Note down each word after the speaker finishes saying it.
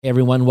Hey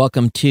everyone,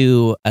 welcome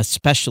to a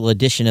special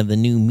edition of the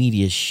New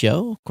Media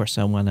Show. Of course,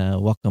 I want to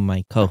welcome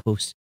my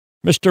co-host,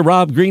 Mr.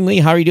 Rob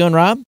Greenlee. How are you doing,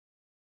 Rob?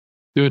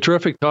 Doing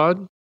terrific, Todd.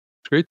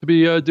 It's great to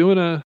be doing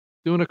a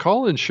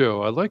call-in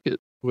show. I like it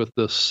with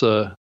this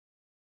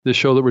this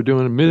show that we're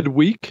doing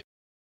midweek.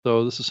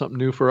 So this is something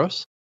new for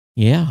us.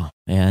 Yeah,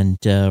 and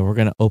we're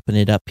going to open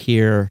it up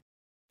here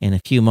in a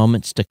few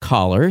moments to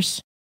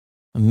callers.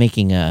 I'm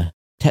making a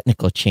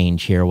technical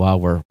change here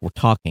while we're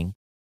talking.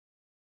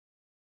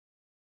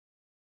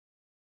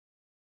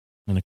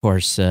 And of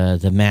course,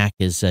 the Mac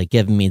is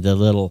giving me the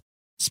little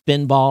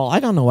spin ball.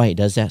 I don't know why it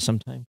does that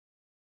sometimes.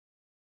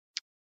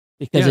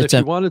 Because if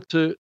you wanted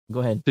to go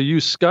ahead to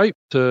use Skype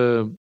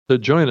to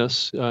join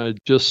us,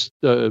 just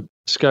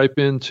Skype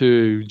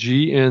into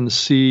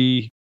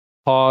GNC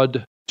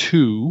Pod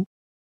 2,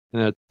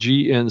 and that's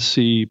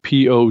GNC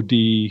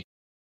POD,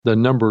 the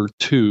number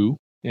 2,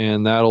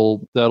 and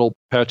that'll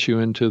patch you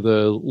into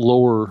the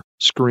lower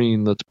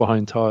screen that's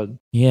behind Todd.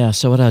 Yeah,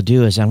 so what I'll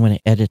do is I'm going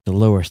to edit the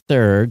lower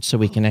third so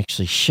we can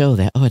actually show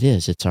that. Oh, it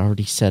is. It's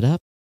already set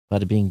up.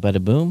 Bada bing,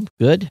 bada boom.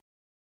 Good.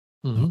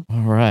 Mm-hmm.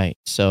 All right.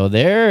 So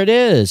there it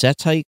is.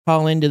 That's how you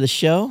call into the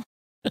show.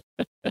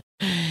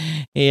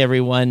 Hey,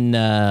 everyone.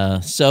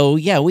 So,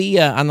 yeah, we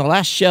on the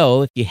last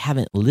show, if you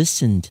haven't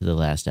listened to the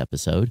last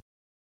episode,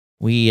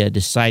 we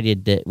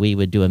decided that we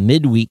would do a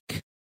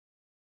midweek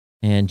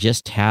and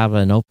just have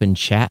an open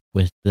chat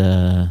with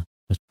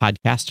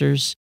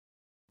podcasters.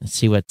 Let's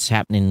see what's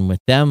happening with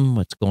them,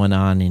 what's going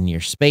on in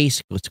your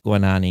space, what's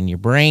going on in your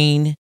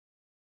brain.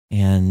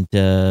 And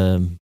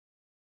so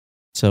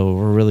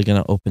we're really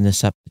going to open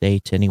this up today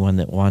to anyone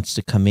that wants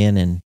to come in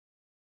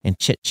and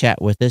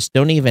chit-chat with us.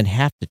 Don't even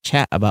have to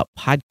chat about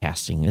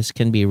podcasting. This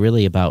can be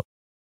really about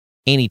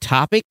any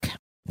topic,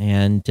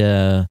 and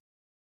we'll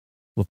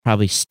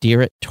probably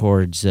steer it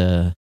towards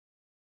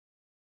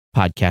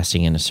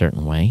podcasting in a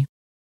certain way.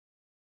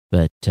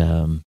 But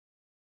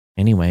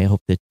anyway, I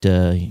hope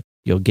that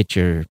you'll get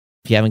if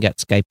you haven't got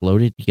Skype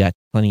loaded, you got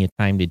plenty of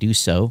time to do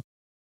so.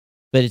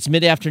 But it's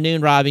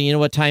mid-afternoon, Robbie. You know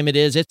what time it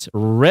is? It's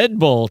Red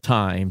Bull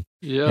time.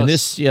 Yes. And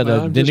this,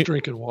 I'm just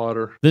drinking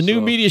water. The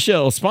New Media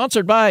Show,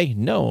 sponsored by,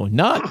 no,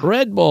 not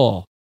Red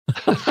Bull.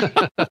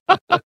 Yeah,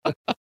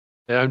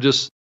 I'm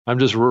just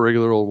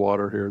regular old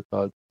water here,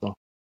 Todd.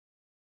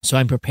 So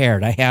I'm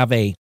prepared. I have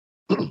a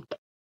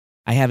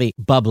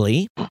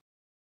bubbly.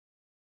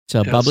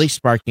 So yes. Bubbly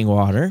sparkling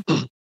water.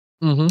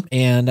 Mm-hmm.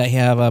 And I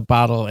have a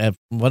bottle of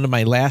one of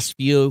my last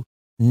few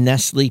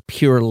Nestle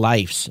Pure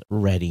Lifes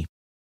ready,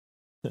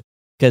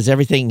 because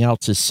everything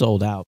else is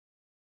sold out.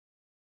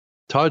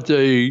 Todd,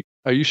 you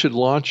should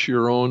launch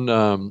your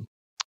own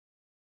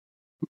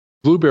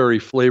blueberry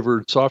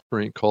flavored soft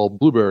drink called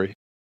Blueberry.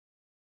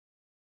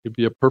 It'd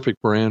be a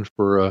perfect brand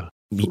for a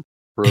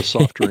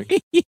soft drink.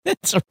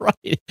 That's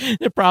right.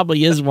 There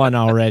probably is one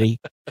already.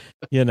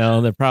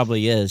 There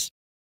probably is.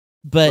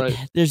 But right.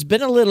 There's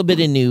been a little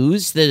bit of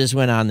news that has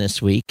went on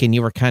this week, and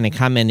you were kind of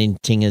commenting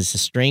as the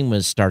stream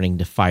was starting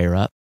to fire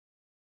up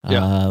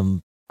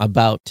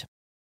about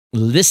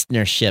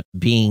listenership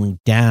being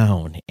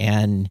down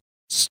and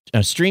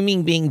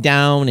streaming being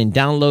down and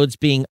downloads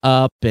being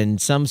up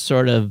and some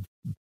sort of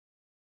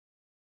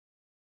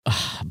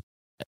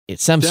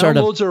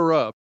downloads are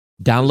up.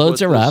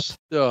 Downloads are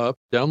up.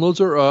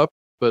 Downloads are up,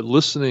 but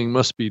listening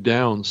must be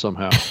down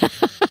somehow.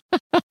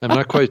 I'm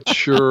not quite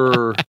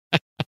sure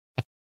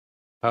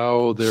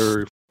how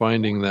they're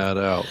finding that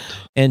out.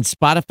 And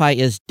Spotify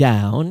is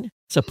down,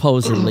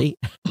 supposedly.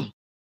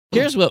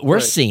 Here's what we're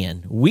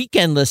seeing.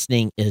 Weekend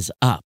listening is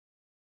up.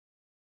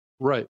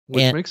 Right,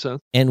 which makes sense.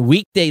 And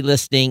weekday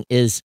listening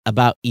is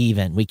about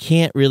even. We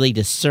can't really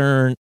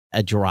discern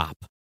a drop.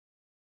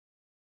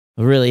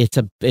 Really,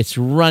 it's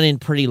running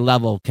pretty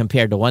level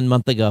compared to 1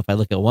 month ago. If I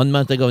look at 1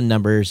 month ago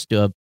numbers,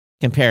 do a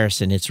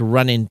comparison, it's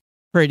running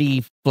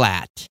pretty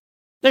flat.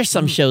 There's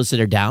some shows that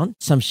are down,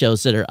 some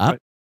shows that are up. Right.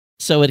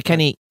 So it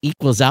kind of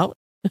equals out.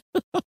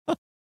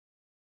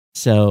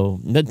 So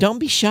no, don't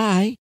be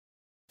shy.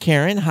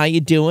 Karen, how you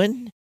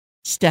doing?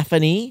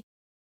 Stephanie,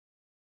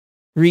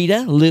 Rita,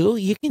 Lou,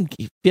 you can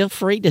feel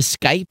free to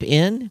Skype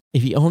in.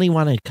 If you only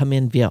want to come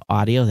in via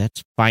audio,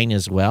 that's fine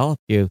as well.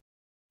 If you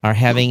are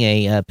having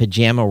a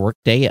pajama work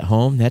day at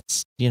home,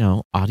 that's,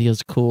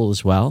 audio's cool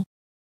as well.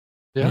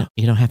 Yeah.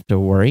 You don't have to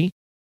worry.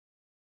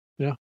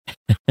 Yeah.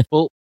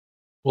 Well,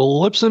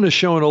 Libsyn is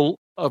showing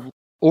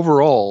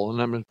overall,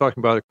 and I'm talking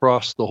about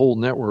across the whole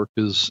network,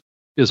 is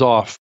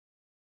off.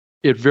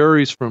 It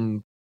varies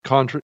from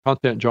content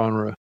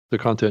genre to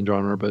content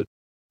genre, but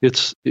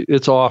it's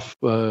off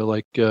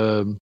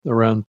around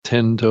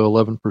 10 to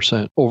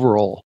 11%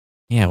 overall.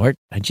 Yeah, we're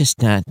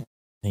just not.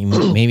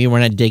 Maybe we're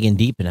not digging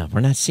deep enough.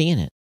 We're not seeing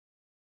it.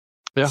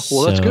 Yeah,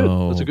 well, that's good.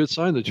 That's a good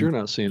sign that you're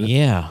not seeing it.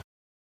 Yeah,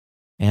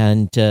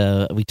 and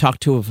we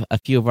talked to a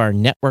few of our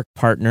network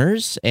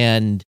partners,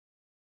 and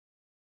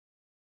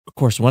of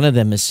course, one of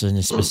them is in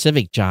a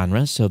specific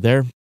genre, so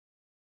they're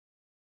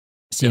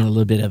seeing a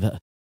little bit of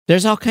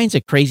there's all kinds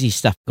of crazy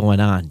stuff going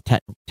on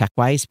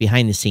tech-wise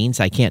behind the scenes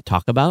I can't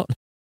talk about,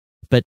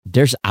 but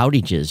there's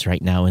outages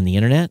right now in the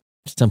internet.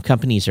 some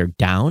companies are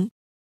down.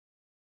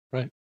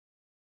 Right.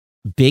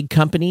 Big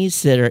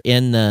companies that are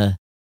in the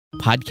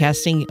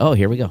podcasting. Oh,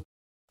 here we go.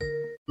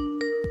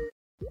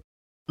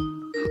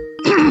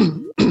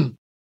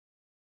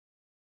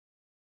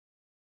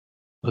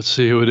 Let's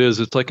see who it is.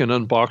 It's like an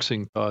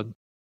unboxing, Todd.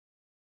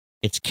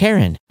 It's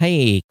Karen.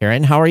 Hey,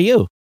 Karen, how are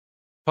you?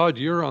 Todd,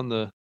 you're on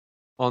the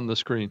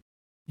screen.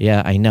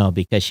 Yeah, I know,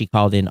 because she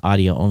called in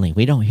audio only.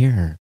 We don't hear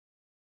her.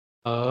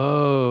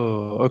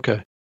 Oh,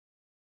 okay.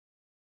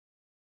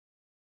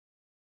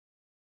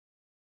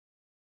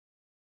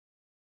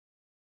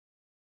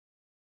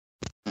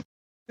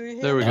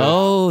 There we go.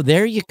 Oh,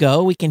 there you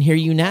go. We can hear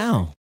you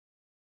now.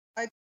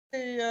 I took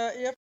the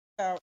earpiece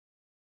out.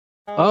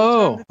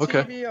 Oh, turn the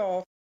okay. TV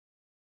off.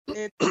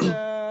 It's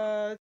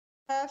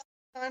past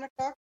 9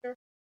 o'clock here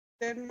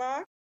in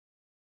Denmark.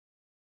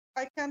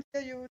 I can't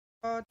hear you.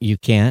 You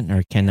can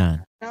or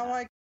cannot? Now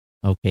I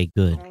Okay,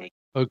 good.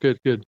 Oh, good,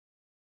 good.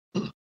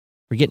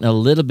 We're getting a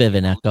little bit of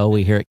an echo.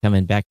 We hear it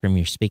coming back from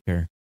your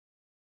speaker.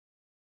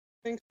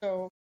 think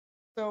so.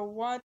 So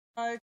what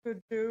I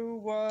could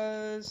do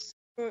was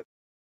put.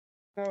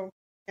 No,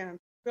 can't.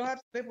 We'll have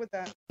to live with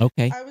that.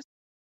 Okay. I was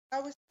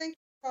thinking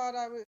about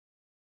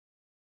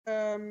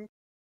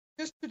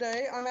just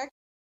today I'm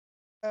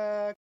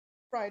actually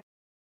right.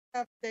 I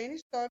have Danish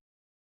stuff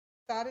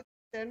started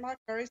in Denmark,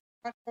 very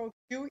much called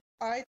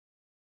QI,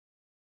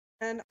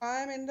 and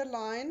I'm in the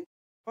line,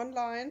 one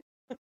line,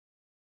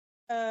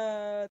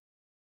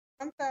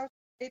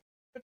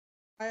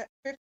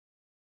 1,853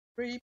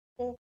 people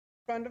in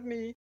front of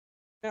me,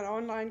 an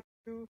online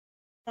queue,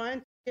 trying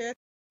to get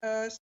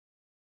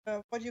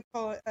what do you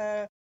call it,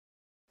 a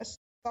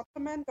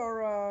supplement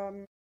or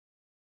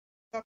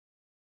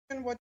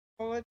subscription, what do you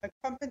call it, a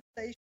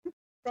compensation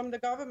from the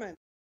government.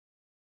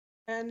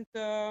 And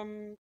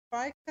if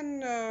I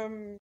can,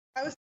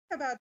 I was thinking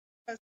about,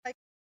 because I can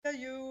tell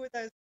you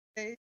there's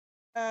a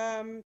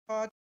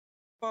but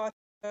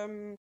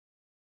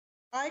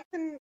I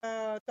can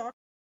document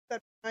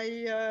that my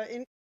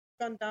income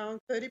gone down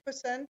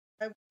 30%.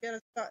 I would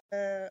get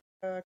a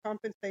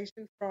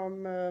compensation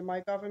from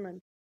my government.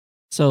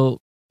 So,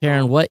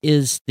 Karen, what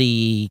is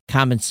the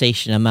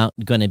compensation amount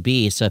going to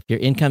be? So, if your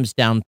income's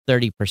down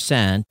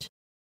 30%,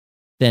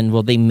 then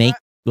will they make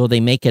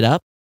it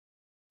up?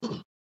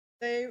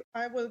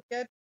 I will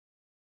get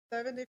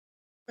 70%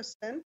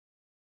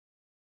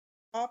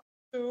 up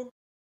to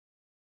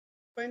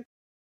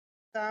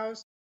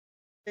 20,000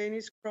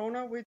 Danish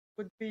kroner, which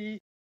would be,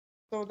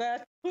 so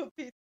that would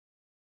be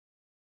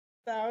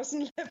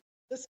 1,000 left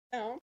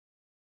discount.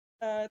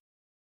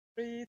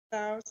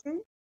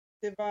 3,000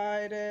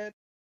 divided,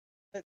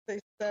 let's say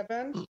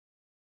 7.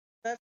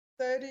 That's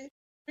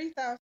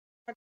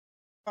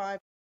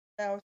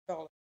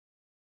 $33,500.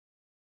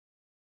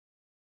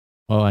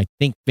 Well, I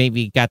think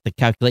maybe you got the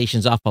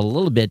calculations off a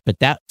little bit, but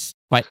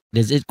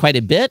is it quite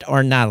a bit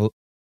or not?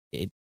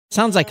 It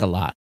sounds like a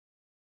lot.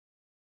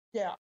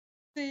 Yeah.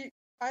 See,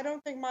 I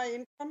don't think my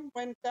income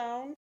went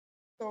down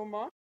so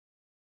much.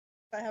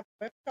 I have a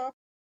web shop.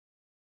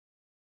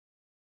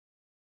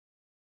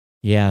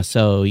 Yeah,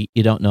 so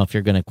you don't know if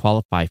you're going to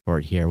qualify for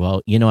it here.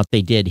 Well, you know what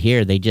they did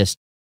here? They just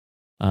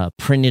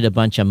printed a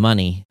bunch of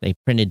money. They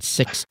printed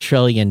 $6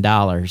 trillion.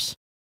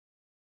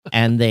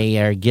 And they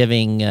are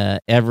giving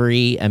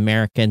every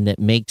American that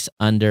makes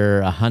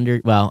under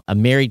 100, well,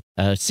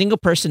 a single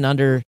person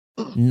under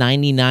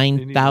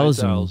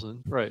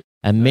 99,000, right?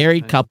 A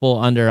married couple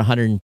under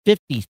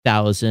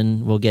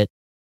 150,000 will get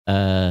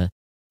 $1,200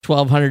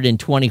 and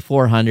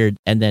 $2,400,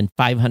 and then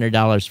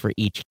 $500 for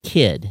each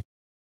kid.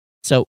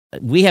 So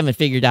we haven't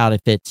figured out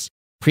if it's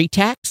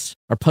pre-tax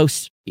or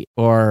post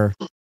or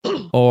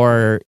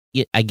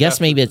I guess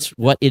maybe it's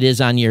what it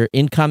is on your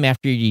income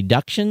after your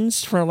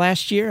deductions for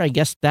last year. I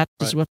guess that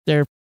is what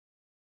they're.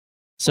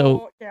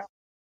 So yeah,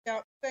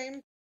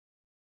 same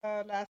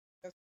last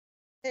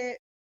year.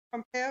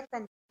 Compare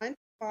from 9th of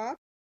March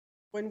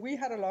when we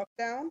had a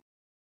lockdown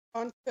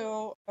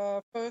until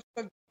 1st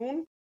of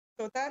June.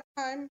 So that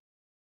time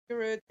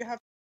period you have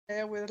to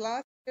compare with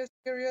last year's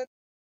period,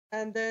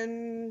 and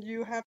then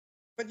you have.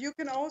 But you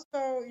can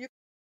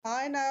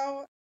buy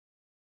now.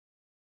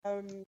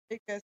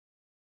 Because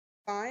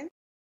fine.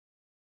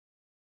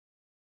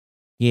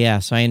 Yeah,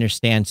 so I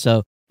understand.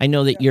 So I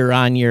know that you're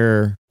on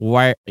your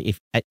wire. If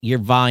your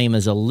volume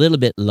is a little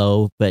bit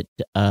low, but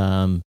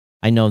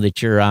I know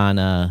that you're on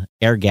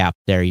air gap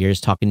there. You're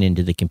just talking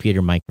into the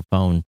computer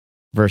microphone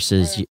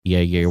versus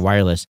your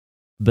wireless.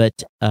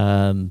 But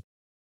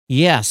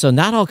yeah, so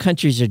not all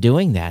countries are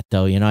doing that,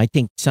 though. You know, I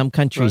think some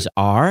countries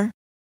are,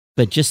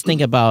 but just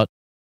think about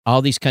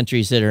all these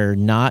countries that are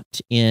not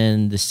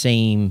in the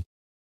same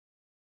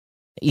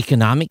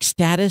economic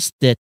status,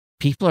 that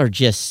people are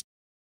just,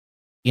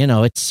 you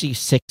know, it's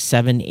 6,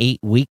 7, 8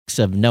 weeks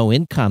of no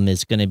income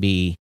is going to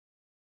be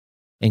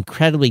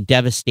incredibly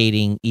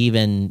devastating.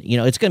 Even, you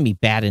know, it's going to be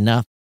bad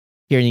enough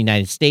here in the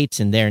United States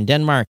and there in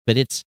Denmark, but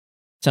it's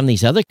some of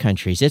these other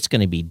countries, it's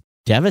going to be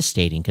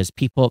devastating because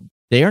people,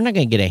 they are not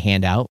going to get a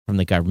handout from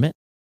the government,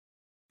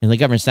 and the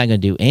government's not going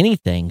to do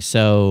anything.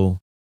 So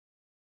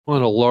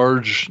when a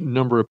large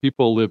number of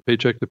people live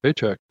paycheck to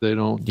paycheck. They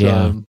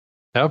don't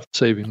have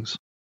savings.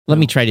 Let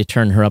me try to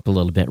turn her up a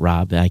little bit,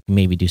 Rob. I can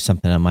maybe do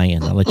something on my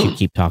end. I'll let you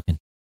keep talking.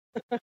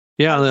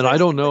 Yeah, and then I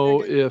don't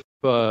know if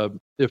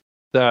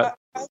that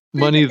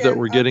money that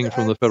we're getting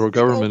from the federal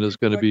government is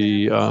going to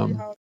be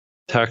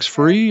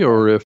tax-free,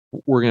 or if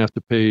we're going to have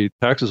to pay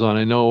taxes on.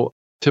 I know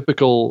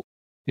typical,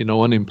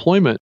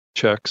 unemployment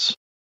checks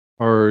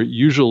are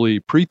usually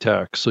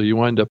pre-tax, so you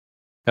wind up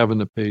having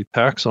to pay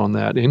tax on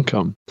that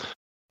income,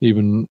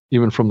 even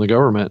from the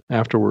government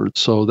afterwards.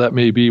 So that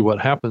may be what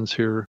happens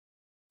here,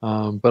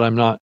 but I'm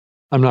not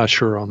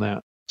sure on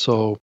that.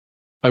 So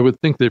I would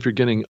think that if you're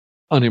getting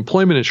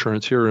unemployment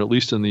insurance here, at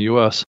least in the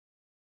U.S.,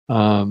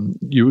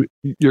 you're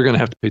going to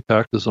have to pay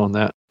taxes on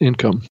that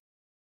income.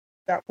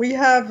 Yeah, we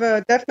have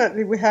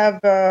definitely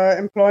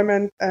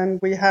employment, and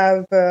we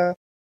have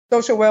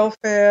social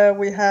welfare.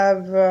 We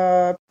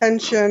have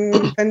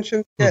pensions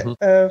get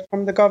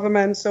from the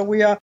government. So we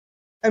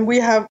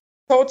have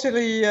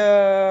totally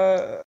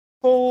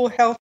full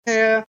health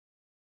care.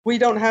 We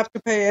don't have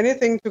to pay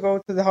anything to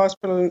go to the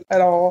hospital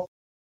at all.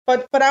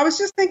 But I was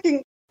just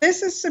thinking,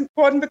 this is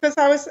important because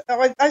I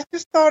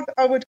just thought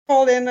I would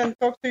call in and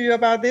talk to you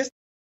about this,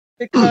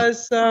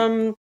 because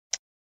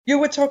you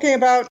were talking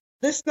about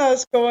listener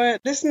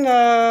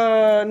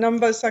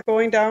numbers are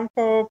going down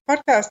for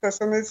podcasters,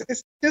 and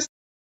it's just,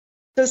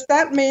 does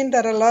that mean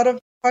that a lot of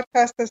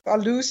podcasters are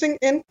losing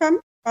income?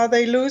 Are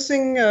they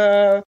losing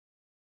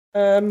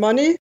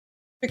money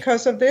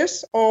because of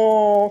this?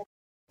 Or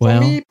for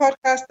me,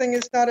 podcasting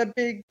is not a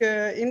big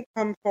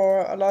income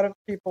for a lot of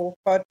people,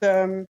 but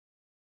maybe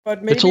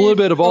it's a little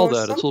bit of all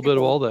that. It's a little bit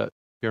of all that,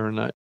 Karen.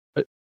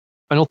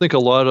 I don't think a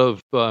lot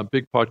of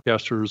big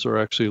podcasters are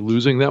actually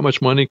losing that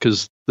much money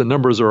because the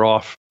numbers are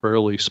off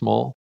fairly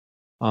small.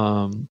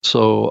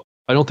 So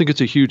I don't think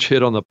it's a huge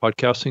hit on the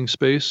podcasting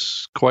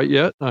space quite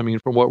yet. I mean,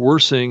 from what we're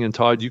seeing, and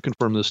Todd, you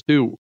confirm this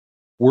too,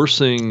 we're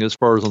seeing, as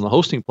far as on the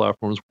hosting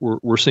platforms,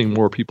 we're seeing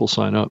more people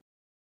sign up.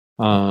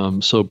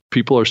 So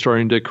people are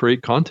starting to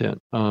create content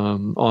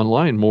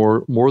online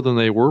more than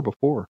they were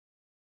before.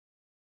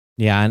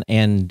 Yeah,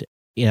 and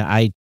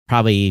I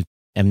probably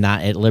am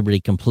not at liberty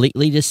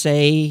completely to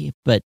say,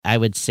 but I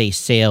would say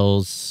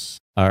sales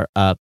are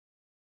up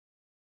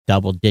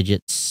double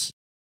digits,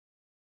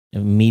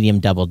 medium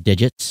double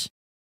digits.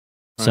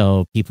 Right.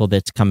 So people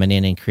that's coming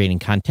in and creating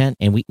content,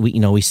 and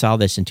we saw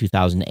this in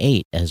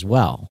 2008 as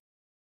well.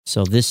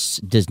 So this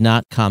does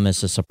not come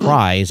as a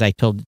surprise. I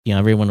told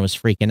everyone was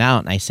freaking out,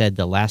 and I said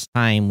the last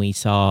time we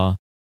saw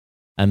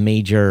a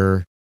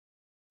major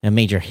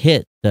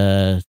hit,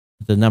 the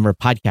number of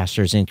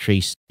podcasters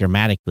increased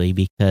dramatically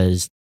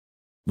because,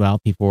 well,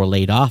 people were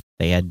laid off.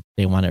 They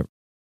want to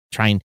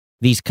try and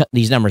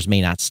these numbers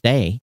may not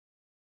stay.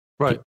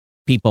 Right.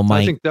 People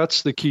might. I think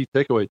that's the key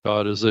takeaway,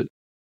 Todd, is that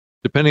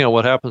depending on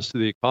what happens to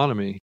the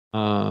economy,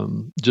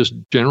 just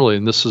generally,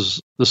 and this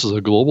is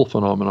a global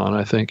phenomenon,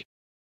 I think,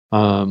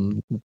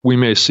 we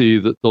may see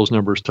that those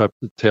numbers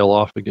tail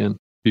off again.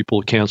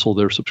 People cancel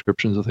their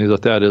subscriptions and things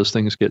like that as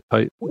things get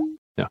tight.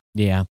 Yeah.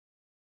 Yeah.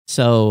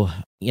 So,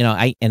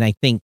 I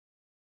think,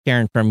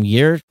 Karen, from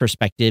your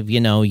perspective,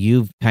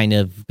 you've kind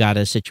of got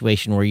a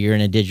situation where you're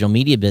in a digital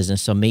media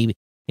business. So maybe,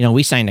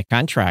 we signed a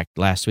contract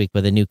last week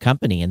with a new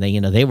company, and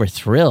they were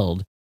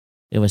thrilled.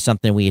 It was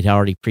something we had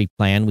already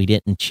pre-planned. We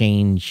didn't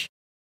change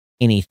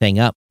anything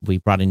up. We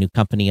brought a new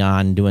company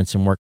on doing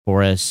some work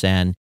for us,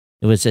 and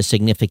it was a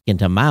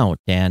significant amount.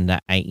 And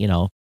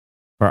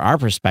for our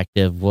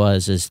perspective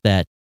is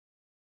that,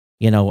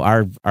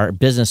 our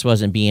business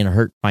wasn't being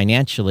hurt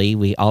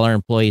financially. All our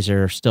employees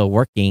are still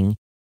working.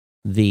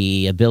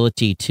 The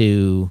ability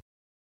to,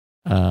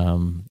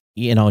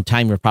 a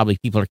time where probably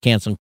people are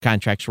canceling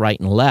contracts right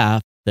and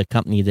left, the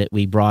company that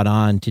we brought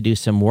on to do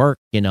some work,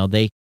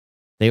 they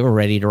were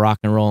ready to rock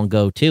and roll and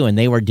go too. And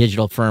they were a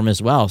digital firm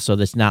as well. So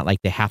it's not like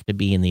they have to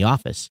be in the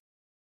office.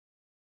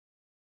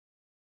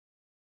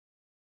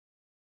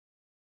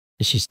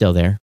 Is she still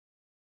there?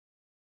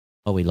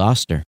 Oh, we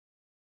lost her.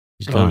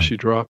 She's gone. Oh, she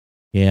dropped.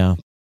 Yeah.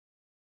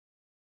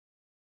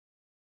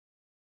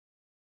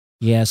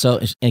 Yeah. So,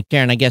 and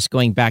Karen, I guess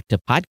going back to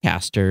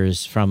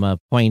podcasters from a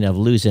point of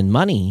losing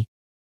money,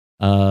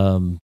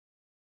 90%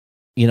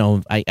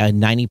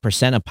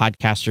 of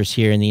podcasters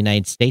here in the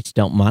United States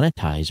don't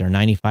monetize, or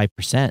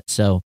 95%.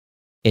 So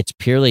it's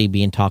purely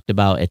being talked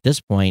about at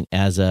this point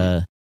as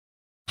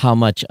how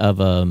much of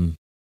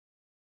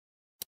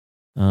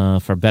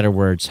for better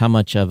words, how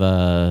much of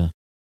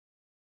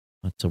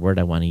what's the word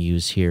I want to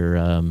use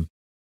here?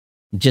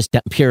 Just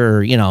that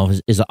pure,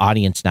 is the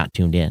audience not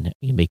tuned in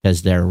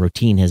because their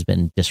routine has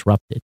been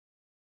disrupted.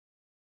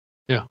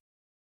 Yeah.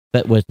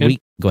 But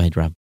go ahead,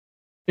 Rob.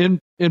 And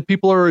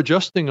people are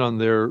adjusting on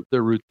their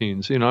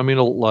routines. A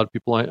lot of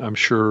people I'm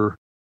sure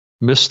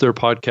miss their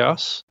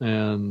podcasts,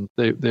 and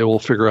they will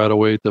figure out a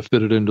way to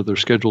fit it into their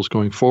schedules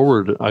going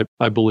forward.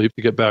 I believe,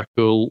 to get back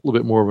to a little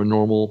bit more of a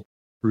normal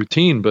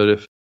routine. But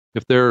if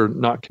they're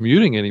not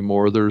commuting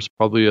anymore, there's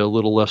probably a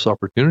little less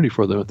opportunity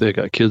for them if they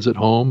got kids at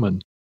home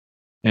and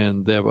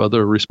they have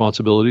other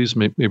responsibilities.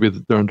 Maybe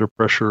they're under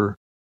pressure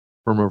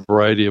from a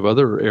variety of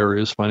other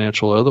areas,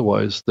 financial or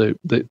otherwise, they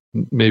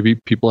maybe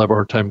people have a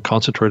hard time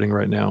concentrating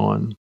right now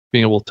on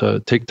being able to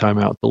take time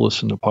out to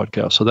listen to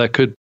podcasts. So that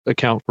could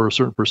account for a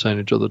certain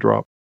percentage of the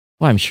drop.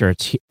 Well, I'm sure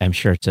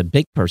it's a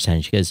big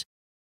percentage because,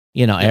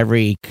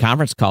 every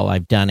conference call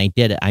I've done, I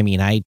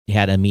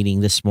had a meeting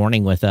this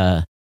morning with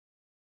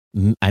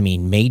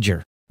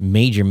major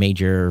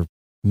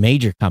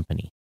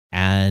company.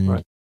 And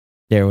right.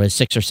 There was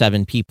 6 or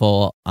 7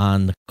 people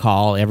on the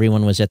call.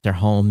 Everyone was at their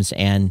homes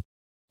and,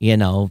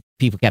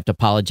 people kept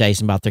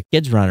apologizing about their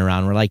kids running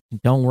around. We're like,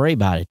 don't worry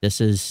about it. This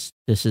is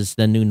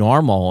the new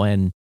normal.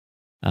 And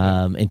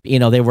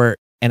they were,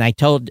 and I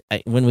told,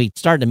 when we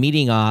started the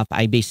meeting off,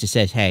 I basically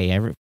said, hey,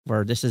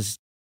 this is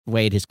the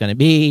way it is going to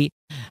be.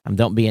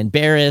 Don't be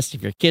embarrassed.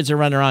 If your kids are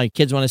running around, your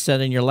kids want to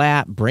sit in your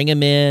lap, bring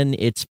them in.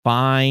 It's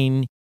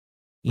fine.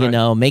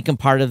 Make them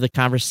part of the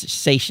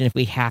conversation if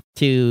we have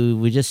to.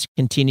 We just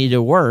continue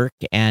to work.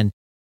 And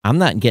I'm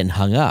not getting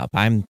hung up.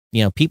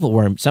 Some people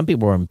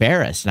were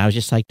embarrassed. And I was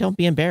just like, don't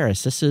be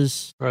embarrassed. This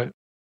is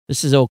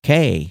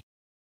okay.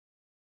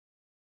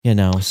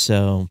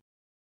 So.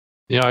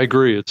 Yeah, I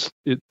agree.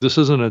 This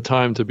isn't a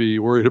time to be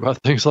worried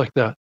about things like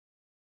that.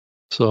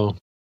 So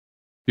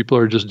people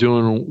are just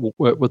doing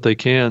what they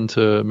can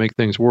to make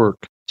things work.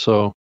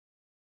 So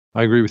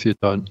I agree with you,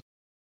 Todd.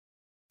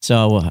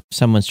 So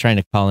someone's trying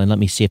to call in. Let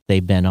me see if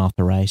they've been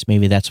authorized.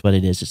 Maybe that's what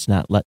it is. It's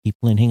not let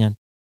people in. Hang on.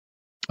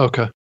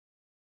 Okay.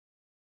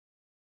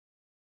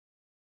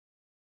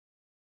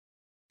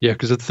 Yeah,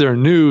 because if they're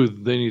new,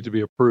 they need to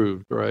be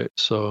approved, right?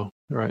 So,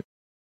 right.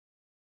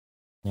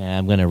 Yeah,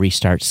 I'm going to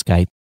restart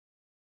Skype.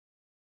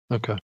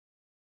 Okay.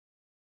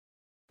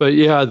 But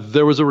yeah,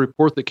 there was a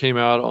report that came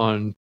out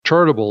on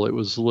Chartable. It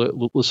was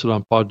listed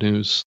on Pod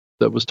News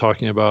that was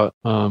talking about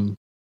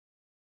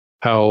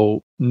how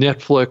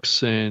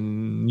Netflix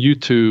and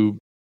YouTube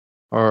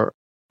are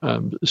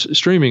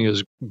streaming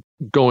is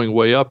going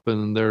way up,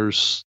 and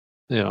there's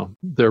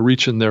they're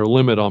reaching their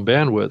limit on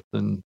bandwidth,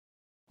 and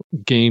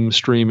game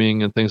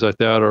streaming and things like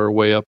that are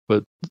way up,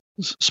 but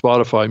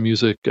Spotify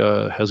music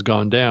has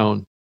gone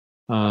down.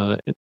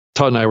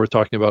 Todd and I were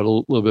talking about a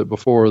little bit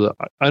before that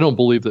I don't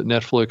believe that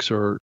Netflix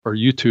or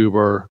YouTube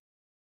are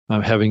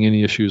having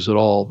any issues at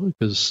all,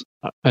 because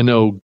I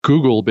know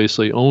Google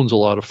basically owns a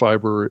lot of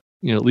fiber,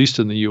 at least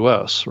in the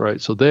US,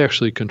 right? So they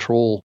actually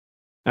control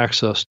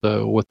access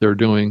to what they're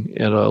doing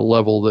at a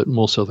level that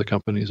most other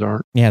companies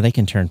aren't. Yeah, they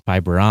can turn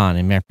fiber on.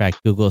 And matter of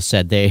fact, Google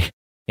said the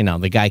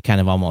guy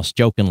kind of almost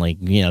jokingly,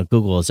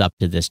 Google is up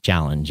to this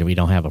challenge and we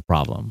don't have a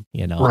problem,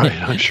 Right,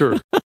 I'm sure.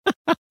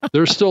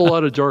 There's still a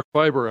lot of dark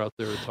fiber out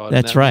there, Todd.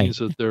 That's and that right. means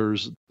that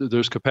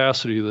there's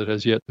capacity that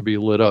has yet to be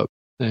lit up.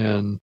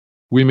 And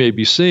we may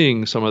be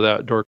seeing some of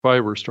that dark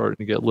fiber starting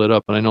to get lit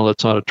up. And I know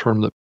that's not a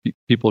term that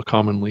people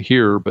commonly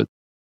hear, but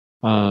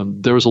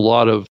there was a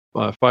lot of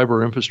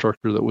fiber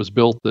infrastructure that was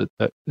built that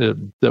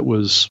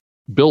was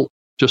built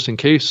just in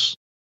case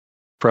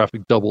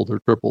traffic doubled or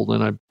tripled.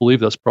 And I believe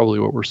that's probably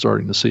what we're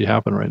starting to see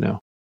happen right now.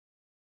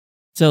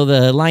 So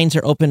the lines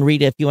are open.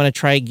 Rita, if you want to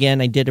try again,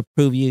 I did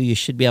approve you. You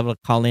should be able to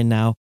call in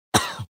now.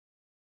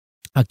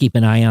 I'll keep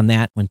an eye on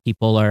that when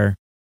people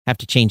have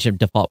to change their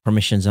default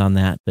permissions on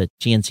that. But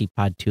GNC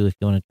Pod 2, if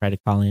you want to try to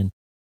call in.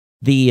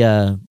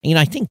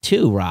 I think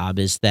too, Rob,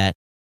 is that,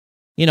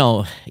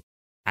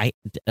 I've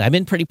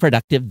been pretty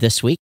productive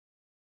this week.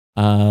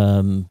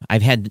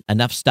 I've had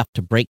enough stuff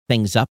to break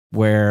things up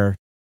where,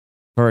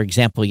 for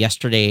example,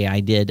 yesterday I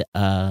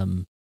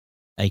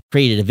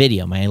created a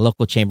video. My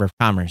local Chamber of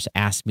Commerce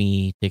asked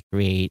me to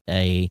create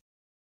a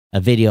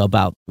video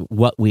about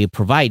what we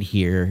provide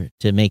here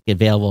to make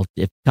available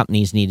if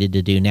companies needed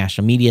to do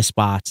national media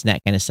spots and that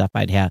kind of stuff.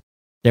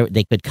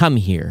 They could come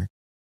here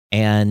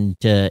and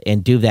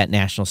do that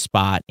national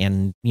spot.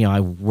 And, I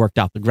worked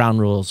out the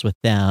ground rules with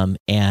them.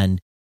 And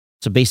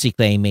so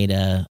basically I made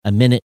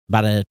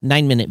about a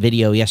 9-minute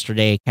video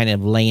yesterday, kind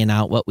of laying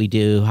out what we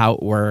do, how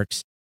it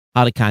works,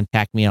 how to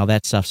contact me, all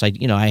that stuff. So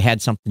I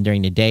had something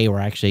during the day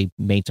where I actually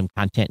made some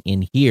content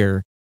in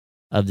here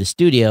of the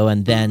studio.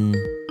 And then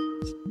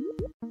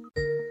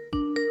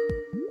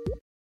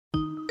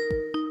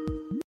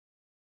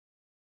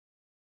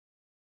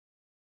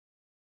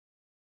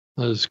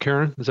Is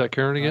that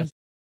Karen again?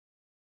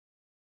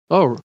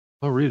 Oh,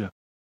 Rita.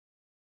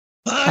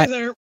 Hi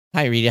there.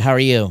 Hi, Rita. How are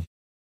you?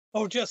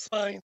 Oh, just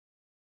fine.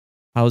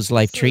 How's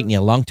life treating you?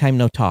 A long time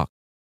no talk.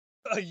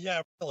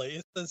 Yeah,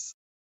 really. It's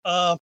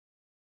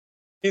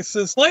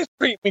life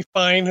treating me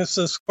fine. Of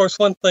course,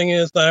 one thing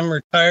is I'm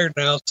retired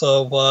now,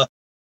 so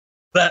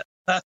that's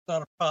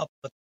not a problem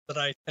that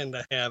I tend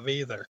to have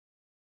either.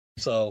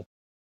 So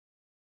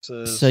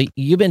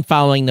you've been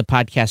following the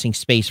podcasting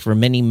space for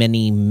many,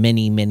 many,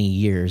 many, many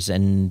years,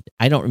 and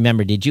I don't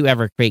remember. Did you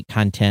ever create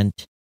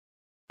content?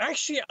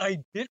 Actually, I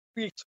did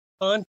create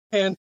some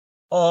content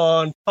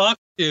on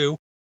TalkTo,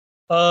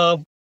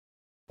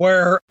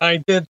 where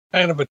I did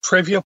kind of a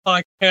trivia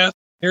podcast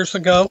years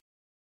ago.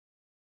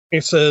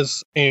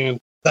 And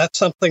that's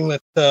something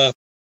that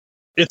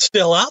it's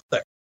still out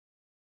there.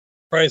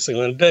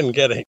 Surprisingly, I didn't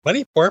get any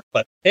money for it,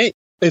 but hey,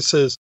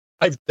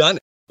 I've done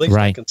it. least I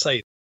Right. can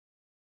say.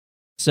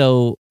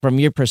 So, from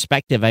your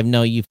perspective, I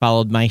know you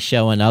followed my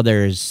show and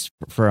others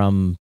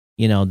from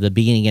the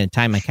beginning of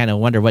time. I kind of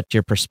wonder what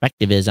your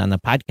perspective is on the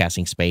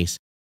podcasting space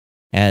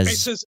It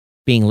as says,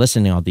 being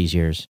listening all these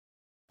years.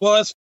 well,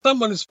 as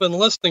someone who's been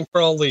listening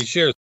for all these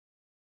years,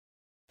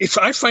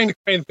 I find it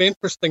kind of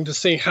interesting to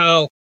see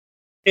how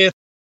it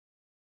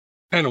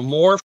kind of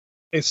morphed.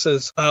 It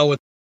says how it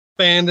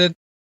expanded.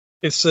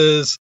 It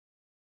says,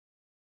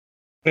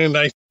 and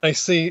I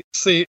see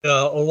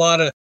a lot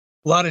of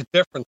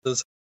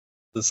differences.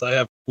 As I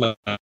have my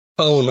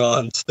phone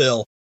on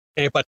still,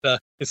 but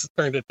it's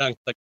turned it down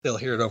because I can still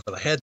hear it over the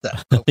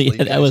headset. Hopefully you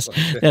guys won't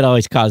hear. That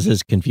always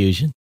causes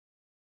confusion.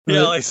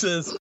 Yeah, it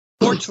says,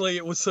 fortunately,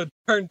 it was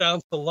turned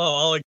down so low.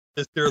 All I could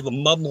just hear the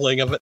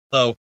mumbling of it.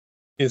 So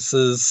it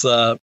says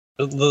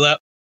that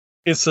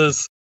it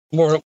says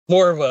more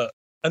of a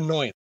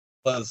annoyance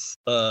was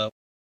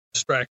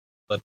distraction.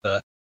 But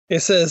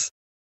it says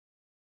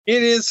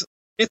it's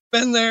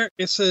been there.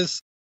 It says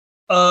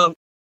I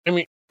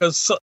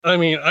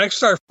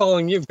started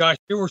following you. Gosh,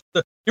 you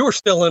were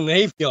still in the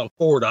Navy on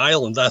Ford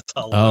Island. That's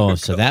how long Oh,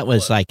 so ago that it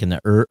was like in the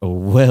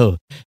whoa,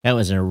 that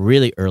was in the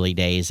really early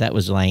days. That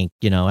was like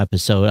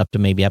episode up to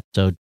maybe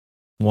episode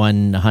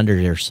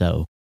 100 or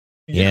so.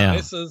 Yeah.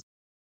 It says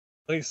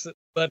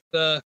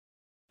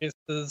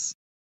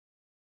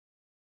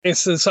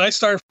I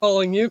started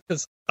following you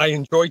because I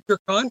enjoyed your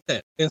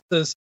content. It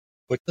says,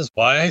 which is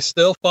why I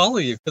still follow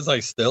you, because I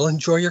still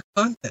enjoy your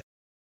content.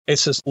 It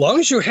says, as long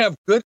as you have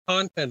good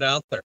content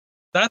out there,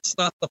 that's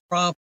not the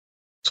problem.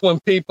 It's when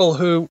people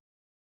who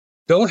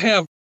don't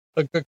have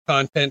a good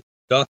content,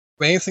 don't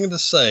have anything to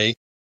say,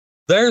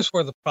 there's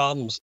where the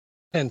problems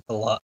tend to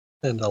lie.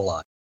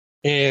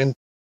 And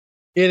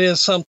it is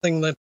something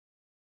that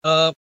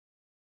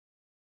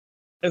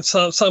and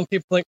some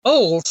people think,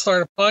 oh, let's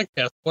start a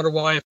podcast. Wonder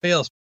why it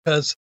fails.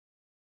 Because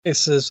it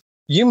says,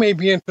 you may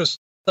be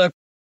interested, but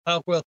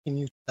how well can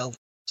you tell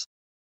this?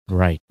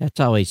 Right. That's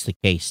always the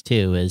case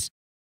too, is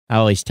I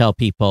always tell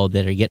people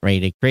that are getting ready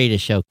to create a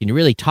show, can you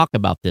really talk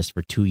about this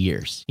for 2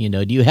 years? Do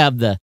you have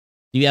the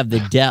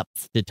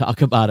depth to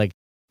talk about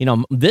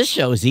this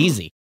show is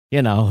easy.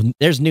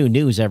 There's new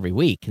news every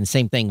week. And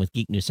same thing with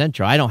Geek News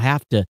Central. I don't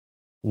have to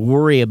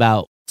worry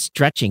about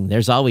stretching.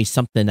 There's always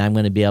something I'm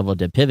going to be able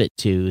to pivot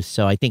to.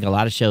 So I think a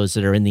lot of shows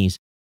that are in these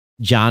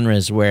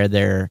genres where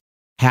they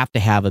have to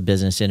have a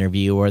business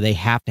interview or they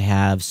have to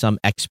have some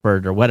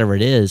expert or whatever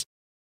it is,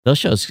 those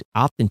shows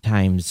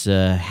oftentimes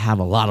have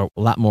a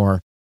lot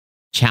more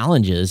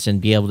challenges and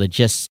be able to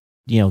just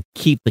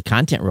keep the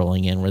content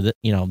rolling in. Where the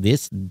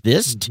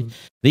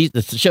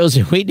shows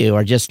that we do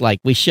are just like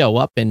we show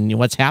up and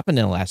what's happened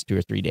in the last 2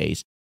 or 3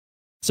 days.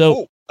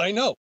 So I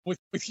know with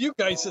you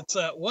guys it's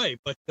that way,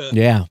 but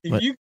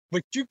you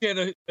get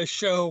a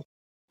show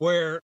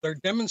where they're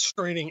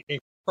demonstrating a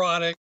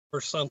product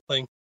or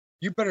something,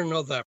 you better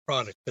know that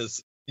product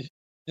because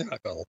you're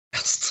not going to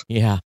last.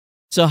 Yeah.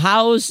 So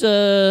how's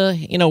where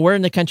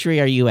in the country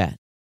are you at?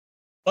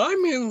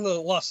 I'm in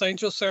the Los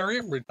Angeles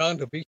area,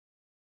 Redondo Beach.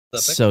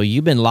 So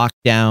you've been locked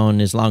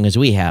down as long as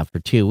we have, for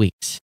 2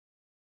 weeks.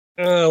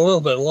 A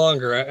little bit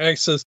longer.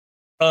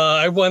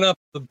 I went up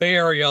the Bay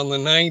Area on the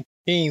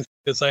 19th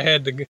because I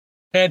had to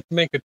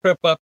make a trip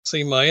up to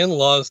see my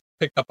in-laws,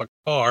 pick up a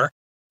car,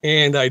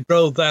 and I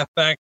drove that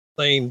back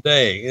the same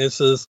day.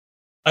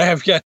 I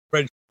have yet to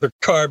register the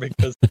car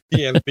because the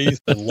DMV's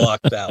been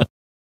locked out.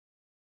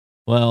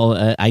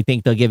 Well, I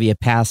think they'll give you a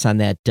pass on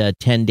that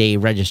 10-day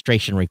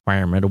registration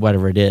requirement or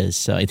whatever it is.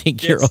 So I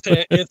think it's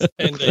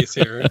 10 days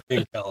here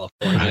in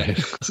California.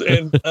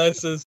 And I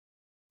says,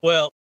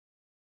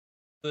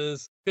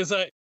 because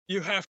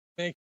you have to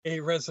make a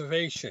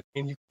reservation,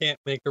 and you can't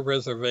make a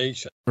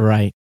reservation.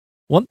 Right.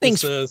 One thing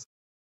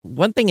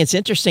that's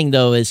interesting,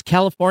 though, is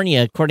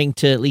California, according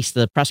to at least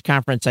the press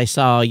conference I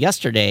saw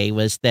yesterday,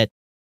 was that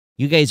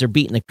you guys are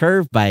beating the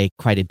curve by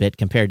quite a bit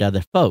compared to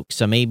other folks.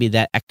 So maybe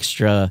that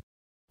extra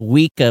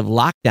week of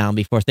lockdown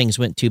before things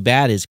went too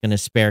bad is going to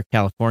spare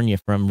California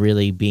from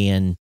really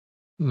being,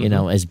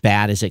 as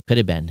bad as it could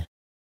have been,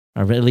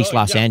 or at least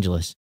Los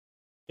Angeles.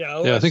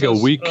 Yeah, I think a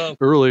week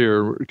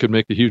earlier could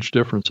make a huge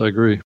difference. I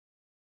agree.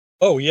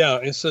 Oh, yeah.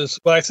 It says,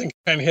 I think it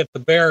kind of hit the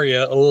Bay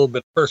Area a little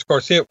bit first. Of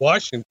course, it hit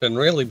Washington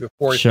really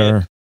before it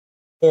hit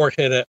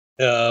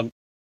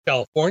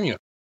California.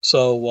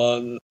 So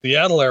the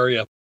Seattle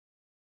area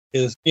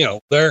is,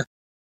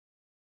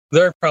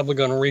 they're probably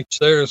going to reach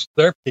their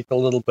peak a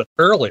little bit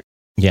earlier.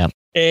 Yeah.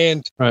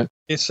 And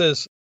It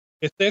says,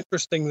 it's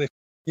interesting that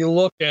you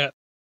look at,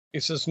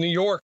 it says New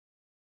York's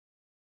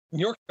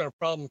got a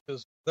problem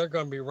because they're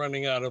going to be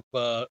running out of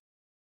bed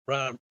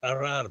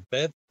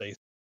space,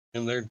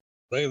 and they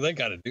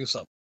got to do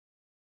something.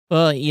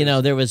 Well,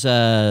 there was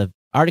a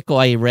article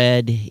I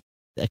read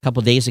a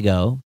couple days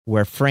ago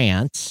where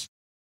France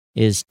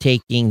is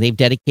they've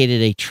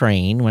dedicated a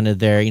train, one of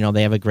their,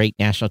 they have a great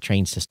national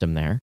train system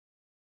there.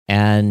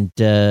 And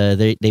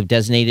they've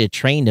designated a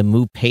train to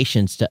move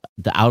patients to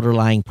the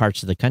outerlying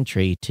parts of the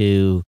country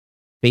to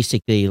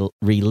basically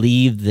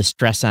relieve the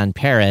stress on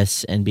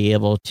Paris and be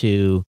able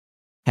to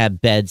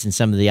have beds in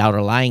some of the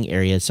outer lying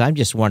areas. So I'm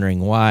just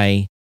wondering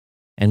why,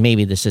 and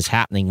maybe this is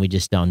happening, we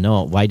just don't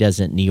know it. Why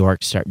doesn't New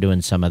York start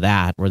doing some of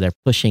that where they're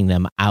pushing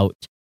them out,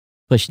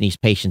 pushing these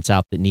patients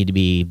out that need to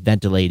be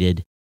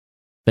ventilated?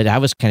 But I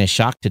was kind of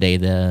shocked today.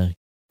 The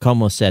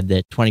Como said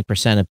that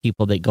 20% of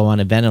people that go on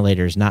a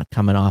ventilator is not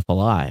coming off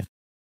alive.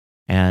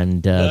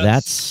 And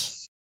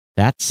that's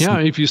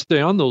if you stay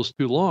on those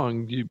too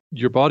long,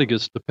 your body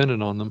gets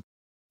dependent on them.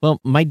 Well,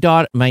 my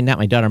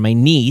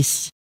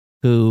niece,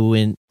 who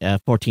in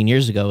 14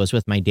 years ago was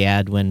with my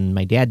dad when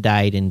my dad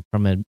died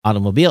from an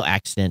automobile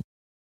accident.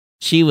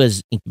 She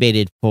was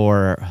incubated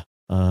for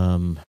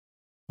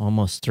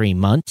almost 3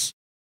 months.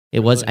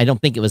 I don't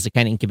think it was the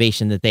kind of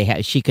incubation that they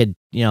had. She could,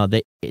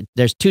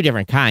 there's two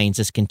different kinds,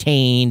 this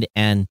contained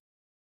and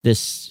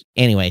this,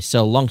 anyway.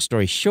 So long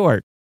story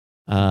short,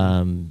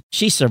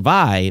 she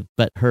survived,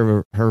 but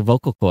her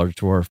vocal cords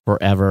were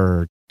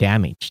forever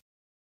damaged.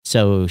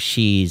 So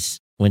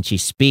when she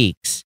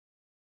speaks,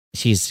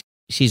 she's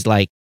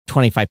like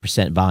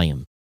 25%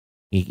 volume.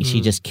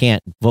 She just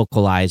can't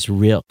vocalize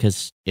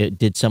because it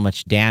did so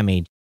much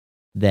damage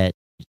that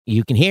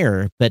you can hear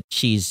her, but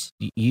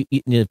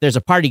if there's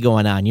a party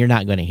going on, you're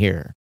not going to hear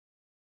her.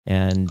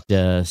 And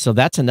so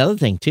that's another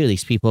thing too.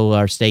 These people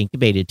are staying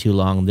incubated too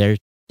long.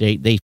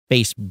 They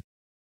face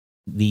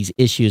these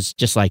issues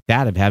just like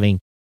that of having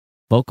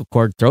vocal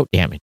cord throat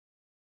damage.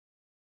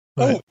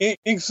 Oh,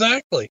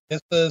 exactly.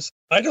 It says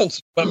I don't.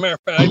 As a matter of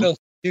fact, I don't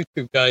see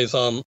YouTube guys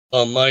on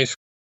my screen,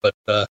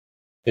 but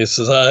it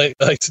says I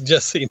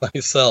suggest see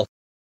myself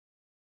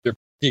your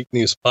Geek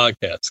News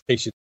podcast. In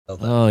case you didn't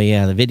know that. Oh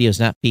yeah, the video's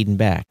not feeding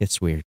back. It's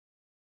weird.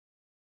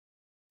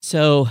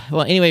 So,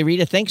 well, anyway,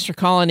 Rita, thanks for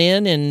calling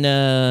in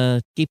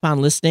and keep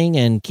on listening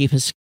and keep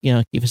us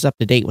up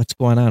to date. What's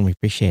going on? We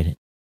appreciate it.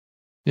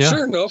 Yeah,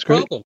 sure, no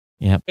problem.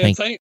 Yeah, and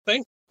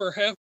thanks for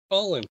having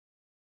calling.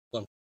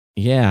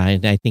 Yeah,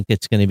 I think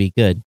it's going to be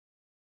good.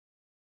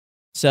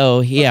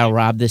 So, yeah, okay.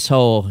 Rob, this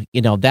whole,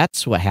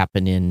 that's what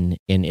happened in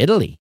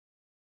Italy,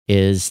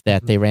 is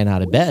that they ran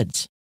out of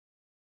beds.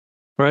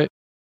 Right.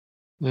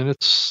 And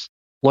it's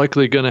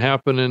likely going to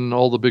happen in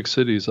all the big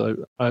cities, I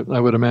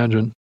would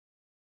imagine.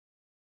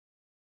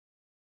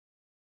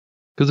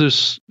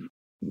 Because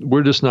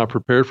we're just not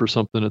prepared for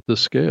something at this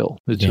scale.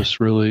 It's just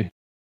really,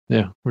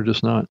 we're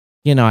just not.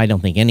 I don't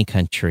think any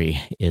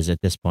country is at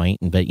this point,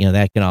 but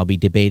that can all be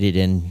debated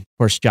and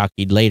horse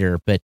jockeyed later.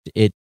 But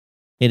it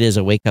is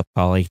a wake up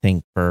call, I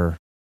think, for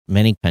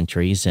many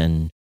countries.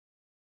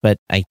 But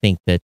I think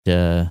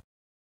that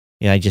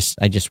I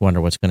just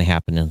wonder what's going to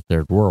happen in the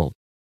third world.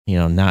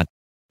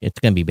 It's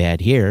going to be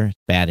bad here, it's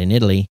bad in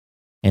Italy,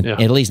 and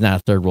Italy's not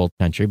a third world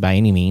country by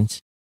any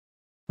means.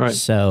 Right.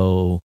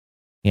 So,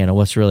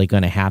 what's really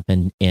going to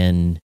happen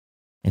in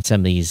some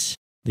of these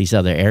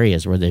other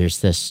areas where there's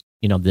this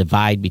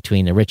divide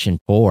between the rich and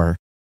poor,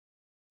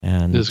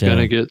 and is going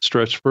to get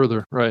stretched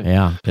further, right?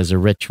 Yeah, because the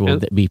rich will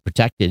be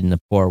protected and the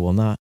poor will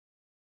not.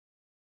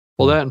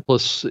 Well, that and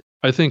plus,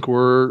 I think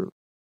our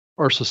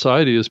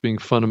society is being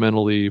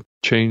fundamentally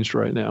changed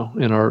right now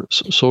in our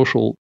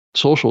social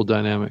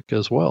dynamic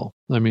as well.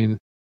 I mean,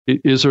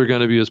 is there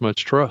going to be as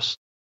much trust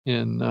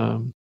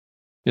in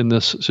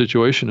this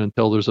situation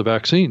until there's a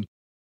vaccine?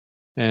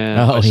 And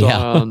I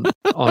saw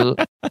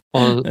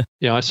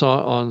I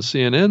saw on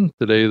CNN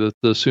today that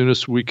the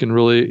soonest we can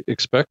really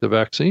expect a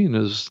vaccine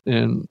is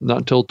not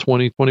until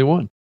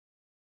 2021.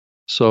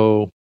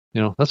 So,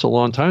 that's a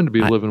long time to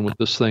be living with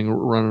this thing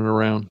running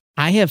around.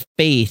 I have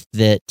faith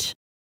that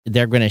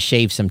they're going to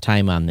shave some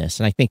time on this.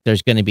 And I think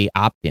there's going to be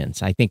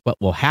opt-ins. I think what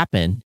will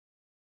happen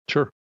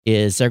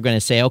is they're going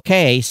to say,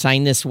 okay,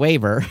 sign this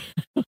waiver.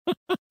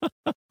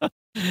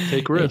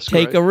 Take risk.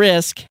 A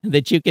risk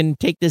that you can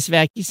take this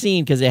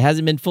vaccine because it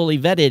hasn't been fully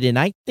vetted. And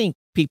I think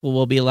people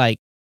will be like,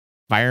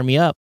 fire me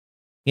up.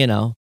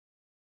 So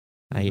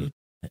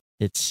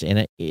it's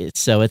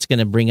going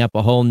to bring up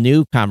a whole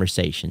new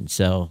conversation.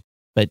 So,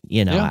 but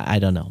I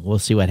don't know. We'll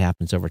see what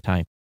happens over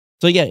time.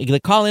 So yeah, the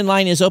call-in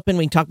line is open.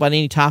 We can talk about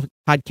any topic.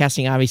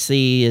 Podcasting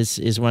obviously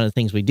is one of the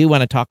things we do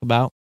want to talk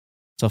about.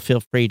 So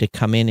feel free to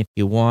come in if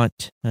you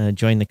want,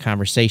 join the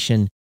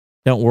conversation.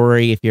 Don't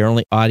worry if you're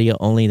only audio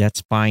only,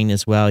 that's fine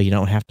as well. You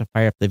don't have to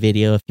fire up the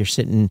video if you're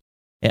sitting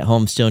at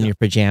home still in your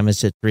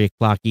pajamas at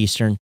 3:00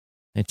 Eastern.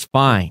 It's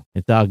fine.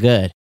 It's all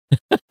good.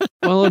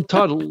 Well, and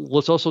Todd,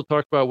 let's also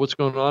talk about what's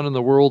going on in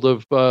the world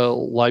of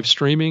live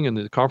streaming and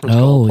the conference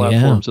call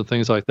platforms and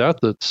things like that.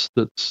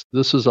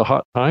 This is a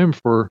hot time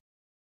for,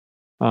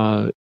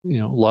 a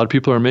lot of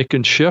people are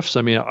making shifts.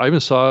 I mean, I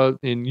even saw,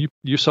 and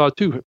you saw it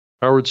too,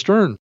 Howard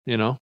Stern,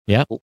 Yeah.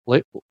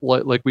 Like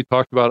we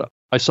talked about,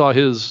 I saw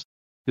his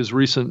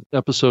recent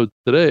episode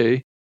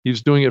today. He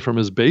was doing it from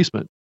his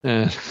basement.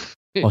 And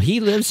well,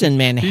 he lives in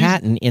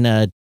Manhattan in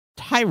a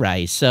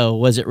high-rise. So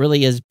was it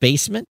really his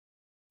basement?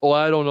 Oh,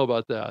 I don't know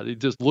about that. It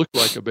just looked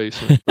like a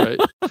basement, right?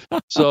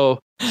 So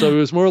it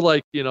was more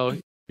like, you're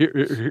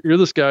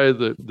this guy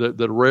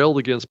that railed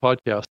against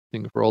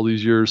podcasting for all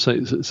these years,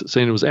 saying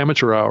it was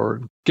amateur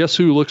hour. Guess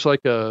who looks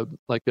like a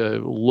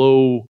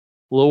low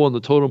low on the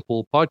totem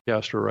pole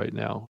podcaster right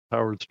now,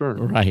 Howard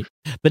Stern. Right.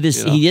 But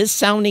he is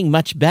sounding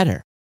much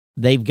better.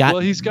 They've got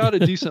Well, he's got a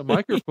decent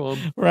microphone.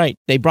 Right.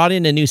 They brought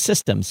in a new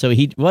system, so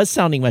he was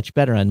sounding much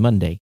better on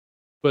Monday.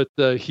 But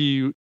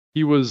he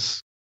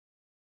was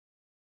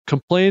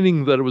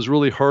complaining that it was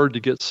really hard to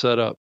get set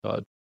up,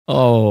 Todd.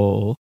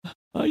 Oh,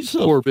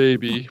 poor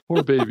baby.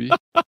 Poor baby.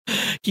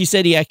 He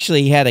said he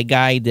actually had a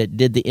guy that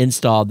did the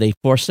install. They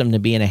forced him to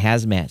be in a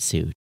hazmat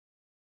suit.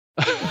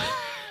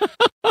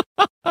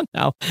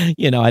 Now,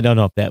 I don't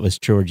know if that was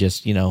true or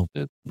just,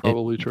 it's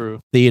probably true.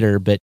 Theater,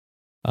 but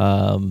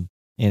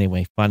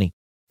anyway, funny.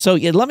 So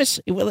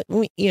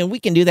we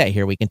can do that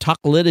here. We can talk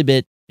a little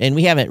bit, and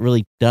we haven't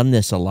really done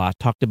this a lot,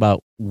 talked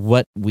about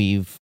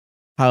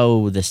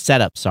how the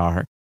setups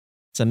are.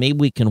 So maybe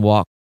we can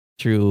walk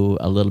through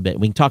a little bit.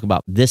 We can talk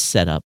about this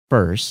setup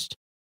first.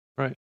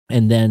 Right.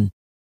 And then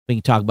we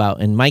can talk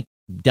about, and Mike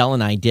Dell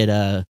and I did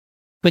a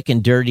quick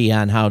and dirty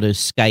on how to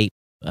Skype,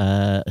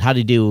 how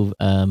to do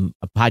a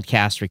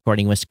podcast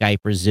recording with Skype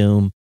or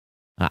Zoom.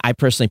 I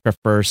personally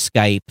prefer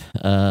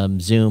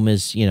Skype. Zoom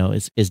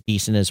is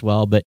decent as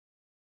well, but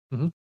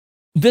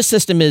this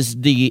system is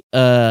the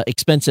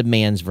expensive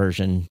man's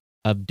version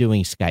of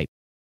doing Skype.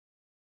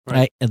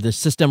 Right. The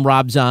system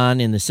Rob's on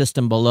and the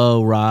system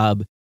below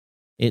Rob,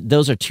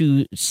 those are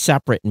two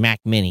separate Mac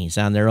Minis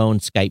on their own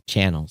Skype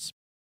channels.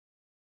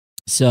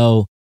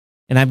 So,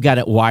 and I've got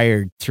it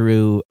wired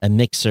through a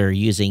mixer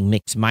using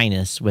Mix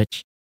Minus,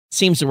 which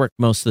seems to work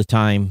most of the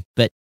time,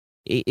 but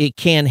it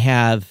can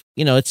have,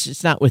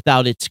 it's not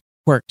without its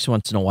quirks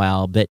once in a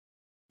while, but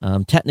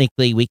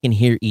technically we can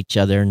hear each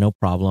other, no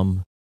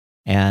problem.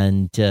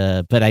 And,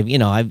 but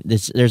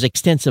there's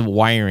extensive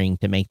wiring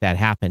to make that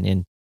happen.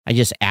 And I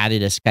just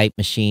added a Skype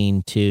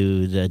machine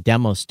to the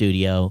demo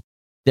studio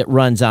that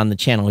runs on the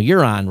channel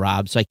you're on,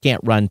 Rob. So I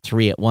can't run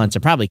 3 at once. I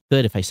probably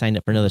could if I signed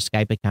up for another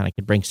Skype account. I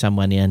could bring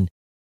someone in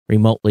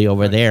remotely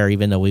over there,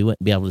 even though we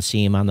wouldn't be able to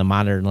see him on the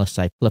monitor unless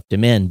I flipped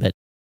him in. But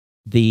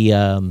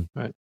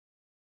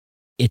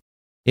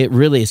it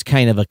really is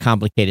kind of a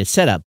complicated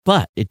setup,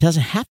 but it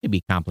doesn't have to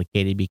be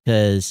complicated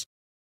because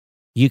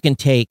you can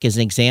take, as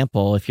an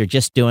example, if you're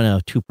just doing a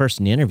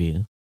 2-person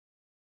interview,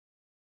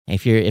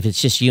 if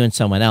it's just you and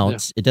someone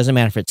else, it doesn't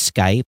matter if it's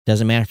Skype,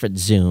 doesn't matter if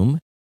it's Zoom.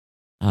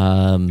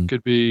 It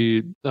could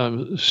be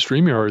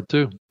StreamYard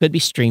too. Could be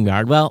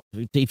StreamYard. Well,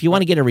 if you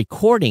want to get a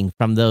recording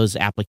from those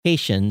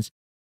applications,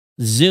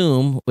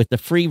 Zoom with the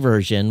free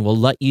version will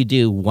let you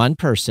do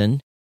 1-person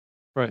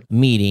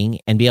meeting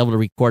and be able to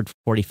record for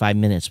 45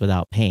 minutes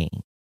without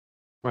paying.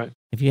 Right.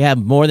 If you have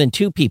more than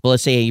 2 people,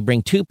 let's say you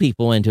bring 2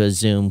 people into a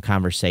Zoom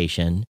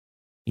conversation,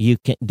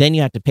 then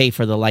you have to pay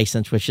for the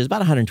license, which is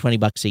about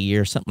 $120 a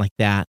year, something like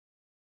that.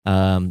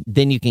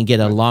 Then you can get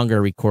a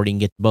longer recording,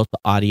 get both the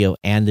audio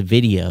and the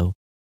video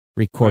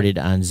recorded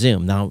on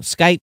Zoom. Now,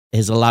 Skype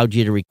has allowed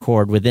you to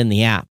record within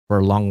the app for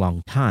a long,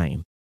 long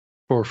time.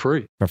 For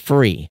free. For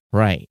free,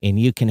 right. And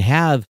you can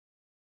have,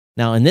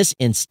 now in this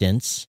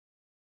instance,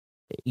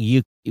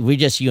 you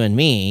and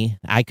me,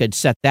 I could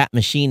set that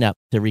machine up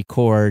to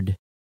record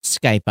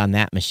Skype on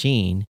that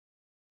machine.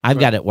 I've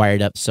got it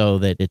wired up so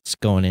that it's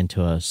going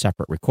into a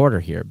separate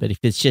recorder here. But if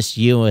it's just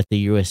you with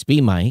the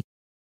USB mic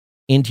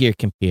into your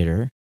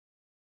computer,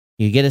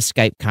 you get a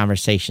Skype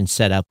conversation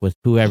set up with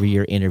whoever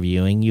you're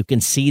interviewing. You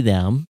can see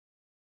them,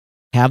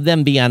 have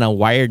them be on a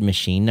wired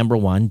machine. Number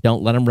one,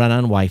 don't let them run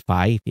on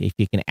Wi-Fi. If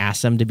you can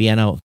ask them to be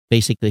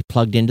basically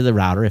plugged into the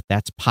router, if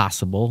that's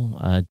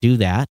possible, do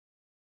that.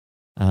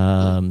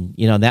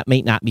 That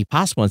may not be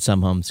possible in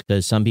some homes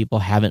because some people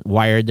haven't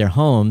wired their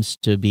homes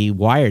to be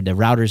wired. The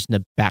router's in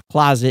the back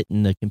closet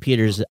and the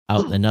computer's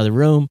out in another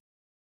room.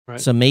 Right.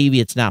 So maybe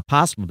it's not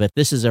possible, but if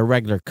this is a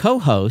regular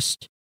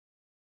co-host,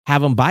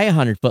 have them buy a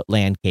 100-foot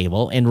LAN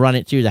cable and run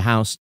it through the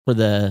house for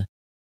the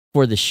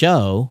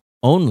show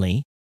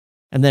only,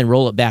 and then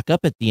roll it back up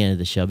at the end of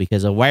the show,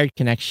 because a wired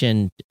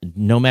connection,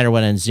 no matter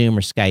what on Zoom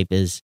or Skype,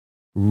 is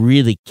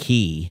really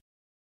key.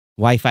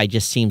 Wi-Fi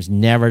just seems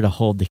never to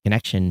hold the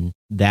connection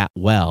that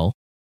well.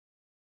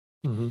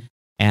 Mm-hmm.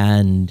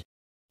 And,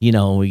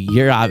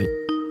 you're obvious.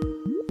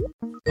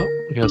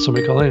 Oh, we got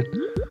somebody call in.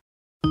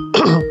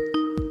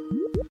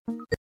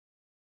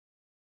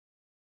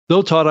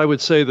 Though, Todd, I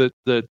would say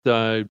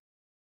that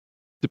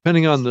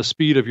depending on the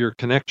speed of your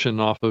connection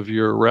off of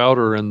your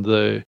router and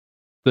the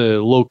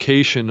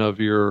location of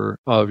your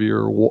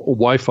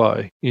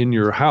Wi-Fi in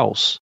your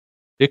house,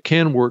 it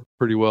can work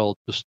pretty well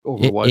just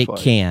over Wi-Fi. It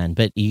can,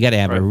 but you got to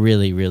have a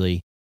really,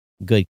 really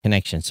good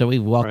connection. So we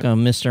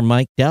welcome Mr.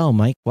 Mike Dell.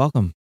 Mike,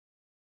 welcome.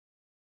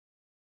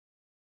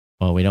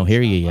 Well, we don't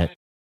hear you yet.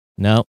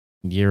 No,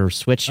 you're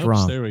switched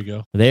wrong. There we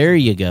go. There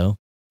you go.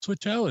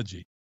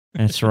 Switchology.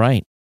 That's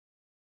right.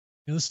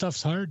 This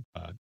stuff's hard,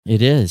 Todd.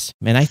 It is.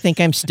 And I think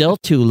I'm still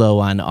too low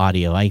on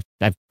audio. I've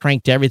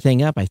cranked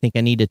everything up. I think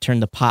I need to turn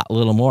the pot a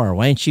little more.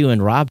 Why don't you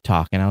and Rob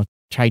talk, and I'll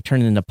try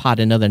turning the pot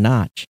another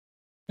notch.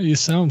 You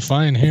sound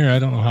fine here. I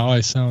don't know how I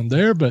sound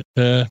there, but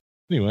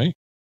anyway, how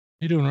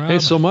you doing, Rob? Hey,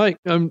 so Mike,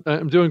 I'm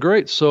doing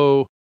great.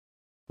 So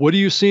what are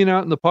you seeing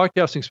out in the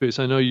podcasting space?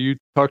 I know you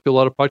talk to a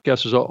lot of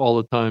podcasters all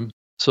the time.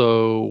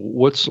 So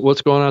what's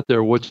going out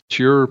there? What's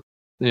your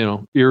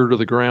ear to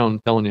the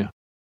ground telling you?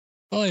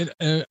 Well,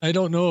 I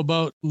don't know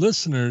about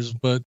listeners,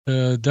 but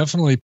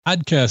definitely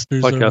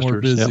podcasters are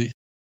more busy. Yep.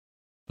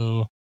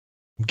 So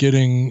I'm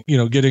getting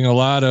a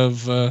lot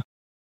of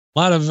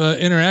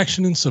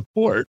interaction and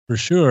support for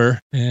sure,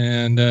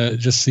 and it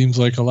just seems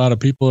like a lot of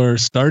people are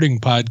starting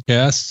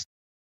podcasts.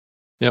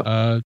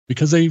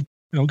 Because they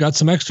got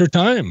some extra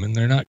time and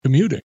they're not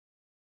commuting.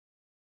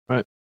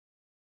 Right.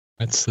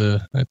 That's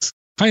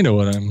kind of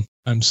what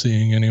I'm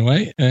seeing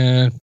anyway.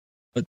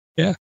 But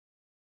yeah,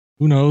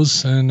 who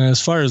knows? And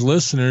as far as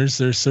listeners,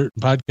 there's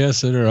certain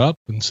podcasts that are up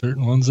and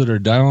certain ones that are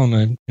down.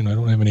 I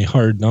don't have any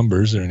hard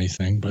numbers or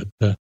anything, but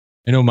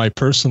I know my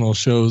personal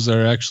shows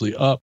are actually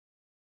up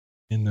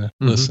in the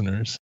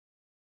listeners.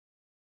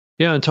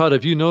 Yeah, and Todd,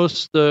 have you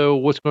noticed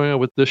what's going on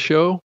with this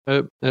show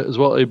as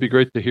well? It'd be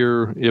great to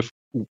hear if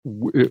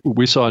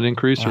we saw an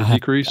increase or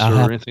decrease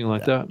or anything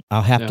like that.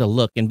 I'll have to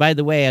look. And by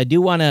the way, I do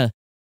want to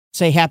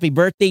say happy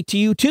birthday to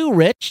you too,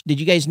 Rich. Did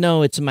you guys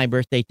know it's my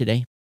birthday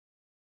today?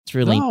 It's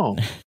really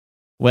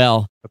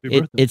well.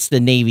 It's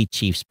the Navy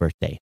Chief's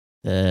birthday.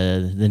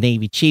 The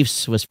Navy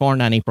Chiefs was born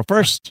on April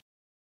 1st.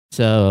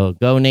 So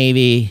go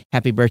Navy!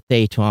 Happy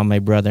birthday to all my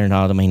brother and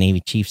all of my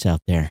Navy Chiefs out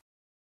there.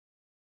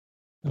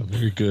 Oh,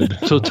 very good.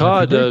 So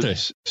Todd,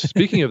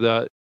 speaking of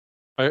that,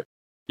 I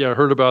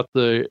heard about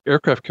the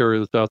aircraft carrier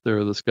that's out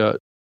there that's got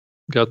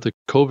the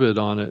COVID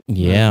on it.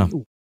 Yeah.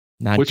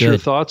 What's your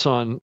thoughts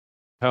on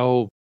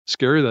how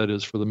scary that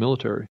is for the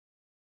military?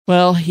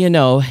 Well,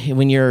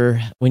 when you're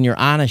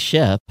on a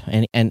ship,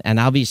 and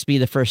I'll be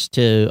the first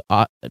to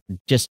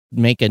just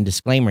make a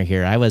disclaimer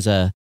here. I was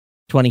a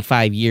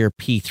 25-year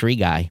P3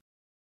 guy,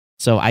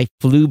 so I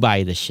flew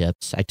by the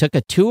ships. I took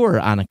a tour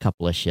on a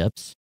couple of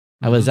ships.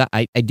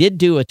 I did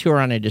do a tour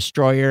on a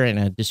destroyer and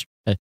a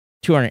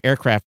tour on an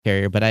aircraft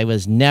carrier, but I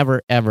was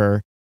never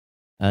ever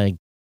on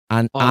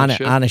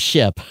a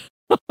ship.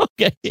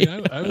 Okay. See,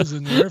 I was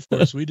in the Air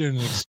Force. We did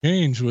an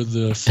exchange with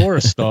the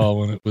Forrestal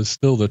when it was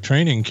still the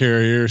training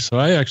carrier, so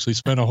I actually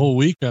spent a whole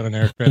week on an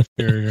aircraft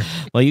carrier.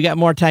 Well, you got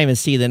more time at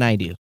sea than I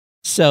do.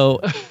 So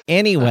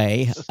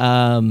anyway,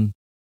 but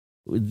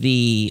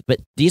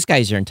these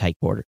guys are in tight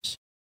quarters.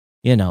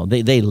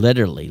 They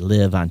literally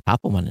live on top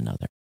of one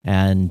another.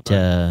 And,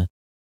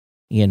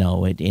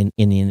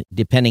 in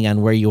depending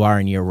on where you are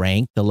in your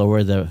rank, the lower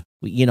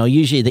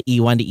usually the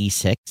E1 to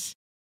E6,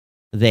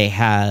 they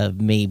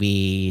have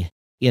maybe,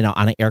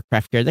 on an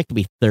aircraft carrier, there could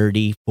be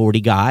 30,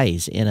 40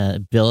 guys in a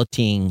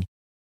billeting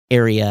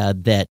area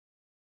that,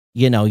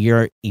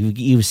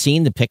 you've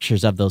seen the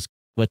pictures of those,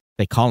 what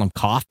they call them,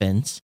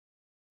 coffins.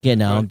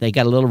 They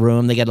got a little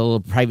room, they got a little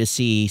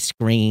privacy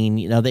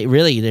screen.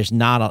 There's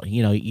not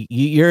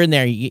you're in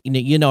there,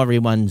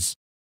 everyone's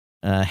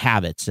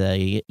habits.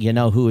 You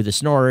know who the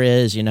snorer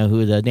is,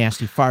 who the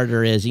nasty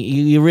farter is.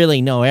 You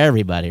really know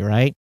everybody,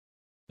 right?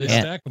 They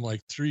stack them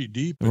like 3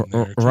 deep in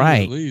there,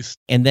 right? At least.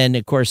 And then,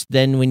 of course,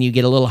 when you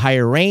get a little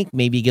higher rank,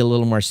 maybe you get a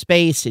little more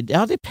space. It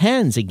all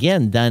depends,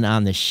 again, done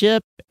on the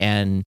ship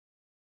and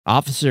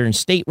officer and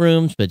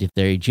staterooms. But if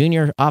they're a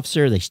junior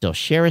officer, they still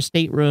share a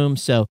stateroom.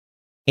 So,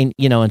 in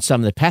some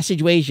of the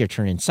passageways, you're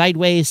turning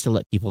sideways to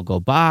let people go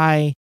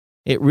by.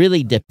 It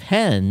really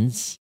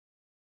depends.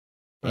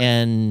 Right.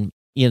 And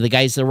the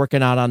guys that are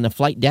working out on the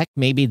flight deck,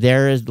 maybe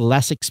they're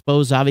less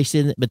exposed,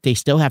 obviously, but they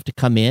still have to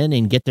come in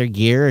and get their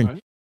gear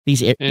and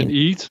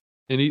eat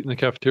in the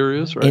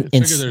cafeterias, right? I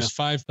figure there's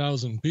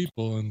 5,000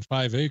 people in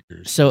 5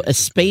 acres. So a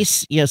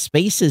space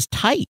is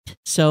tight.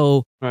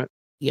 So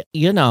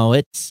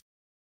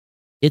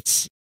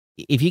it's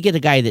if you get a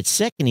guy that's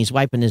sick and he's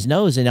wiping his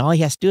nose and all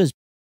he has to do is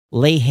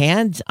lay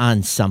hands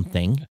on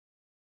something,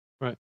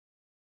 right?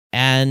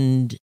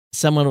 And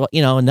someone,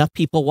 enough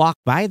people walk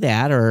by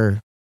that, or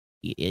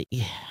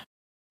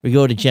we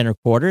go to general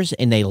quarters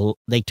and they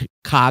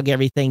cog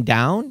everything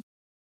down,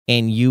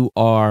 and you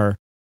are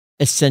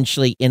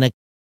essentially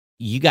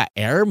you got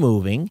air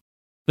moving,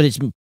 but it's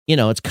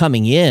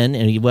coming in,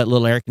 and what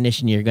little air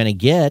conditioning you're going to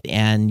get,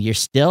 and you're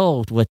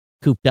still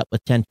cooped up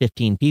with 10,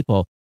 15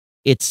 people.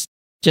 It's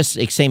just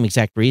the same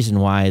exact reason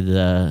why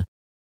the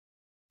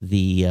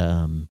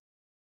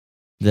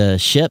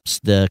ships,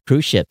 the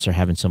cruise ships, are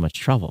having so much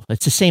trouble.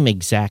 It's the same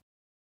exact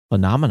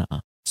phenomena.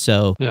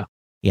 So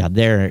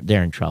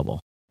they're in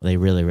trouble. They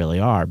really, really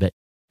are. But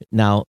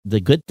now the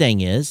good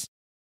thing is,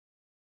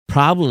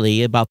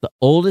 probably about the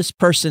oldest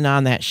person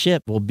on that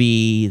ship will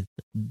be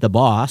the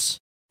boss,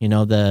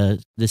 the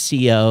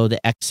CO, the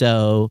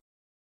XO,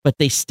 but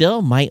they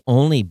still might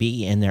only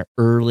be in their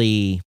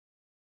early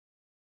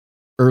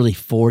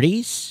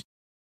 40s.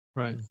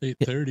 Right, late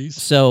 30s.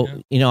 So,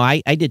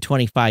 I did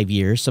 25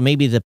 years. So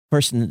maybe the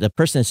person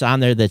that's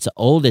on there that's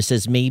oldest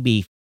is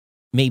maybe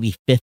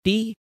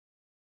 50.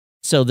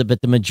 So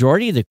but the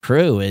majority of the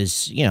crew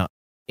is,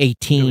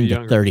 18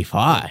 to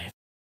 35.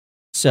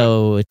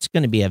 So it's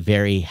going to be a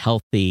very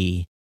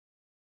healthy,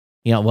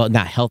 well,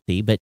 not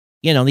healthy, but,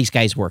 these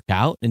guys work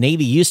out. The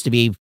Navy used to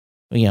be,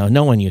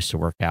 no one used to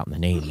work out in the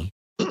Navy.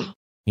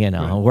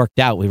 Worked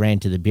out, we ran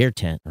to the beer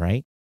tent,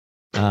 right?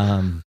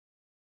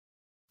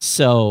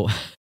 So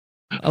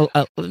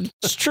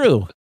it's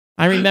true.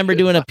 I remember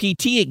doing a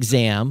PT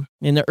exam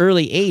in the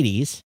early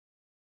 80s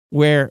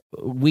where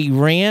we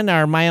ran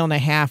our 1.5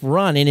 mile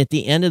run, and at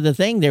the end of the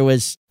thing, there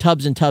was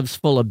tubs and tubs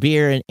full of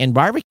beer and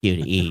barbecue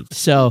to eat.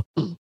 So,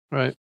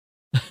 Right.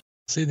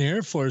 See, in the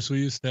Air Force, we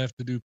used to have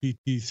to do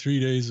PT 3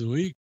 days a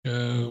week,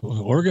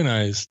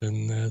 organized,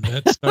 and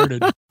that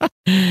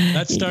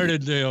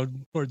started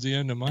towards the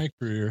end of my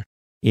career.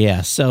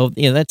 Yeah, so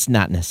that's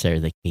not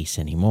necessarily the case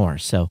anymore.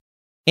 So,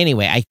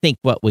 anyway, I think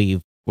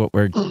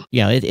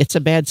it's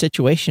a bad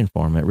situation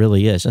for them. It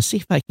really is. Let's see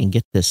if I can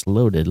get this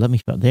loaded.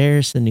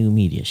 There's the new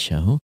media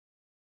show.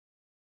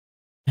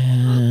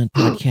 And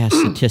podcast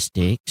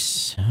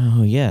statistics.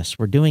 Oh, yes,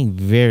 we're doing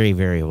very,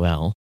 very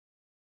well.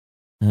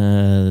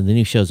 The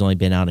new show's only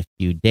been out a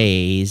few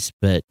days,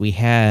 but we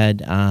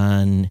had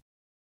on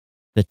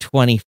the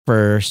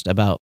 21st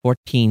about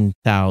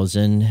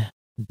 14,000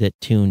 that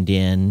tuned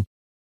in.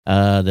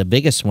 The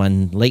biggest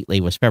one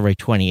lately was February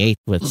 28th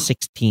with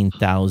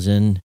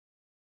 16,000.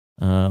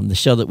 The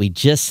show that we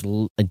just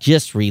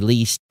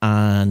released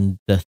on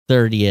the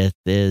 30th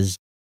is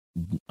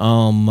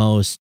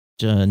almost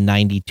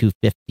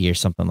 9,250 or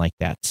something like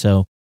that.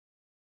 So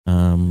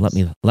let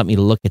me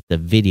look at the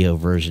video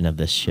version of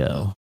this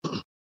show.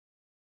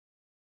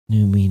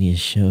 New media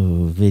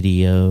show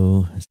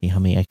video. Let's see how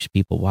many extra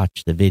people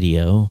watch the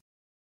video.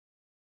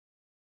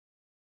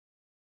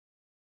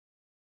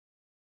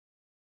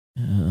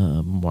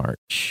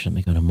 March. Let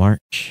me go to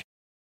March.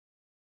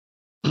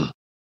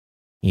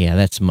 Yeah,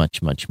 that's much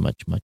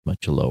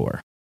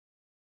lower.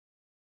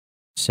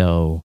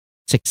 So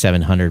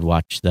 600-700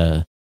 watch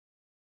the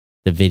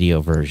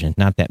video version.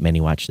 Not that many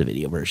watch the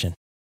video version.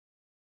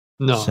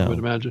 No, I would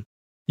imagine.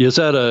 Yeah,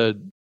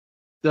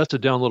 that's a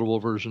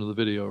downloadable version of the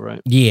video,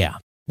 right? Yeah,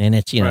 and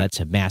it's Right. That's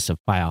a massive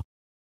file.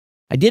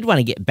 I did want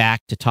to get back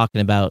to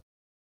talking about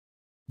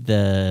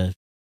the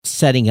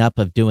setting up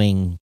of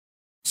doing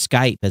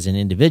Skype as an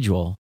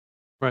individual.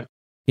 Right.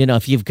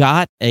 If you've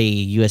got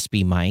a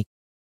USB mic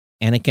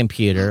and a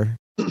computer,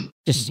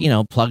 just,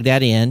 plug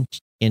that in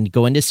and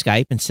go into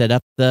Skype and set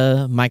up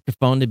the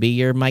microphone to be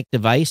your mic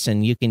device.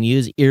 And you can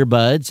use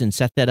earbuds and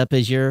set that up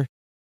as your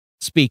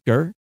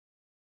speaker.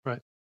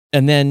 Right.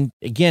 And then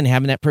again,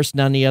 having that person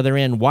on the other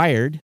end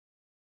wired.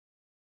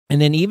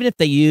 And then even if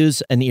they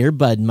use an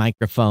earbud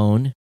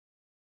microphone,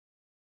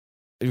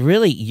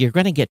 really, you're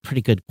going to get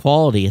pretty good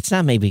quality. It's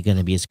not maybe going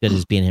to be as good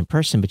as being in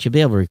person, but you'll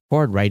be able to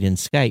record right in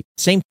Skype.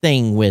 Same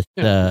thing with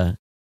it's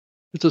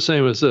the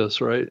same as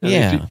this, right?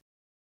 Yeah.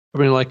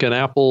 Like an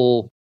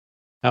Apple,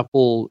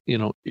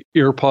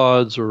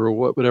 EarPods or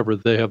whatever,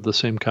 they have the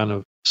same kind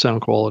of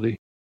sound quality,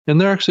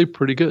 and they're actually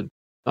pretty good.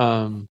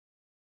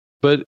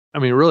 But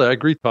really, I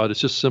agree, Todd. It's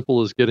just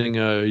simple as getting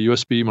a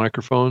USB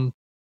microphone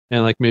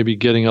and maybe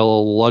getting a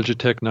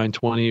Logitech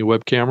 920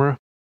 web camera,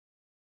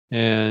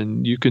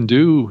 and you can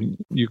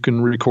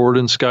record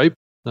in Skype,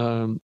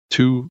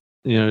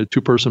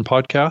 two-person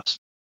podcast.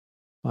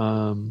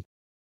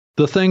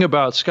 The thing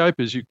about Skype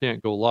is you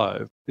can't go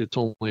live. It's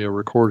only a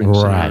recording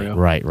scenario.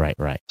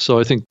 Right.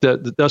 So I think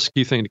that's the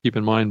key thing to keep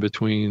in mind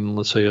between,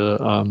 let's say,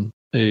 a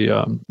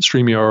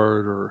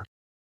StreamYard or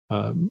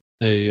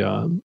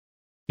a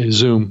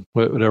Zoom,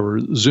 whatever.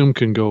 Zoom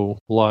can go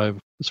live,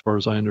 as far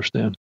as I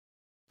understand.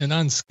 And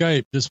on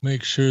Skype, just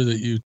make sure that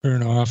you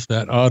turn off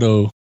that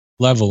auto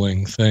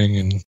leveling thing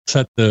and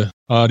set the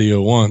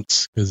audio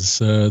once, because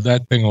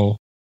that thing will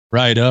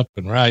ride up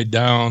and ride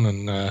down,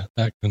 and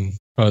that can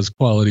cause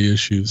quality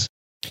issues.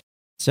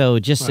 So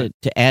just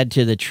to add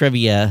to the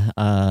trivia,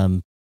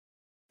 and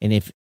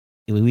if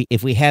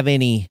we have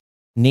any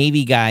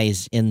Navy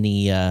guys in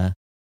the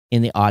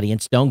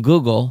audience, don't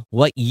Google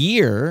what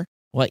year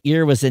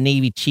was the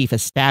Navy chief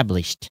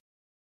established.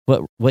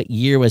 What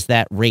year was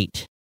that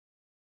rate?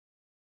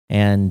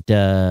 And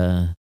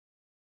I'll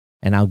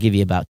give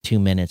you about 2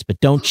 minutes, but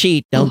don't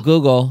cheat. Don't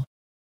Google.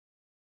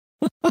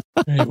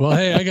 Hey, well,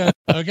 hey,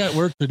 I got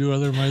work to do.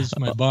 Otherwise,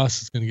 my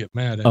boss is going to get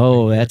mad at me.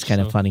 Oh, that's kind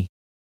of funny.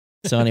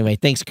 So anyway,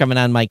 thanks for coming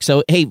on, Mike.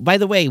 So, hey, by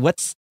the way,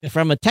 what's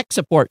from a tech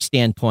support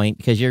standpoint,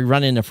 because you're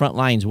running the front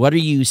lines, what are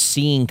you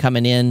seeing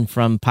coming in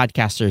from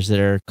podcasters that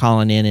are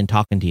calling in and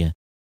talking to you?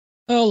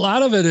 Well, a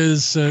lot of it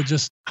is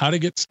just how to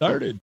get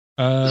started.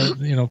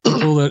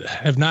 People that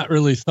have not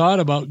really thought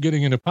about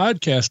getting into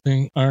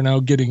podcasting are now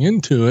getting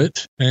into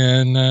it,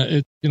 and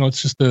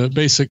it's just a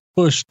basic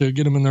push to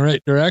get them in the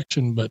right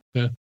direction. But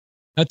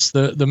that's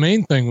the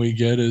main thing we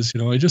get is,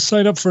 I just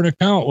signed up for an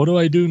account. What do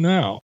I do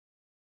now?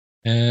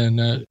 And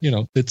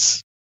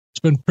it's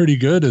been pretty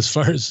good as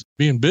far as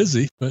being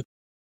busy, but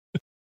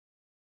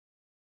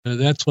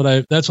that's what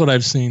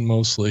I've seen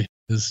mostly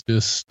is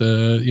just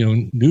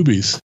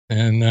newbies,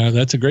 and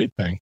that's a great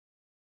thing.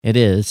 It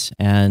is,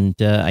 and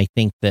I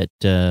think that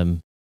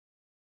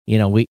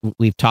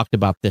we've talked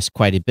about this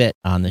quite a bit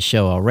on the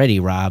show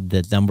already, Rob.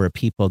 The number of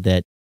people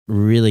that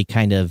really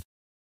kind of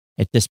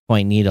at this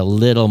point need a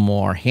little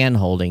more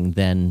hand-holding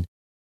than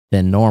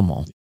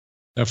normal.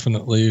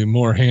 Definitely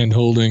more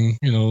hand-holding,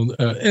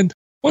 and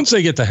once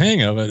they get the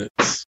hang of it,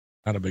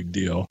 not a big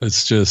deal.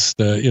 It's just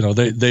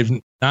they've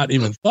not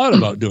even thought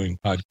about doing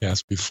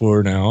podcasts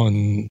before now,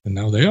 and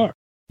now they are.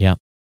 Yeah.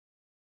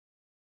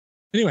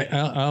 Anyway,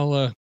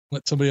 I'll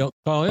let somebody else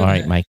call in. All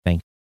right, Mike.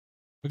 Thanks.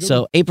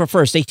 So April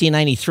 1st,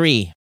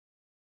 1893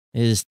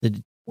 is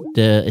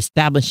the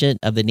establishment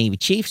of the Navy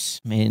Chiefs.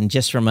 And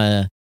just from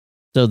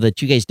so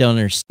that you guys don't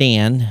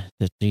understand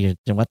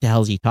what the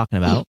hell is he talking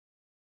about,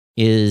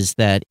 is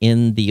that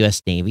in the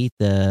U.S. Navy,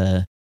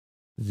 the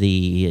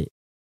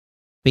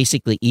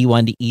basically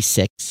E1 to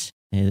E6,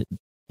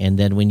 and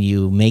then when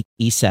you make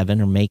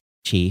E7 or make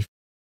chief,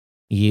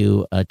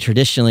 you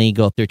traditionally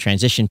go through a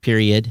transition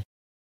period.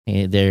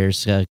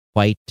 There's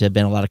quite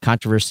been a lot of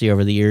controversy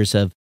over the years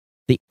of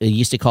they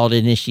used to call it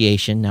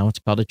initiation. Now it's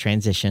called a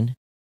transition.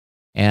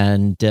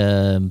 And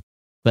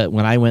but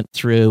when I went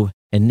through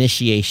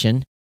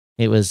initiation,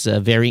 it was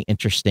very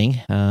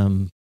interesting.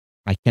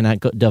 I cannot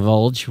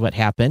divulge what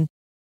happened,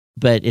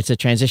 but it's a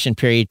transition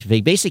period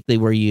basically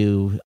where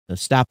you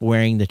stop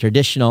wearing the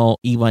traditional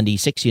E1 to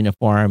E6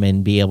 uniform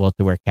and be able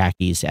to wear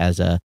khakis as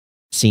a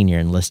senior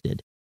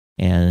enlisted.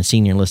 And a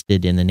senior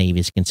enlisted in the Navy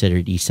is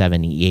considered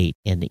E7, E8,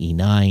 and the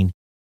E9.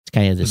 It's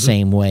kind of the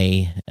same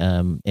way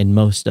in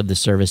most of the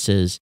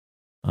services.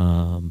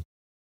 And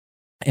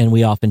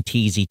we often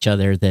tease each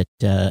other that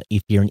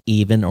if you're an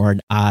even or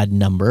an odd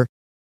number,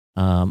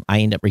 I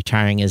end up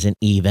retiring as an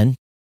even.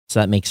 So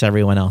that makes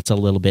everyone else a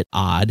little bit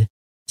odd.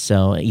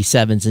 So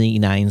E7s and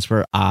E9s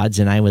were odds,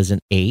 and I was an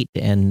 8.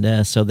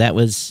 And so that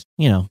was,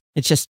 it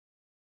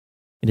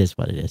is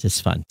what it is. It's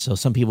fun. So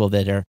some people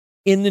that are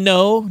in the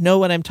know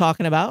what I'm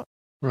talking about.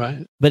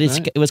 Right. But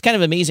it was kind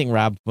of amazing,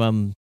 Rob,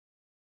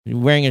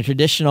 wearing a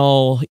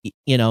traditional,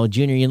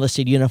 junior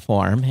enlisted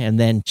uniform and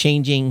then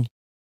changing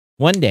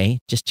one day,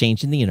 just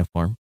changing the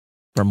uniform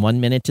from 1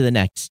 minute to the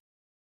next.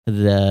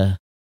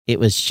 It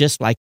was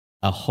just like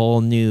a whole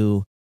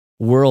new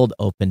world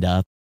opened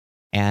up.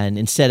 And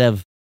instead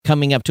of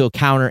coming up to a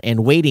counter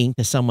and waiting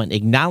till someone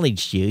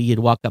acknowledged you, you'd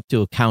walk up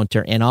to a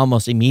counter and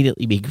almost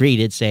immediately be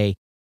greeted, say,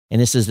 and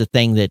this is the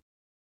thing that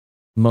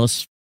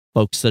most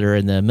folks that are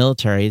in the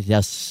military,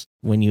 that's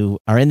when you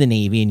are in the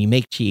Navy and you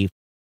make chief,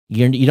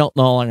 you don't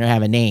no longer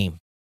have a name.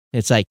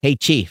 It's like, hey,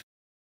 chief.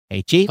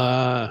 Hey, chief.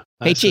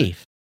 Hey,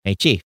 chief. Hey,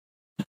 chief.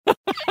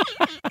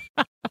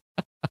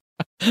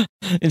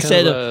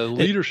 Instead of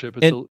leadership,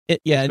 it's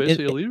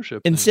basically a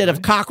leadership. Instead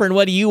of Cochran,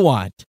 what do you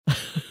want?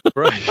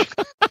 Right.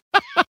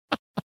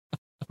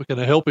 What can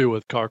I help you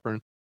with, Cochran?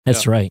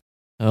 That's right.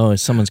 Oh,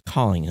 someone's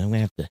calling. I'm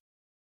gonna have to.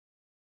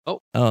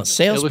 Oh,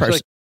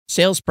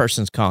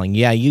 salesperson's calling.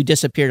 Yeah, you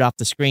disappeared off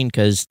the screen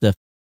because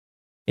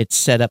it's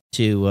set up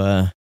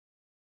to.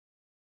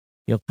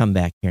 You'll come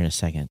back here in a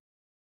second.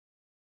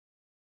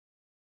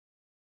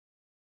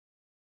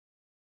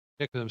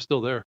 Yeah, because I'm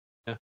still there.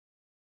 Yeah.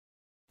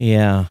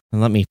 Yeah,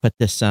 and let me put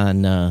this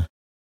on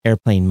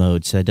airplane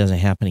mode so it doesn't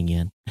happen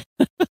again.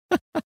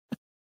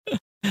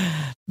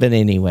 But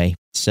anyway,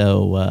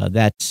 so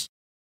that's,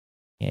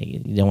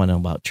 you don't want to know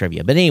about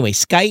trivia. But anyway,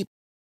 Skype,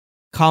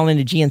 call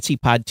into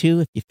GNC Pod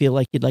 2 if you feel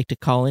like you'd like to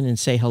call in and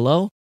say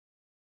hello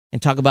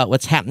and talk about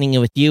what's happening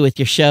with you, with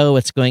your show,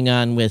 what's going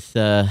on with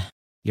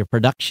your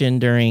production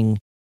during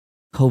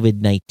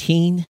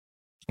COVID-19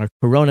 or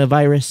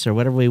coronavirus or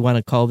whatever we want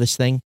to call this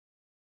thing.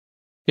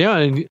 Yeah,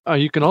 and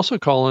you can also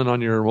call in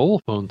on your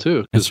mobile phone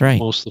too. That's right.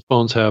 Most of the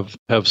phones have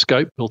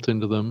Skype built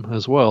into them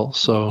as well.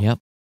 So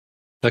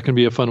that can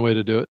be a fun way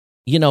to do it.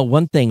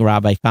 One thing,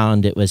 Rob, I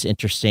found it was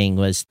interesting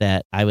was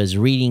that I was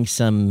reading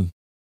some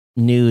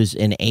news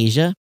in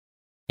Asia,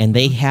 and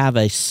they have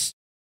I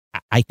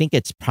think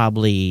it's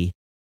probably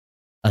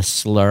a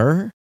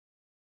slur,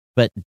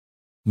 but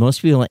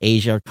most people in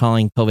Asia are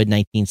calling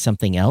COVID-19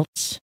 something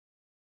else.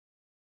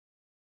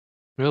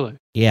 Really?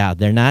 Yeah,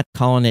 they're not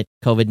calling it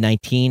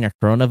COVID-19 or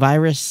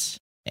coronavirus.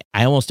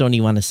 I almost don't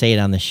even want to say it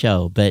on the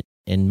show, but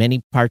in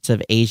many parts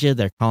of Asia,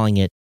 they're calling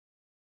it,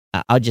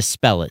 I'll just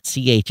spell it,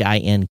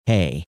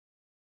 CHINK.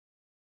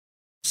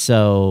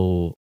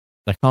 So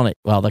they're calling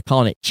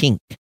it chink.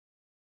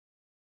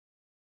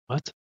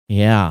 What?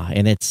 Yeah,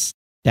 and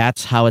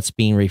that's how it's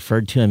being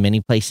referred to in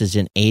many places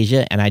in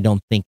Asia, and I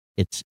don't think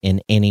it's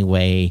in any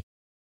way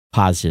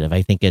positive.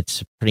 I think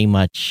it's pretty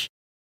much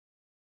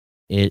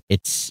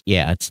it's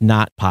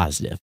not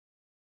positive.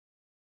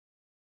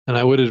 And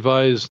I would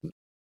advise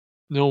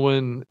no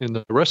one in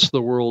the rest of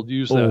the world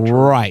use that term.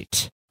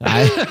 Right.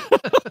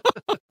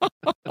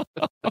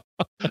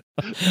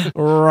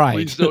 Right.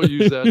 Please don't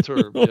use that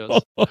term.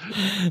 Yes.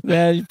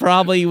 That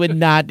probably would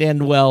not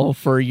end well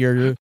for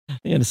your.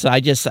 So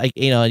because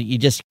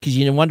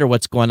you wonder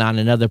what's going on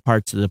in other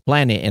parts of the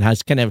planet, and I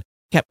was kept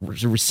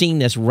seeing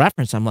this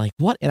reference. I'm like,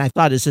 what? And I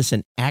thought, is this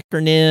an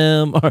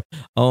acronym? Or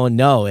oh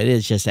no, it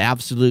is just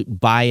absolute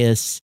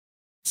bias.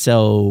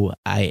 So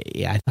I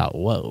thought,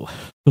 whoa.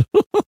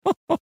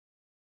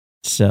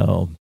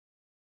 So.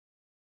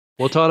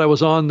 Well, Todd, I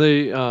was on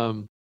the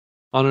on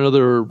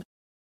another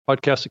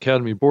Podcast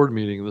Academy board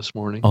meeting this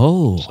morning.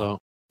 Oh, so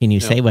can you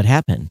say what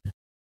happened?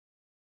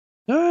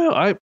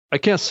 I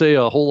can't say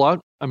a whole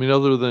lot. I mean,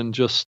 other than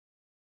just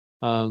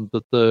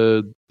that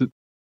the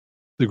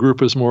the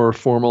group is more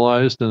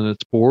formalized in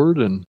its board,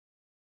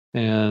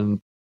 and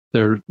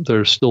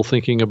they're still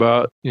thinking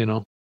about,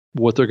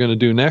 what they're going to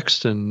do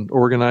next and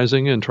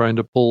organizing and trying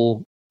to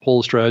pull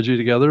a strategy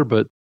together.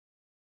 But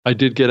I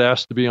did get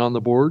asked to be on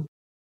the board,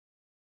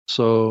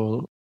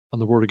 so on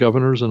the board of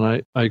governors, and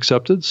I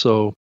accepted.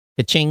 So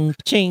Ka-ching,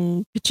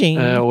 ka-ching, ka-ching.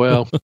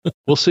 well,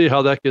 we'll see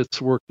how that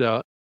gets worked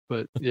out.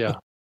 But yeah.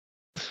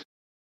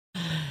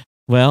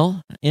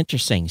 Well,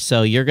 interesting.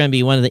 So you're going to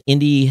be one of the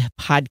indie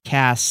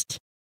podcast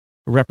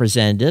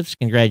representatives.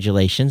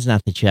 Congratulations.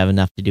 Not that you have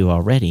enough to do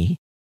already.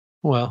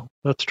 Well,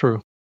 that's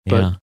true. Yeah.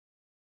 But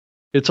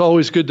it's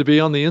always good to be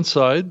on the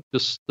inside,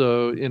 just,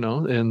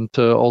 and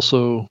to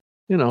also,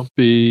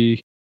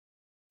 be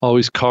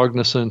always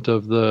cognizant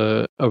of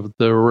the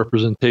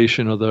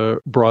representation of the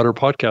broader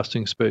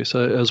podcasting space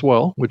as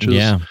well, which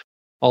is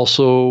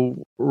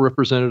also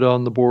represented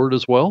on the board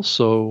as well.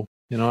 So,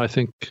 I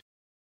think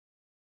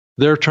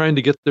they're trying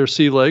to get their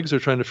sea legs. They're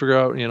trying to figure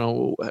out,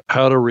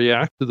 how to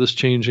react to this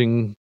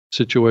changing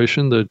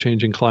situation, the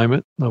changing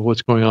climate of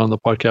what's going on in the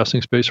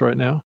podcasting space right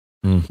now.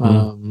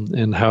 Mm-hmm.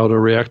 And how to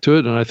react to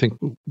it. And I think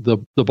the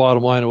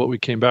bottom line of what we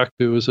came back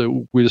to is that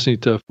we just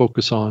need to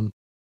focus on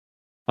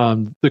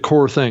the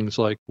core things,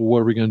 like what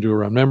are we going to do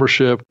around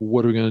membership?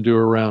 What are we going to do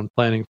around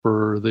planning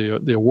for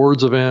the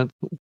awards event?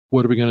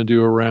 What are we going to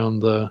do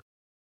around the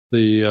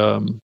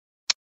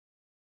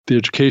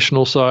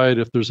educational side?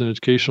 If there's an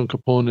educational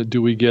component,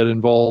 do we get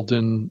involved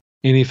in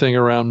anything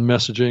around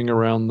messaging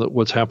around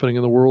what's happening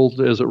in the world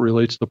as it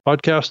relates to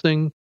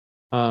podcasting?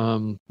 I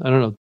don't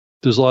know.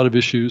 There's a lot of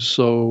issues,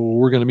 so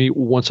we're going to meet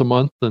once a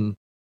month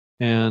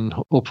and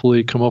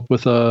hopefully come up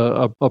with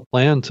a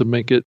plan to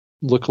make it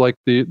look like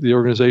the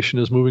organization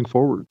is moving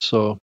forward.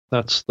 So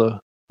that's the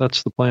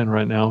plan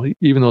right now,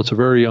 even though it's a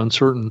very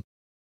uncertain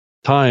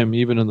time,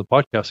 even in the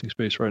podcasting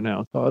space right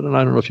now, Todd. And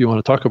I don't know if you want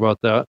to talk about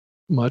that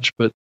much,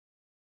 but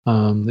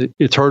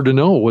it's hard to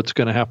know what's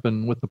going to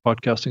happen with the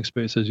podcasting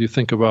space as you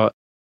think about,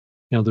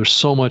 there's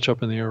so much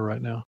up in the air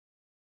right now.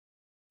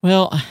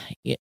 Well,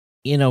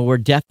 we're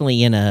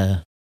definitely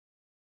in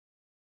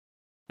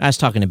I was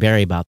talking to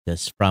Barry about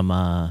this from,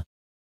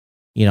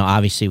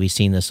 obviously we've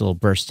seen this little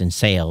burst in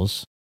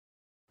sales.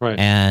 Right.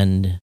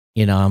 And,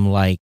 I'm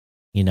like,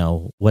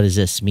 what does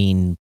this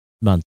mean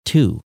month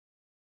 2?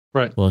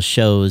 Right. Well,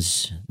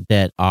 shows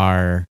that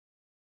are,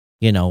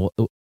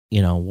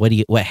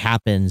 what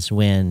happens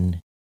when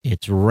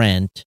it's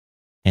rent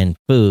and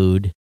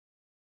food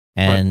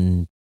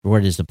and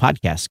where does the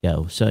podcast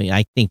go? So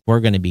I think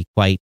we're going to be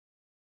quite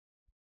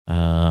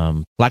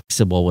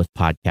flexible with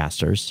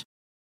podcasters.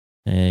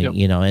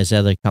 As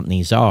other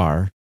companies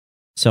are.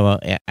 So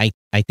I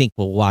think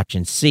we'll watch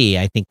and see.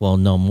 I think we'll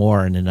know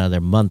more in another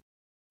month,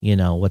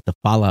 what the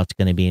fallout's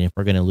going to be and if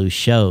we're going to lose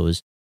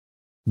shows.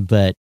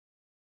 But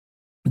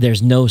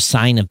there's no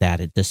sign of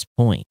that at this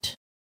point.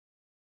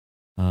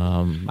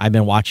 I've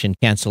been watching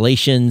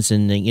cancellations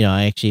and,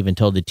 I actually even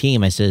told the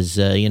team, I says,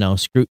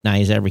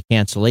 scrutinize every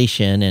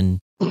cancellation and,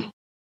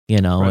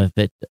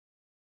 if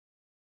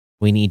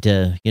we need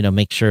to,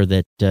 make sure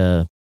that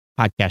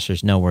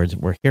podcasters know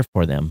we're here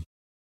for them.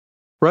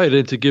 Right,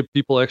 and to give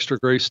people extra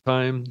grace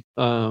time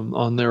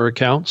on their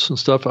accounts and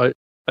stuff. I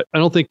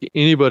don't think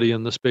anybody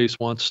in the space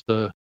wants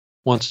to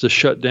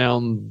shut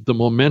down the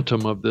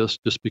momentum of this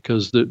just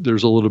because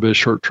there's a little bit of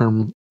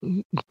short-term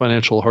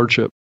financial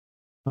hardship.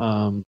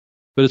 But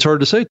it's hard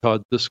to say,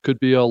 Todd. This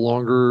could be a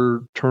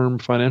longer-term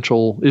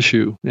financial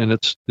issue, and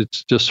it's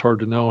just hard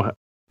to know.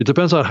 It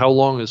depends on how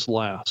long this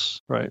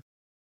lasts, right?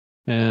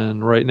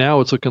 And right now,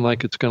 it's looking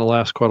like it's going to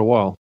last quite a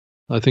while.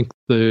 I think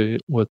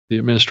what the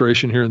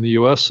administration here in the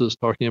U.S. is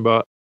talking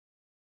about,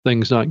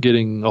 things not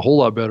getting a whole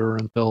lot better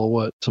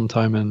until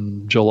sometime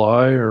in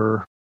July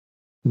or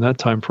in that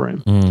time frame.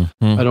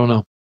 Mm-hmm. I don't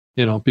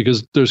know,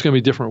 because there's going to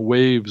be different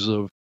waves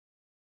of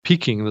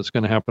peaking that's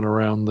going to happen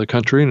around the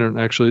country, and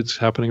actually it's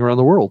happening around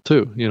the world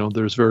too.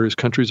 There's various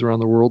countries around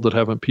the world that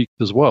haven't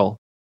peaked as well.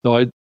 So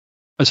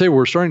I say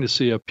we're starting to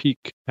see a peak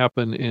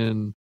happen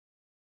in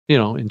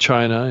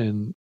China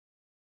and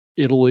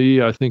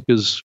Italy. I think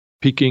is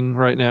peaking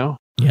right now.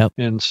 Yep.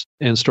 And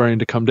starting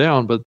to come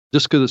down, but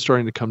just because it's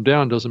starting to come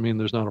down doesn't mean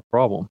there's not a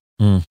problem.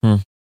 Mm-hmm.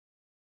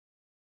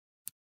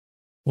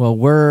 Well,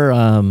 we're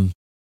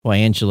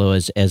Angelo,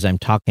 as I'm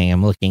talking,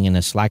 I'm looking in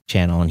a Slack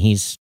channel, and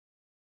he's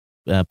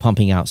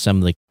pumping out some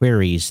of the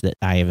queries that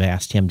I have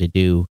asked him to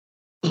do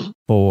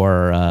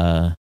for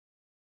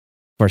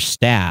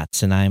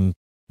stats, and I'm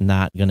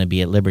not going to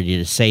be at liberty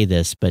to say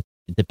this, but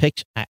the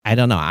picture, I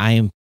don't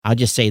know. I'll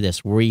just say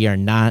this: we are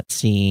not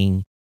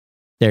seeing.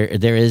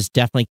 There is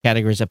definitely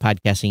categories of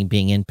podcasting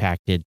being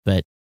impacted,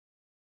 but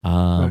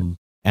and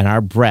our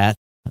breadth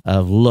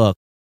of look,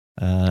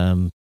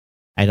 I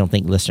don't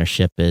think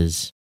listenership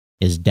is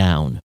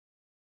down.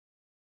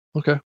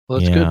 Okay, well,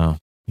 that's good.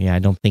 Yeah, I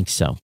don't think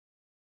so.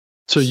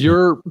 So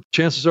your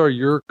chances are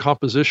your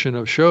composition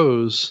of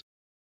shows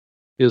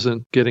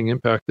isn't getting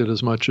impacted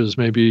as much as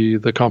maybe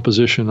the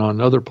composition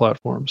on other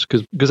platforms,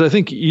 because I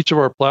think each of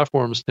our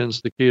platforms tends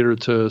to cater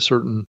to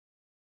certain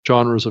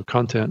genres of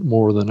content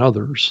more than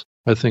others.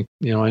 I think,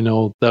 I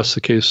know that's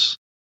the case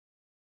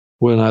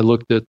when I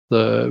looked at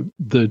the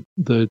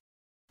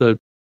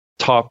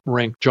top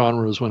ranked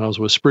genres when I was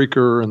with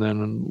Spreaker, and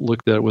then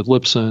looked at it with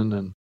Libsyn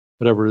and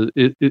whatever.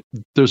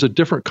 There's a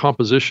different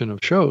composition of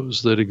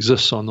shows that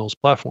exists on those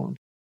platforms.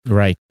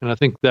 Right. And I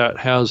think that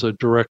has a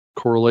direct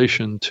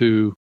correlation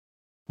to,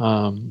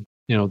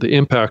 the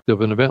impact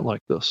of an event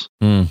like this.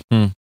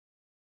 Mm-hmm.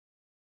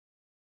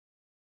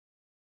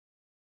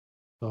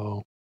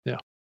 So, yeah.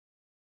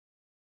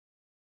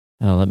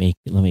 Oh, let me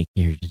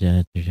hear.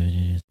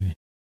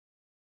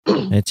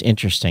 It's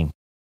interesting.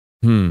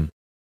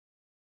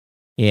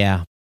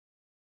 Yeah.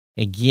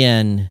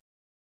 Again,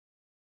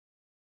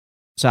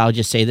 so I'll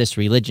just say this: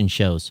 religion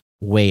shows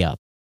way up,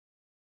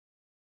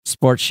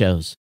 sports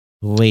shows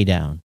way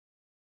down.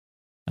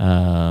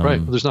 Right.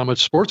 There's not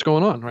much sports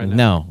going on right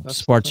now. No,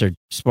 sports are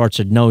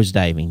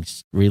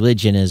nosediving.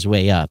 Religion is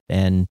way up,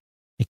 and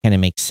it kind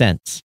of makes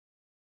sense.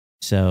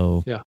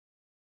 So yeah.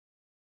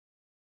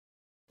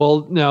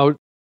 Well, now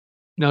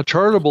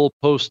Chartable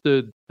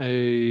posted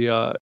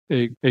a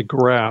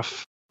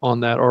graph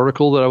on that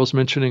article that I was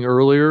mentioning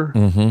earlier,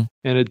 mm-hmm.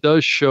 and it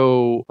does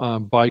show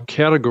by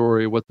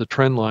category what the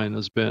trend line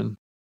has been,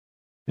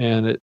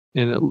 and it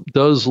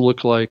does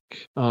look like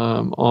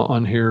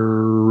on here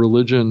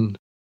religion.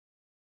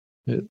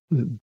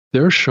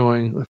 They're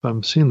showing, if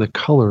I'm seeing the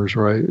colors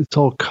right, it's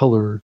all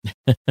colored.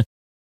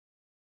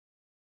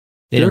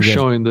 They're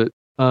showing that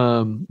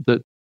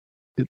that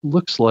it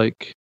looks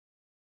like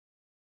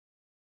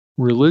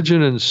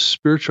religion and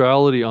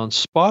spirituality on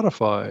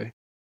Spotify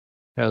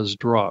has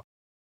dropped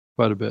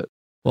quite a bit.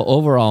 Well,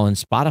 overall in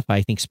Spotify,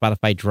 I think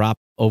Spotify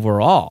dropped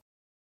overall.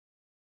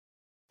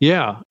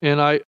 Yeah, and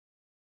I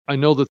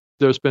know that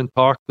there's been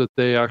talk that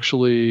they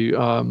actually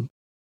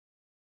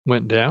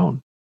went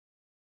down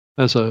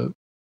as a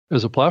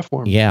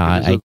platform.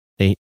 Yeah,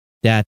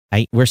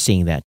 we're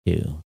seeing that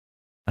too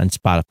on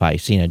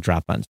Spotify. Seeing a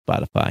drop on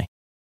Spotify.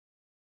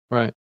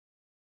 Right.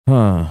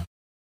 Huh.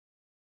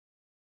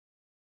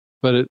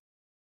 But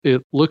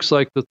it looks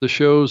like that the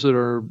shows that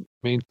are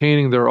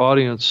maintaining their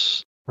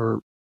audience are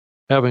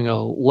having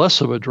a less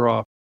of a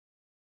drop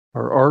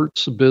are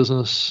arts,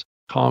 business,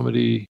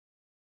 comedy,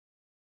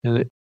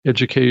 and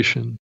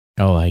education.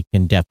 Oh, I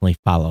can definitely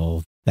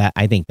follow that.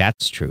 I think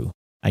that's true.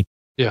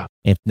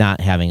 If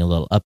not having a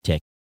little uptick.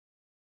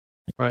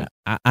 Right.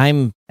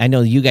 I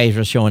know you guys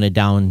are showing a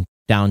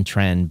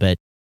downtrend, but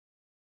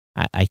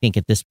I think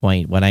at this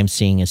point, what I'm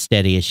seeing is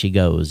steady as she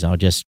goes. I'll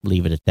just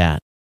leave it at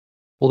that.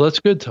 Well, that's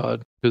good,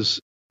 Todd, because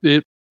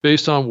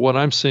based on what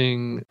I'm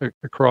seeing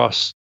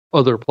across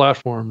other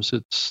platforms,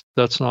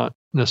 that's not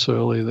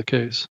necessarily the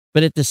case.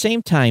 But at the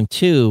same time,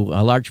 too,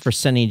 a large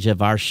percentage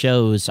of our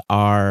shows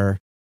are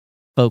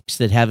folks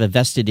that have a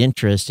vested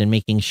interest in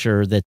making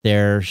sure that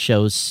their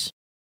shows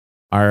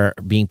are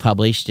being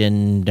published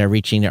and they're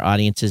reaching their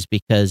audiences,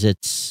 because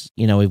it's,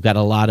 we've got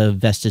a lot of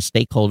vested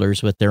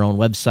stakeholders with their own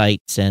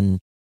websites and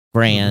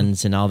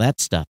brands and all that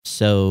stuff.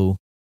 So,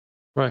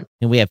 right.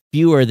 And we have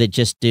fewer that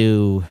just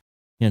do,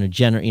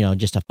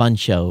 just a fun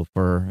show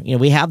for,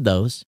 we have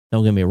those,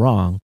 don't get me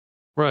wrong.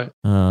 Right.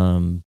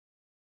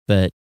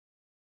 But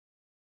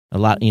a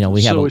lot, we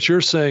have. So what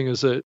you're saying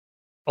is that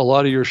a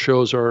lot of your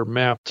shows are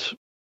mapped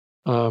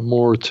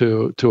more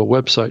to a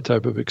website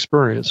type of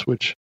experience,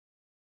 which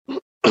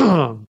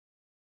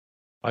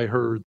I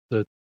heard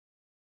that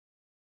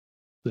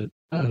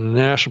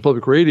National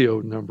Public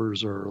Radio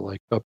numbers are like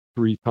up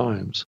 3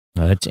 times.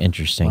 Oh, that's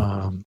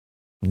interesting.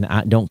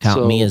 Don't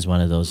count me as one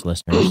of those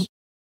listeners.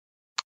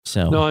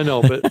 So no, I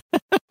know, but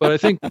I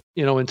think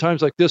in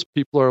times like this,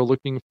 people are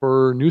looking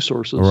for news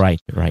sources.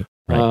 Right.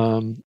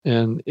 And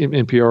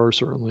NPR is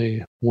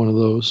certainly one of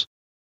those.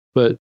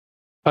 But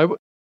I'm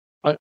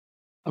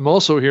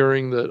also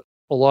hearing that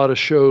a lot of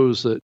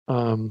shows that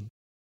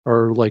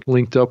are like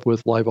linked up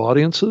with live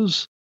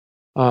audiences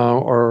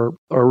are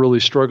really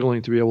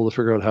struggling to be able to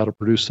figure out how to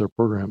produce their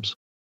programs.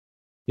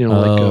 Wait,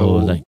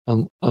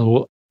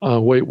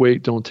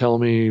 don't tell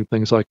me,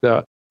 things like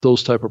that.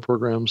 Those type of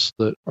programs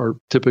that are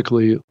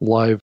typically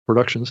live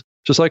productions.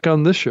 Just like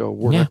on this show,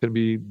 we're not going to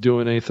be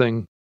doing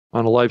anything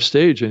on a live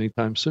stage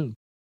anytime soon.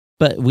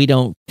 But we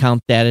don't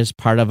count that as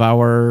part of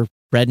our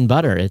bread and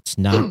butter. It's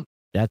not.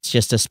 That's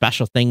just a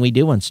special thing we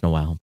do once in a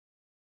while.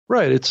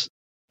 Right.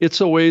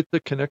 It's a way to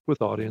connect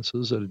with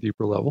audiences at a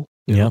deeper level.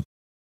 Yeah.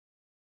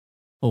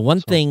 Well,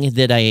 one thing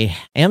that I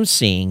am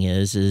seeing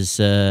is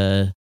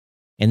and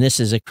this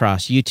is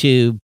across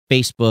YouTube,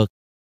 Facebook,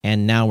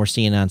 and now we're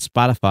seeing on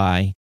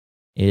Spotify,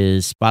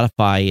 is and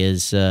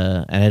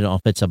I don't know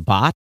if it's a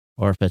bot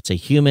or if it's a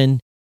human,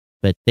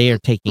 but they are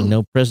taking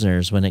no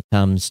prisoners when it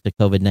comes to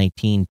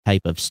COVID-19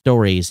 type of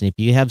stories. And if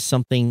you have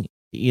something,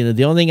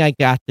 the only thing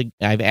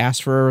I've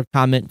asked for a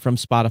comment from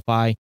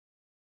Spotify.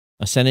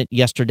 I sent it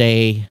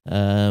yesterday,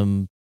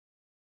 sent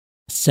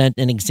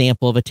an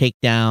example of a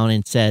takedown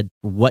and said,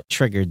 what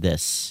triggered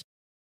this?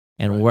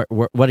 And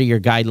what are your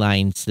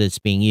guidelines that's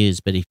being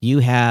used? But if you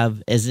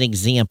have, as an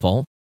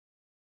example,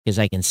 because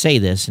I can say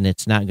this and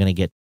it's not going to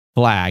get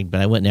flagged,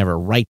 but I would never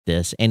write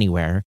this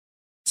anywhere.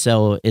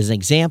 So, as an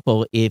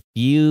example, if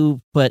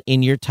you put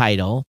in your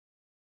title,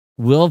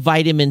 will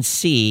vitamin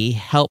C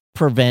help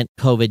prevent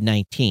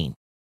COVID-19?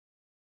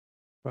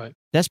 Right.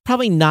 That's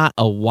probably not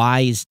a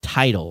wise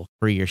title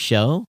for your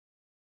show.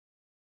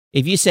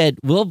 If you said,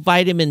 will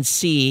vitamin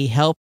C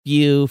help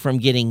you from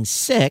getting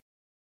sick?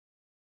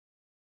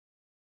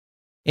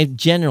 If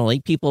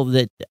generally people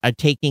that are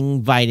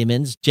taking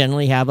vitamins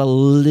generally have a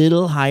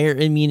little higher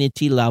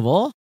immunity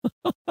level.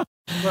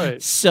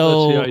 Right.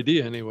 So that's the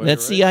idea anyway.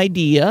 That's the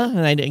idea.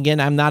 And again,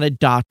 I'm not a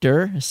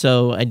doctor,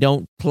 so I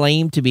don't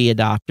claim to be a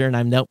doctor, and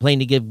I don't claim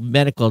to give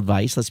medical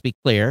advice. Let's be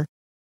clear.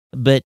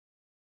 But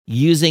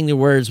using the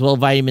words, will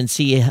vitamin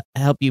C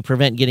help you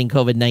prevent getting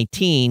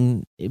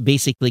COVID-19,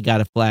 basically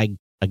got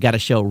a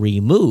show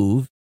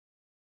removed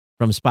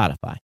from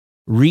Spotify.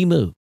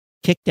 Removed,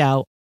 kicked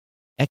out,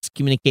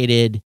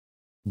 excommunicated,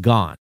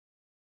 gone.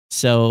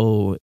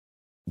 So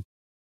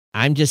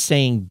I'm just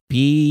saying,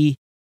 be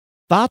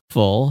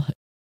thoughtful,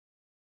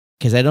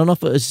 because I don't know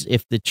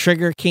if the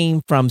trigger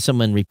came from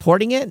someone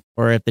reporting it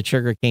or if the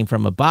trigger came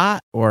from a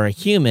bot or a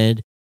human,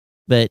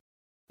 but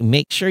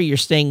make sure you're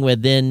staying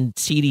within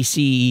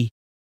CDC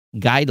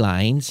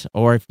guidelines,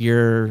 or if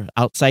you're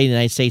outside the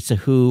United States of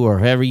WHO or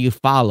whoever you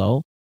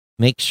follow,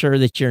 make sure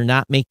that you're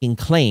not making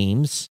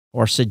claims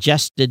or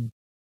suggested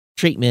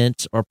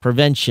treatments or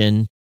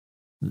prevention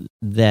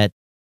that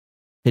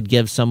could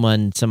give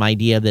someone some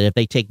idea that if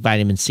they take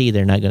vitamin C,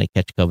 they're not going to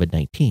catch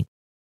COVID-19.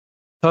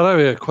 Thought I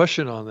had a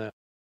question on that.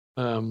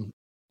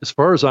 As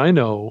far as I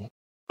know,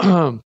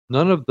 none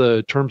of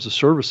the terms of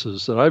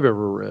services that I've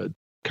ever read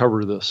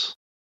cover this.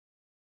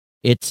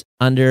 It's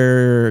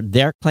under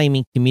their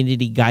claiming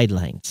community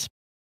guidelines.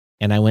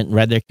 And I went and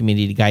read their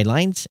community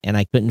guidelines, and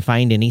I couldn't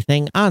find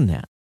anything on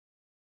that.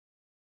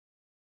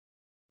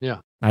 Yeah.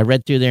 I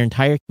read through their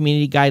entire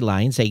community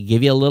guidelines. They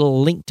give you a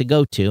little link to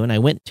go to, and I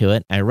went to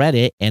it, I read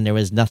it, and there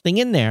was nothing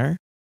in there.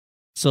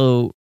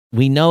 So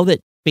we know that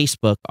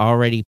Facebook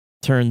already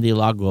turned the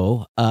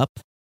logo up.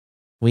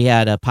 We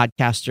had a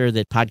podcaster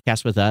that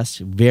podcasts with us,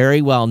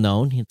 very well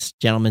known. This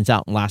gentleman's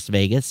out in Las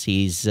Vegas.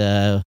 He's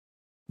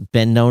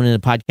been known in the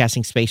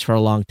podcasting space for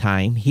a long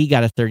time. He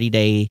got a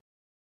 30-day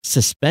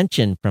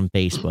suspension from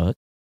Facebook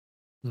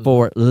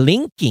for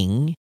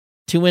linking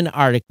to an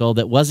article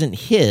that wasn't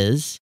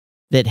his,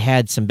 that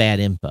had some bad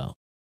info.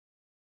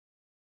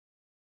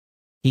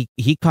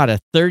 He caught a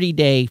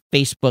 30-day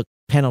Facebook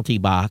penalty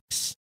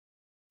box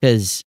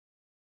because,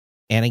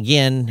 and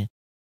again,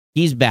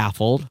 he's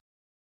baffled.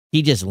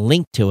 He just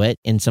linked to it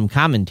in some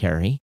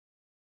commentary,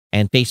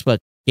 and Facebook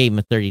gave him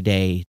a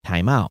 30-day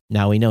timeout.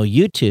 Now we know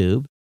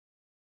YouTube,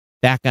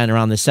 back on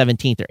around the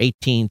 17th or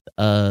 18th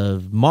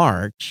of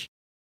March,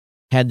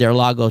 had their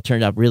logo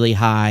turned up really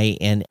high,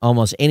 and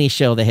almost any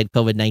show that had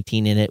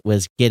COVID-19 in it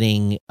was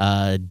getting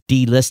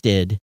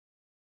delisted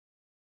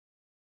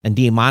and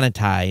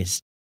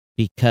demonetized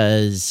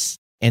because,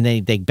 and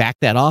they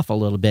backed that off a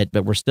little bit,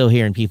 but we're still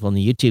hearing people in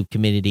the YouTube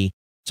community.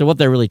 So what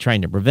they're really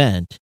trying to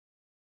prevent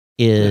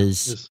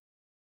is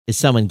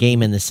someone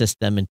gaming the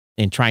system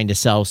and trying to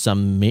sell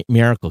some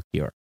miracle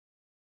cure.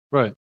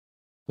 Right.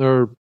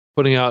 They're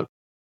putting out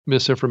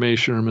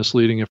misinformation or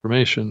misleading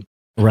information.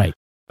 Right.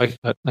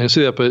 I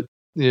see that, but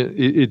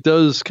it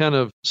does kind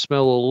of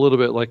smell a little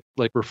bit like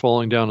we're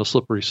falling down a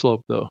slippery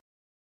slope, though,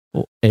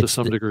 to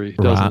some degree,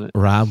 doesn't it?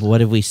 Rob,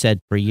 what have we said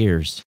for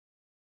years?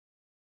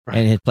 Right.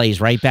 And it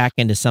plays right back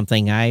into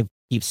something I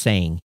keep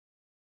saying.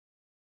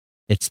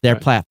 It's their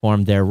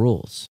platform, their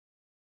rules.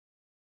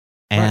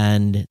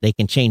 And they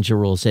can change the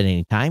rules at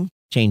any time,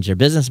 change their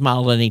business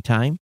model at any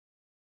time.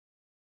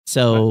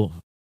 So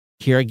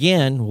here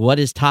again, what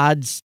is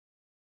Todd's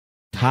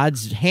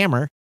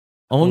hammer?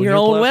 Own your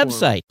own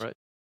website. Right.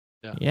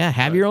 Yeah,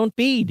 have your own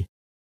feed.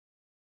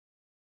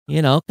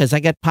 You know, because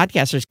I got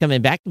podcasters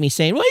coming back to me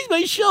saying, why has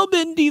my show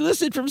been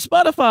delisted from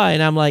Spotify?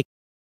 And I'm like,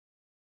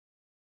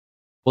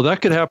 well,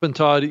 that could happen,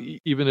 Todd,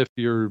 even if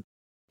you're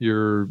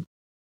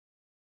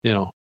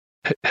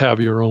have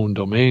your own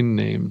domain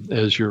name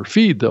as your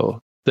feed, though.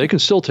 They can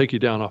still take you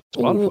down off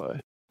Spotify.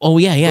 Oh,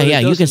 yeah.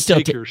 You can still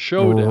take your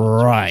show down.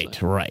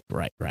 Right. Yeah.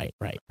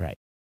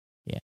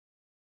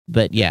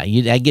 But yeah,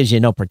 that gives you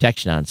no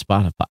protection on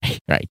Spotify,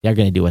 right? They're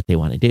going to do what they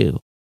want to do.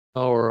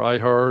 Or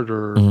iHeart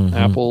or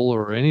Apple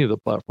or any of the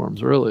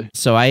platforms, really.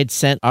 So I had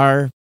sent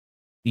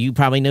you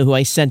probably know who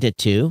I sent it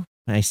to.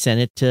 I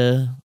sent it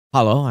to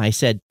Paulo. I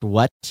said,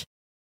 what's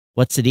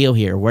the deal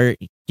here? Where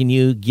can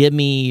you give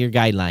me your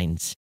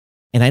guidelines?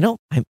 And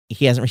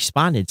he hasn't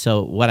responded.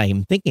 So what I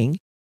am thinking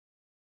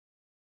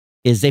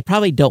is they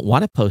probably don't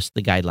want to post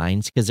the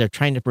guidelines because they're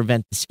trying to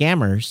prevent the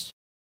scammers.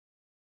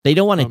 They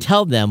don't want to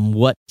tell them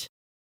what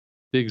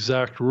the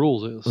exact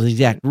rules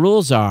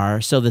rules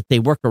are, so that they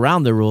work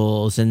around the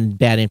rules and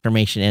bad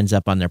information ends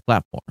up on their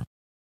platform.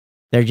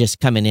 They're just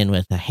coming in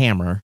with a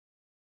hammer.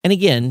 And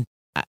again,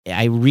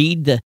 I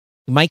read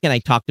Mike and I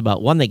talked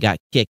about one that got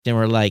kicked, and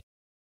we're like,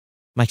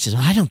 Mike says,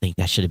 well, I don't think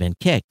that should have been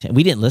kicked. And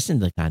we didn't listen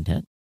to the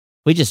content.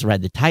 We just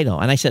read the title.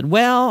 And I said,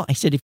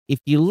 if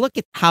you look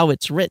at how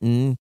it's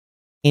written,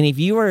 and if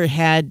you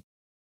had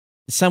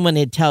someone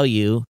had tell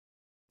you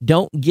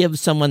don't give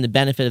someone the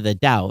benefit of the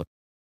doubt,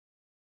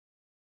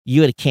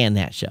 you would have canned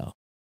that show.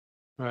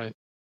 Right.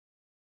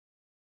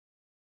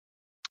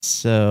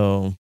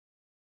 So,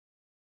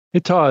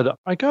 hey Todd,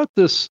 I got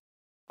this.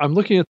 I'm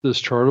looking at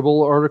this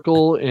Chartable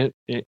article, and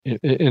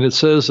it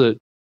says that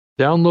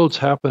downloads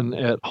happen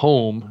at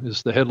home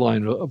is the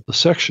headline of the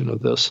section of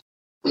this,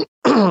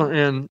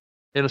 and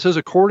it says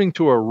according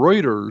to a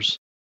Reuters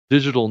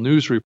digital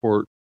news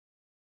report,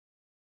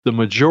 the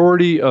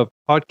majority of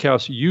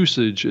podcast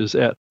usage is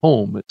at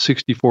home at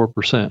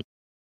 64%.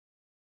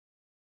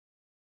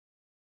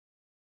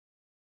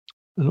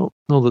 I don't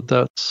know that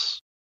that's.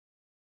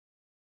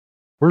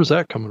 Where's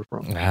that coming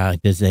from?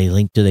 do they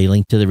link to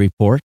the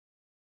report?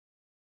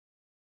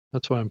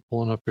 That's why I'm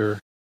pulling up here.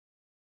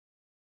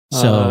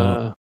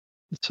 So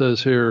it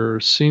says here,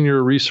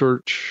 senior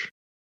research.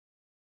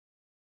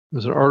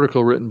 There's an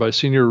article written by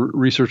senior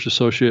research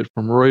associate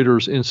from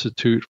Reuters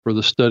Institute for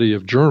the Study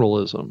of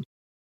Journalism.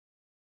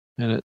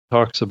 And it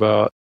talks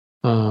about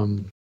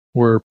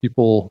where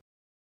people,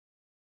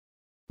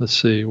 let's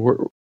see,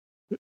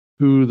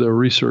 who the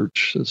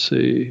research, let's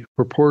see,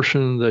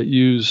 proportion that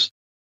used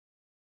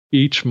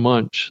each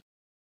month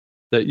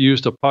that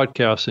used a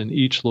podcast in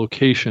each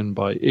location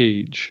by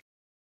age.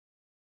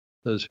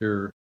 It says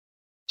here,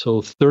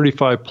 so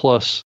 35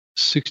 plus,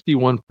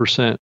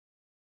 61%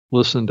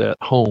 listened at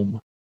home.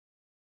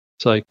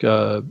 It's like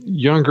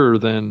younger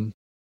than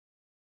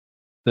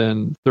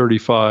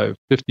 35,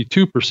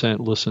 52%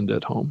 listened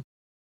at home.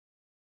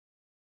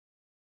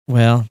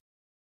 well,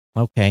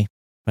 okay,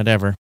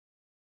 whatever.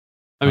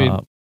 I mean,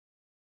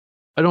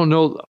 I don't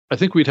know. I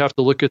think we'd have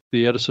to look at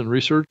the Edison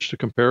research to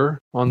compare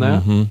on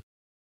that.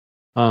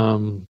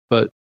 Mhm.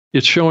 But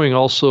it's showing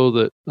also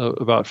that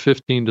about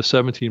 15 to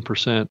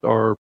 17%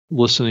 are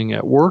listening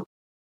at work.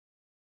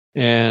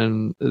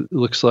 And it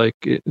looks like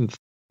in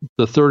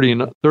the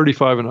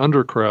 35 and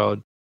under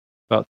crowd,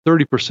 about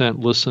 30%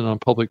 listen on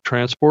public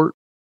transport,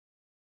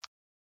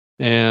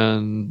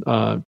 and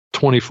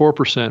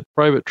 24%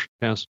 private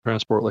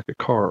transport, like a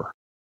car.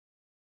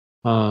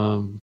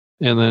 And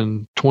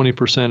then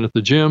 20% at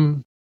the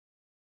gym,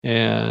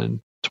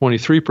 and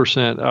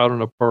 23% out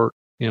in a park,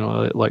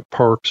 like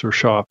parks or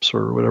shops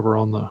or whatever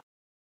on the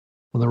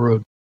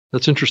road.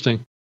 That's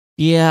interesting.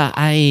 Yeah,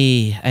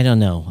 I don't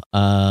know.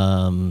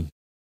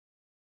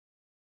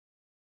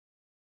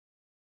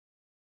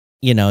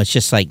 It's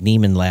just like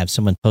Neiman Labs.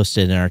 Someone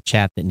posted in our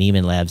chat that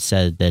Neiman Labs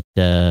said that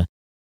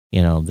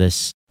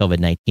this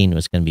COVID-19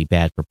 was going to be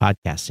bad for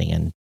podcasting,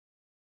 and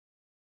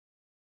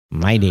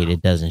my data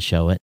doesn't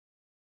show it.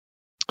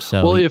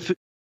 So, well,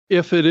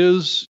 if it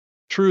is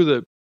true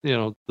that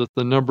that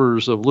the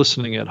numbers of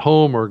listening at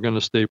home are going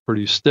to stay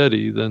pretty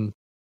steady, then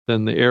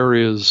the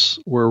areas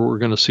where we're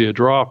going to see a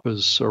drop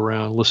is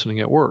around listening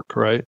at work,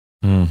 right?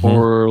 Mhm.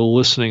 Or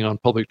listening on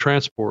public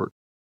transport,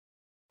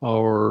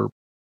 or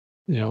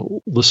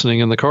listening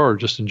in the car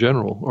just in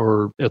general,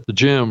 or at the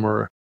gym,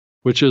 or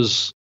which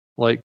is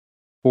like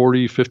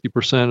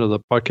 40-50% of the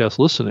podcast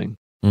listening.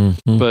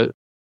 Mhm.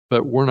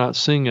 But we're not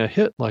seeing a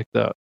hit like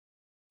that.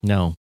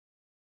 No.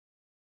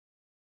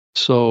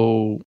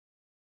 So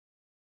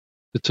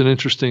it's an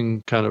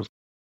interesting kind of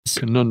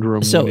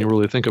conundrum when you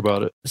really think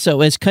about it.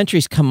 So as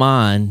countries come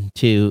on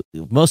to,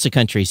 most of the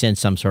countries in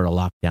some sort of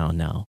lockdown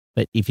now,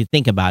 but if you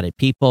think about it,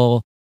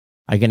 people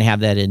are going to have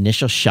that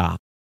initial shock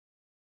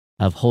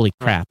of, holy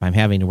crap, I'm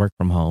having to work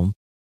from home.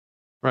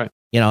 Right.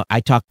 I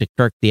talked to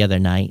Kirk the other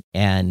night,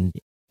 and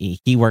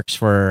he works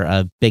for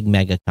a big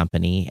mega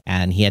company,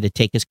 and he had to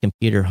take his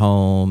computer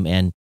home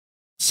and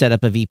set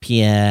up a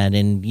VPN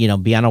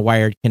and, be on a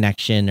wired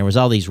connection. There was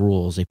all these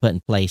rules they put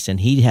in place, and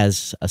he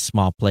has a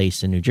small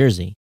place in New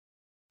Jersey.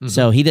 Mm-hmm.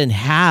 So he didn't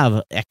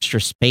have extra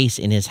space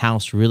in his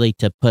house really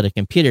to put a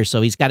computer.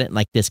 So he's got it in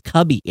like this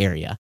cubby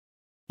area.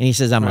 And he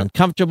says, I'm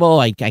uncomfortable.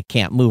 I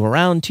can't move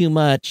around too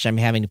much. I'm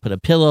having to put a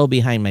pillow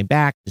behind my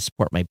back to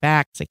support my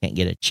back, so I can't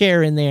get a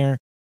chair in there.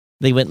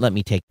 They wouldn't let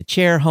me take the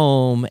chair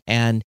home.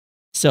 And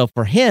so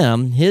for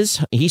him,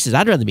 he says,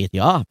 I'd rather be at the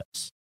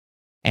office.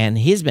 And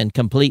he's been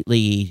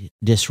completely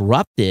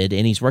disrupted,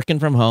 and he's working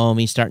from home.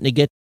 He's starting to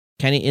get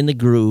kind of in the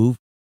groove.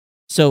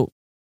 So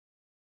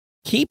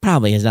he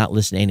probably has not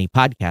listened to any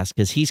podcasts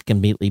because he's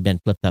completely been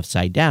flipped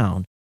upside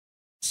down.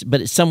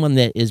 But it's someone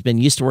that has been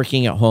used to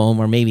working at home,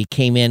 or maybe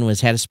came in,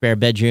 had a spare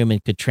bedroom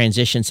and could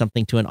transition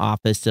something to an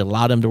office to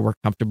allow them to work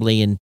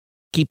comfortably and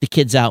keep the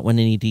kids out when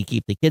they need to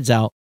keep the kids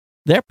out.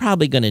 They're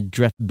probably going to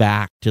drift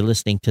back to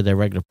listening to their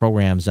regular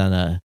programs on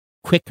a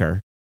quicker.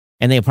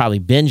 And they'll probably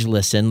binge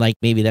listen. Like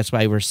maybe that's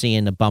why we're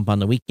seeing a bump on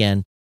the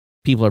weekend.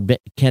 People are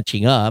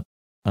catching up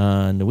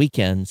on the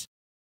weekends.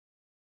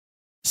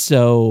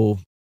 So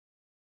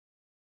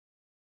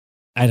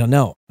I don't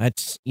know.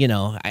 That's,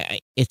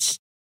 it's,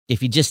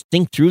 if you just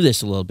think through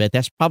this a little bit,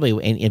 that's probably,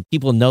 and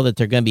people know that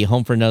they're going to be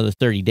home for another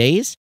 30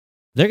 days.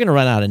 They're going to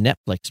run out of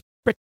Netflix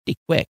pretty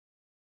quick.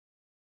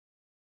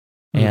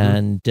 Mm-hmm.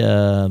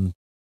 And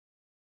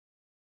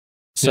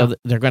so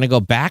they're going to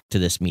go back to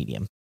this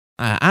medium.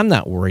 I'm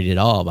not worried at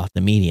all about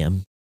the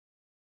medium.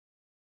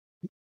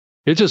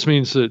 It just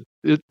means that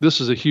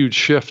this is a huge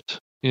shift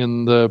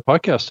in the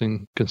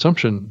podcasting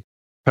consumption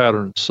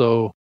patterns.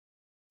 So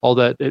all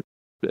that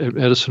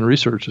Edison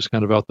research is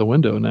kind of out the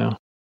window now.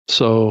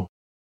 So,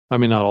 I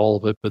mean, not all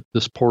of it, but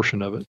this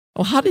portion of it.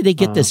 Well, how did they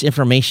get this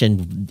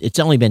information? It's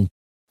only been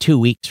 2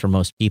 weeks for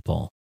most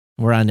people.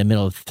 We're on the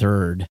middle of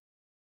third.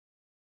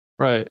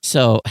 Right.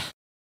 So,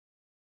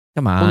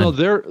 come on. Well,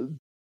 no,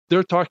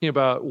 they're talking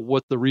about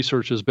what the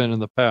research has been in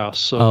the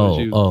past. So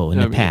in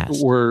the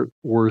past, where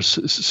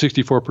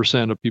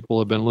 64% of people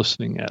have been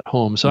listening at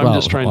home. So I'm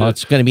just trying to.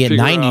 It's going to be at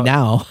 90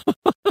 now.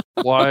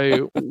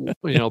 Why,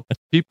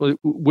 people,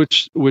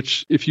 which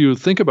if you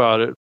think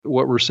about it,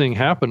 what we're seeing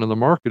happen in the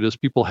market is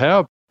people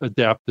have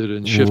adapted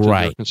and shifted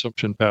their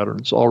consumption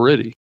patterns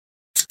already,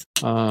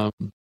 and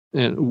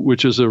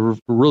which is a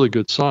really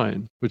good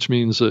sign. Which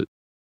means that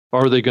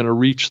are they going to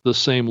reach the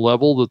same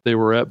level that they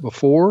were at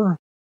before?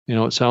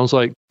 It sounds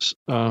like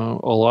a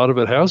lot of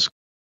it has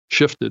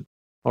shifted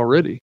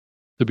already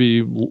to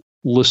be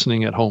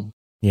listening at home.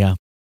 Yeah.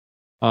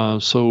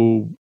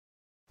 So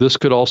this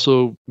could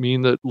also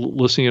mean that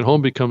listening at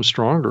home becomes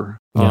stronger.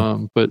 Yeah.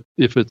 But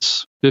if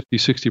it's 50,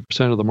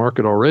 60% of the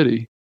market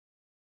already,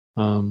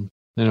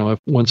 if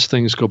once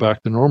things go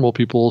back to normal,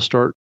 people will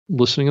start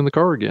listening in the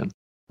car again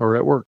or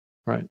at work.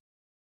 Right.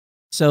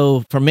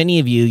 So for many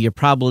of you, you're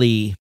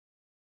probably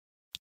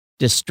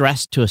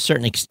distressed to a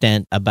certain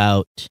extent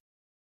about,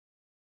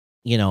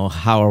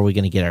 how are we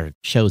going to get our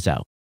shows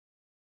out?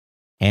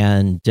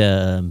 And,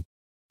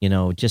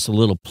 just a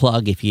little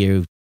plug, if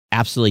you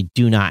absolutely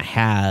do not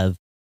have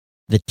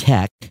the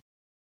tech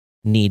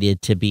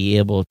needed to be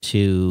able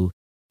to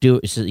do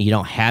it, so you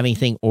don't have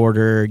anything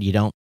ordered, you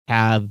don't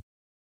have,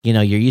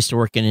 you're used to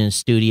working in a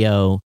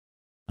studio.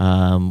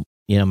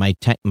 My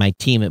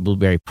team at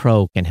Blueberry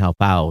Pro can help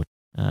out.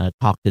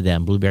 Talk to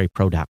them,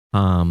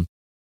 blueberrypro.com.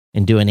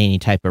 And doing any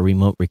type of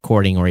remote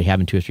recording, or you're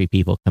having 2 or 3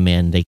 people come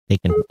in, they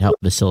can help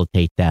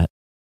facilitate that.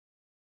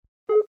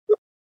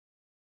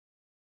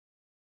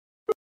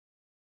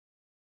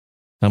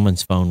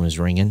 Someone's phone was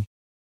ringing.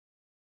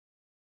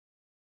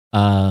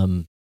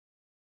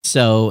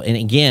 So, and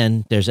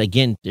again, there's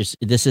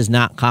this is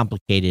not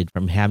complicated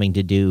from having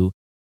to do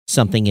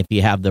something if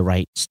you have the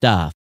right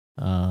stuff.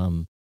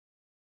 And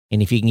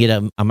if you can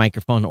get a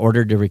microphone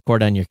ordered to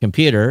record on your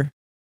computer,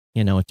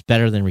 it's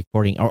better than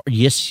recording, or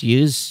just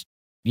use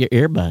your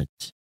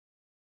earbuds.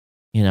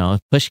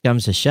 If push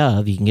comes to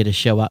shove, you can get a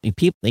show out.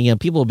 People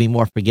will be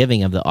more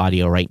forgiving of the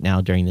audio right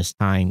now during this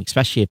time,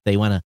 especially if they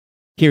want to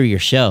hear your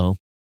show.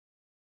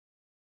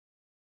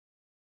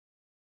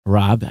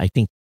 Rob, I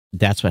think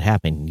that's what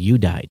happened. You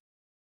died.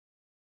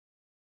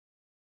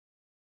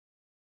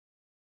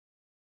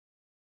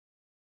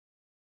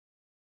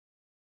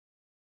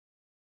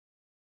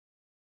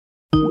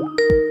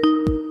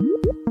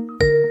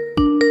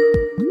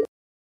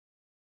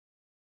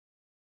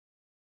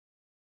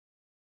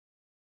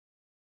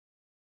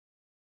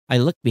 I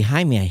looked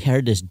behind me. I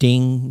heard this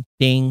ding,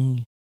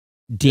 ding,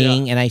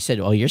 ding. And I said,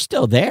 "Oh, you're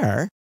still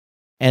there."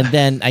 And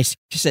then I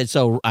said,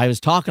 so I was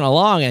talking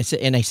along. I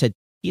said,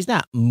 he's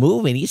not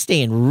moving. He's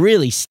staying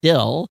really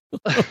still.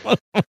 And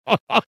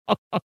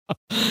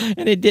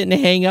it didn't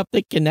hang up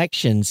the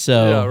connection.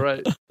 So yeah,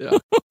 right.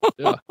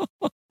 Yeah.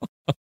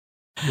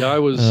 Yeah, I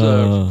was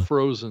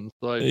frozen.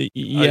 So I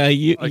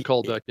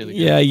called back in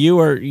again. Yeah, you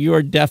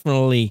are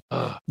definitely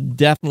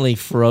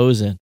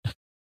frozen.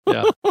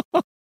 Yeah.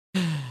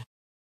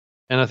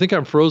 And I think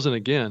I'm frozen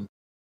again.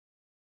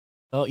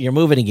 Oh, you're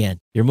moving again.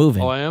 You're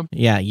moving. Oh, I am?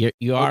 Yeah, you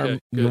are. Okay,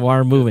 you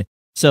are moving.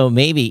 So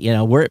maybe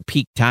we're at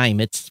peak time.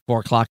 It's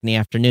 4:00 in the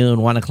afternoon,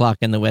 1:00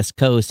 in the West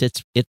Coast.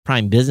 It's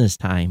prime business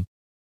time.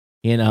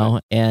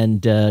 Right.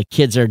 And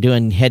kids are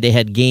doing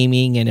head-to-head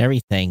gaming and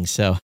everything.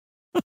 So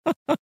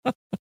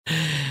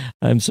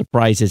I'm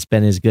surprised it's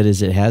been as good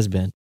as it has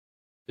been.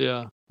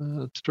 Yeah,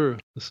 that's true.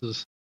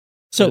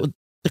 So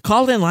the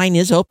call-in line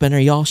is open. Are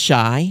y'all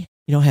shy?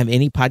 You don't have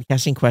any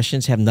podcasting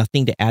questions, have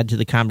nothing to add to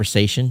the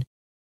conversation?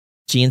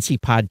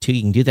 GNC Pod 2,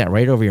 you can do that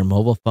right over your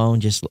mobile phone.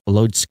 Just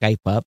load Skype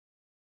up.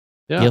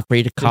 Yeah. Feel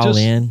free to call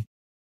in.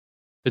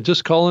 And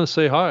just call in and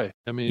say hi.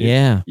 I mean,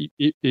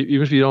 even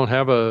if you don't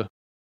have a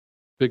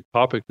big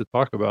topic to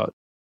talk about,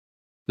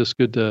 just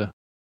good to,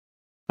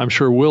 I'm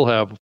sure we'll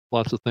have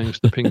lots of things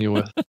to ping you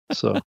with.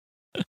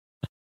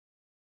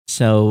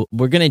 So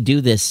we're going to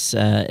do this,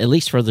 at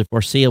least for the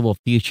foreseeable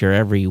future,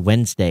 every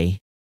Wednesday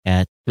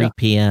at 3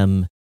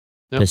 p.m.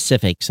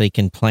 Pacific, so you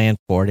can plan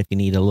for it if you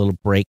need a little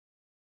break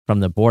from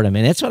the boredom.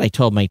 And that's what I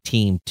told my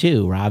team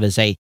too, Rob, is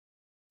I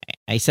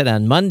said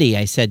on Monday,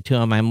 I said to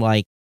him, I'm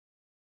like,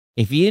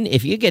 if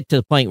you get to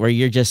the point where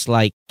you're just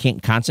like,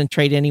 can't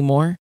concentrate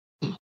anymore,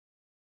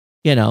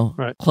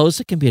 close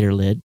the computer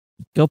lid,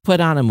 go put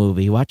on a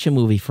movie, watch a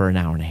movie for an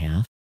hour and a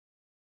half,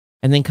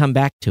 and then come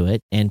back to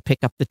it and pick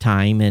up the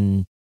time.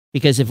 And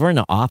because if we're in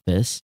the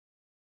office,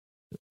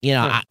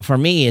 for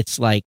me, it's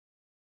like,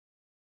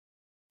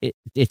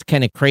 it's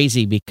kind of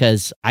crazy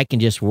because I can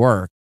just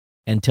work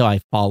until I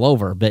fall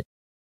over. But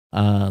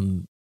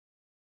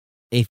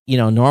if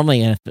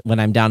normally when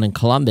I'm down in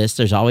Columbus,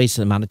 there's always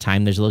an amount of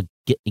time. There's a little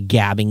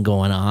gabbing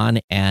going on,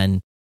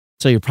 and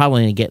So you're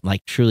probably going to get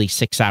like truly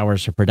 6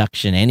 hours of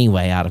production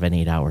anyway out of an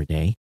 8-hour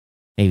day,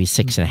 maybe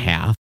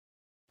 6.5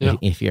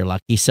 if you're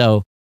lucky.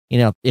 So,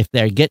 if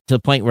they get to the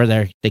point where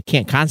they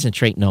can't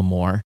concentrate no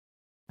more,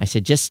 I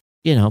said, just,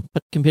 put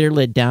the computer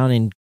lid down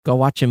and go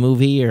watch a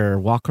movie or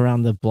walk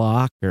around the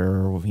block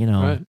or,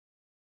 Right.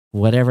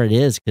 whatever it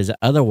is. Because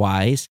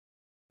otherwise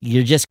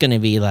you're just going to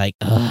be like,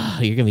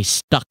 you're going to be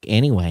stuck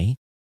anyway.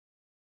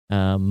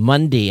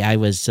 Monday, I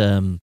was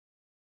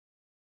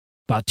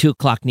about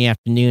 2:00 in the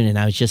afternoon, and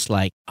I was just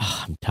like,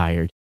 I'm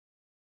tired.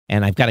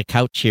 And I've got a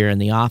couch here in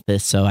the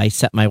office, so I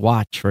set my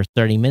watch for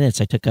 30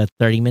 minutes. I took a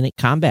 30-minute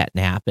combat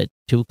nap at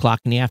 2:00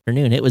 in the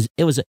afternoon. It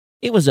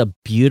was a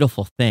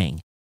beautiful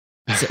thing.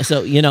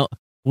 So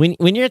when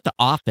you're at the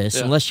office,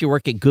 unless you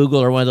work at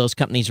Google or one of those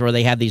companies where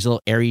they have these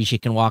little areas you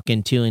can walk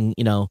into, and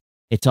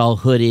it's all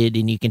hooded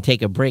and you can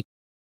take a break.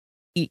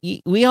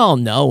 We all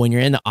know when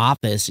you're in the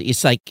office,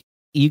 it's like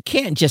you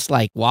can't just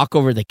like walk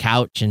over the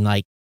couch and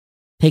like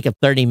take a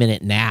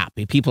 30-minute nap.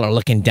 People are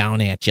looking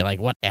down at you like,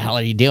 what the hell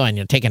are you doing?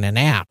 You're taking a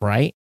nap,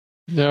 right?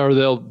 Yeah, or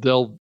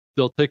they'll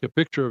take a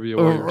picture of you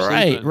while you're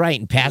sleeping, right,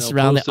 and pass it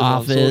around the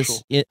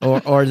office,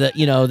 or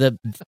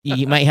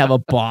you might have a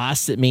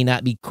boss that may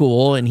not be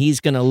cool, and he's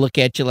going to look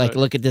at you like,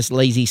 look at this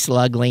lazy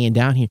slug laying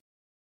down here.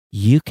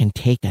 You can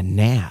take a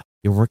nap.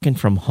 You're working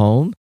from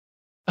home.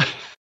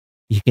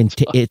 You can.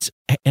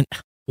 And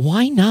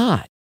why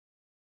not?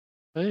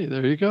 Hey,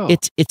 there you go.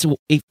 It's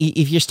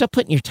if you're still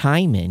putting your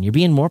time in, you're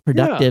being more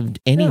productive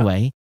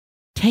anyway.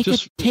 Take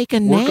a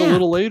nap. Work a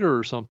little later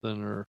or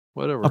something or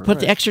whatever. Or put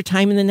the extra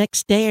time in the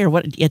next day or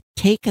what.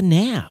 Take a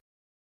nap.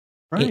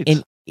 Right.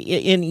 And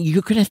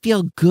you're going to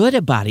feel good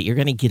about it. You're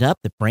going to get up.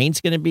 The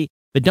brain's going to be,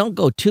 but don't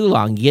go too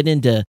long. Get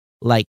into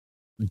like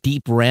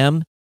deep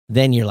REM.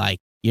 Then you're like,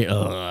 you're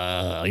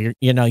going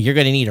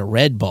to need a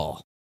Red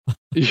Bull.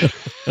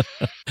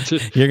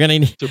 You're going to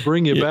need to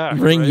bring you back.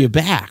 You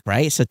back,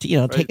 right? So,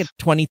 take a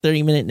 20,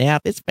 30-minute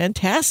nap. It's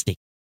fantastic.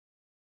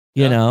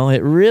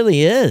 It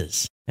really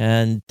is.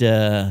 And,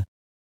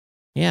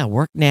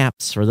 work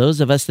naps, for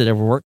those of us that have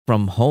worked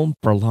from home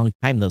for a long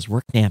time, those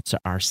work naps are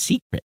our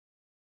secret.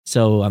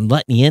 So I'm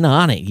letting you in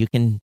on it. You're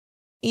going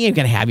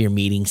to have your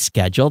meeting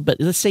scheduled, but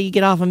let's say you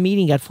get off a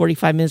meeting, got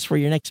 45 minutes for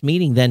your next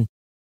meeting, then,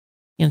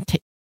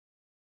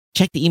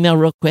 check the email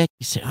real quick.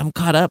 You say, I'm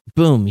caught up.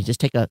 Boom. You just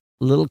take a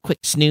little quick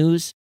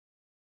snooze.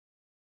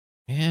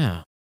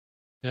 Yeah.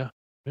 Yeah.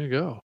 There you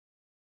go.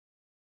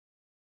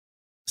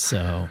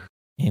 So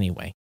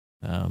anyway.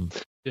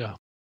 Yeah.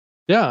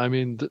 I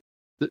mean,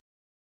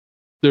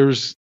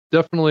 there's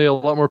definitely a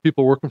lot more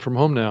people working from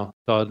home now,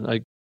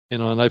 Todd.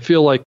 And I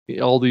feel like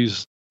all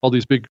these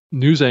big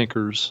news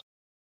anchors,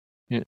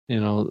 that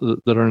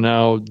are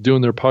now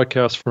doing their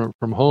podcasts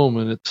from home,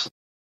 and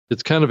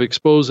it's kind of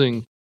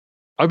exposing.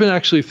 I've been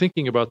actually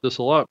thinking about this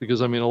a lot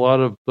because I mean, a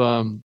lot of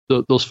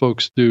those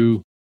folks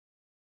do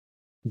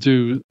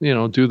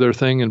their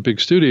thing in big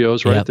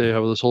studios, right? Yep. They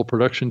have this whole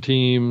production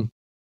team,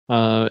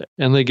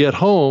 and they get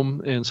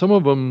home, and some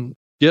of them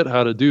get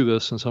how to do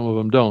this, and some of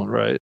them don't,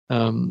 right?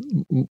 I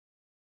mean,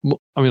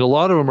 a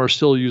lot of them are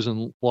still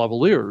using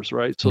lavaliers,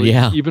 right? So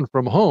even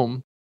from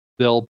home,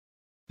 they'll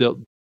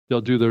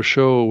do their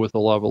show with a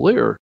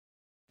lavalier,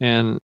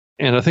 and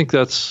I think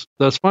that's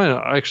fine.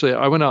 Actually,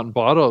 I went out and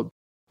bought a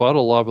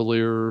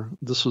lavalier.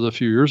 This was a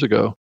few years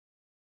ago,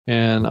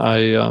 and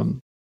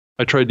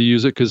I tried to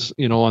use it because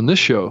on this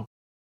show,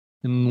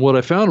 and what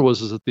I found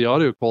was that the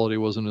audio quality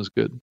wasn't as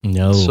good.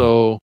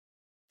 No.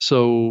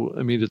 So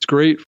I mean, it's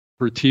great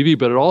for TV,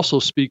 but it also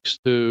speaks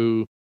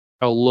to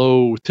how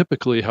low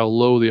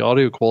the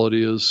audio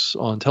quality is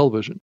on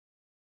television.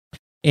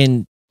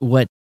 And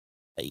what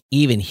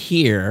even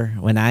here,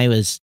 when I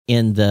was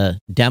in the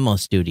demo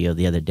studio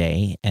the other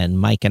day, and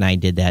Mike and I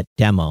did that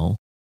demo,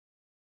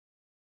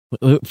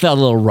 it felt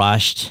a little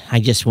rushed. I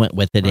just went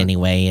with it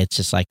anyway. It's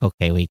just like,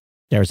 okay,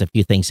 there was a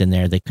few things in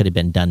there that could have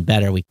been done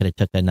better. We could have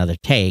took another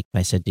take.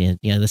 I said,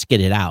 let's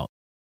get it out.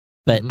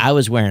 But I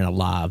was wearing a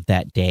lav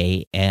that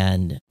day,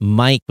 and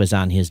Mike was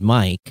on his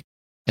mic,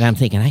 and I'm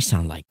thinking, I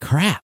sound like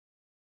crap.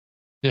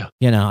 Yeah.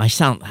 I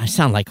sound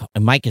like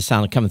Mike is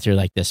coming through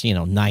like this,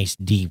 nice,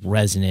 deep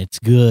resonance,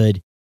 good,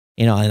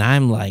 and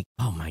I'm like,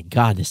 oh my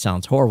God, this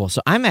sounds horrible.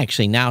 So I'm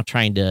actually now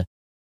trying to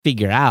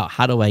figure out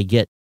how do I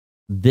get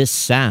this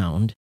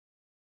sound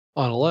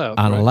on a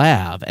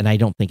lav, and I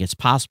don't think it's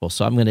possible.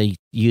 So I'm going to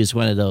use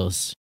one of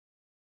those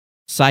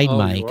side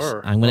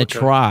mics. I'm going to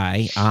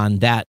try on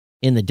that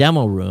in the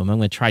demo room. I'm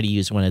going to try to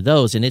use one of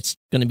those, and it's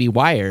going to be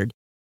wired,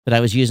 but I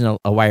was using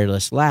a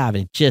wireless lav,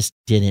 and it just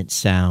didn't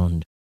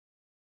sound,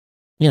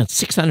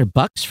 it's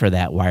 $600 for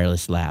that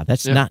wireless lav.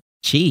 That's not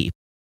cheap.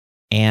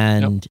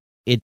 And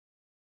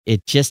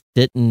it just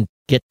didn't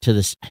get to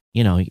this,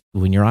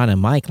 when you're on a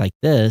mic like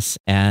this,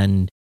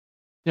 and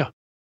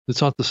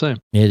it's not the same.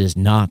 It is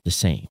not the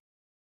same.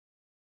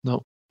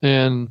 No.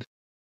 And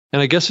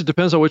I guess it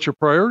depends on what your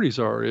priorities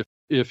are.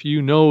 If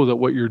you know that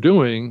what you're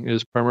doing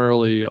is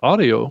primarily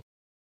audio,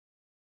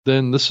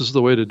 then this is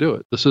the way to do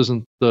it. This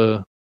isn't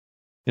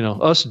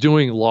us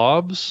doing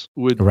lavs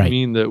would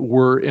mean that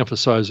we're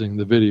emphasizing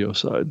the video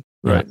side.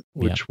 right? Yeah,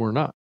 Which we're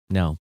not.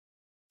 No.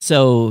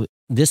 So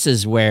this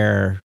is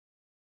where,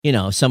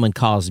 if someone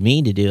calls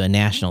me to do a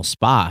national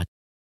spot,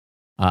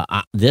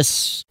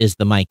 this is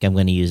the mic I'm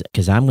going to use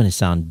because I'm going to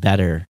sound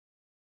better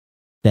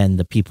than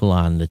the people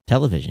on the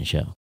television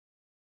show.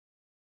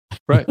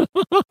 Right.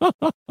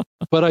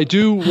 But I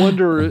do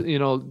wonder,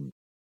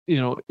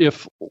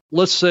 if,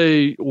 let's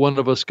say, one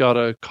of us got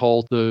a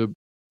call to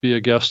be a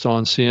guest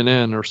on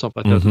CNN or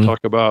something like that to talk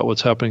about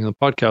what's happening in the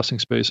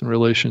podcasting space in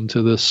relation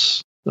to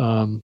this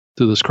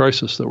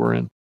crisis that we're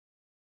in.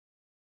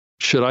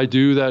 Should I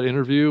do that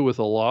interview with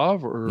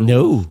Alav or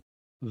No.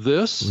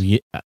 this? Yeah,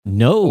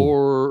 no.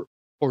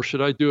 Or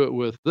should I do it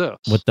with this?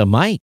 With the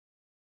mic.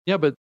 Yeah,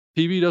 but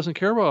TV doesn't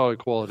care about audio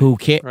quality. Who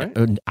cares?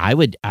 Right? I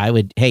would.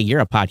 Hey, you're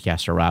a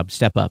podcaster, Rob.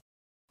 Step up.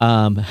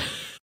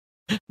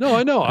 No,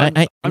 I know.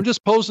 I'm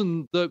just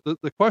posing the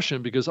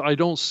question because I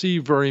don't see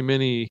very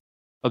many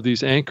of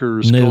these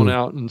anchors going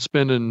out and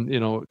spending,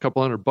 a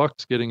couple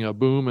 $100 getting a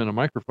boom and a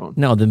microphone.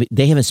 No,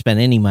 they haven't spent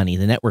any money.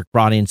 The network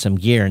brought in some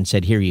gear and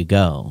said, "Here you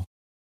go."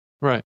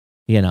 Right.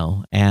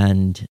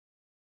 And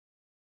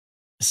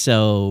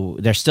so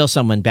there's still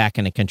someone back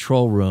in a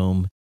control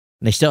room.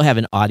 They still have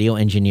an audio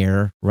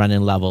engineer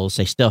running levels.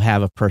 They still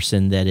have a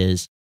person that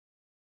is,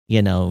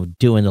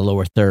 doing the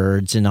lower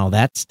thirds and all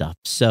that stuff.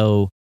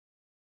 So,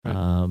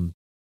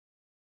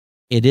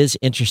 it is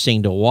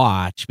interesting to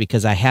watch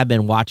because I have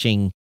been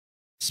watching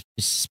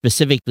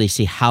specifically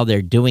see how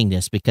they're doing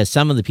this because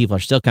some of the people are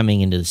still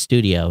coming into the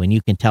studio and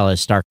you can tell a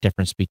stark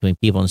difference between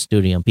people in the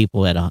studio and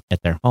people at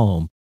their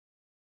home.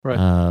 Right.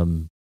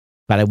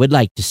 But I would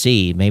like to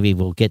see, maybe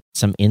we'll get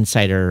some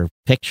insider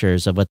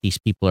pictures of what these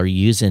people are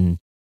using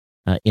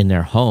in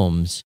their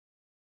homes,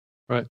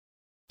 right,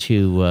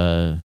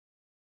 to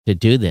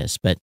do this.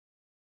 But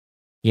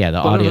yeah, the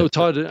audio. I don't know,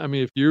 Todd. I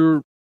mean, if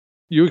you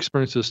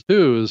experience this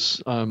too,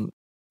 is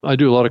I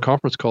do a lot of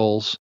conference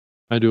calls.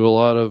 I do a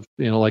lot of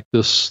like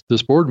this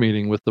board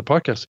meeting with the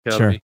Podcast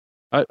Academy.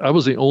 Sure. I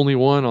was the only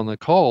one on the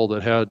call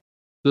that had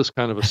this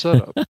kind of a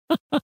setup.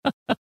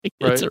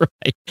 That's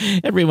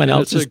right. Everyone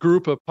else is a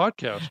group of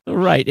podcasts.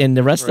 Right, and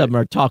the rest of them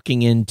are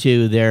talking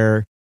into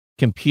their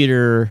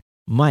computer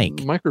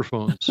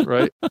microphones,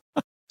 right?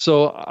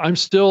 So I'm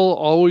still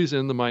always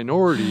in the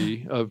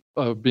minority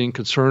of being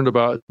concerned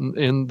about,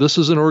 and this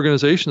is an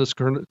organization that's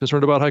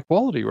concerned about high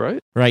quality, right?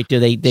 Right. Do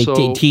they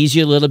tease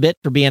you a little bit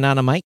for being on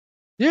a mic?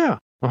 Yeah.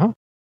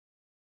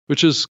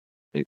 Which is,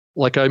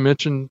 like I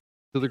mentioned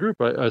to the group,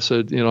 I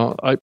said,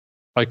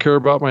 I care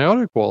about my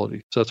audio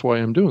quality, so that's why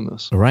I'm doing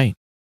this. Right.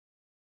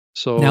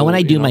 So now, when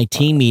I do my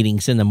team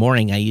meetings in the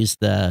morning, I use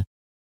the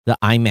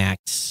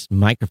IMAX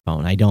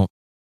microphone. I don't,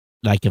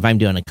 like if I'm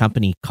doing a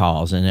company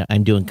calls and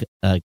I'm doing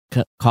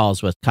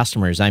calls with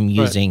customers, I'm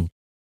using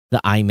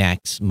the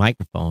IMAX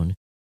microphone.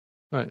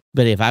 Right.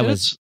 But if I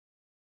was,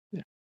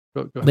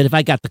 go but if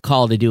I got the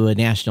call to do a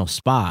national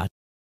spot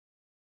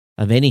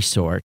of any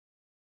sort,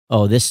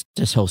 this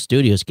whole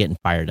studio is getting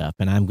fired up,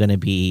 and I'm going to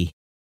be,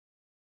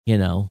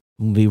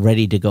 be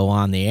ready to go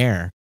on the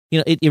air.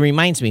 It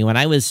reminds me when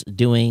I was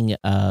doing,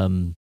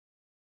 when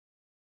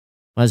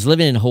I was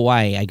living in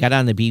Hawaii, I got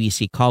on the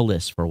BBC call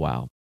list for a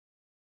while.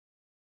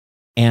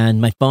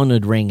 And my phone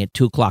would ring at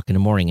 2:00 in the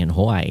morning in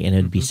Hawaii, and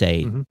it would be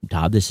say,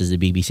 Todd, this is the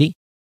BBC.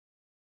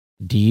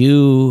 Do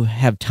you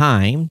have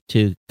time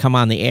to come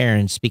on the air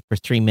and speak for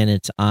 3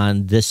 minutes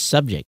on this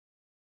subject?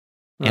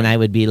 Right. And I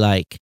would be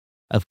like,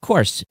 of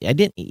course. It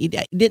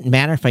didn't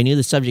matter if I knew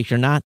the subject or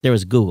not. There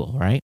was Google,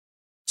 right?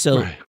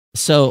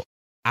 So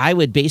I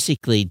would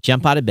basically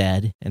jump out of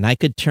bed, and I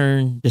could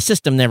turn, the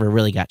system never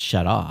really got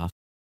shut off,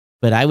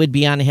 but I would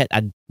be on ahead.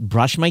 I'd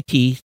brush my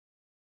teeth,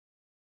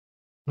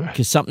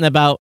 because something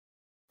about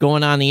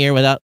going on the air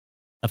without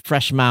a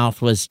fresh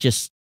mouth was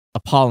just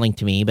appalling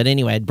to me. But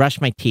anyway, I'd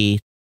brush my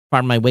teeth,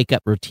 part of my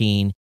wake-up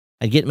routine.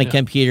 I'd get in my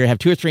computer, have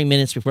 2 or 3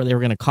 minutes before they were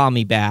going to call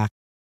me back.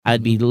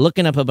 I'd be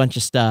looking up a bunch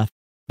of stuff,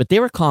 but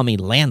they were calling me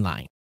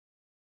landline.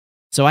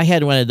 So I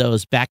had one of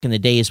those back in the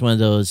days, one of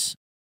those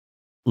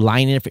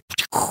line interface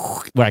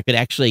where I could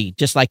actually,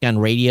 just like on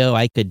radio,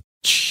 I could,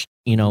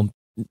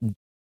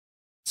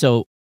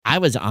 so I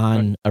was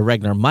on a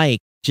regular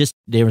mic, just,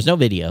 there was no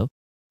video.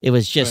 It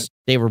was just,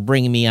 they were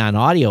bringing me on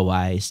audio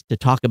wise to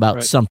talk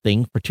about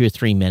something for 2 or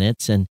 3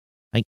 minutes. And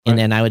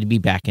then I would be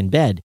back in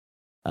bed.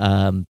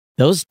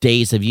 Those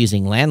days of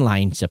using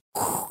landlines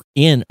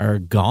in are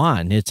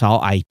gone. It's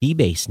all IP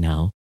based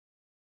now.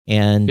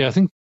 And I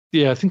think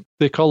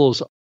they call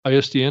those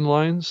ISDN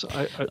lines.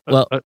 I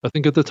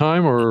think at the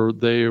time, or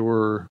they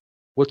were,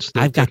 what's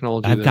the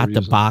technology? I've got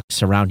the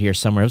box around here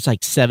somewhere. It was like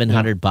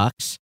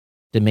 $700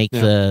 to make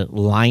the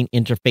line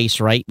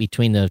interface right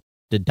between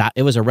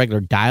it was a regular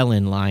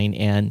dial-in line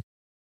and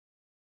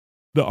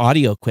the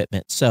audio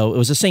equipment. So it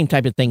was the same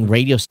type of thing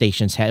radio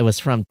stations had. It was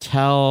from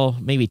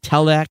maybe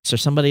Telex or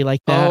somebody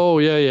like that. Oh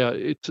yeah.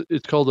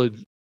 It's called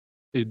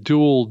a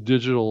dual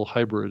digital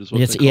hybrid is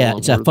what it's, they call them,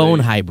 it's a phone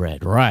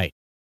hybrid, right?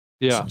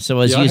 Yeah. So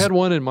I had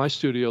one in my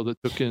studio that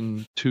took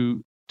in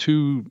two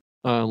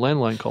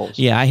landline calls.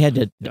 Yeah, I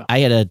had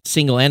a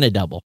single and a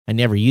double. I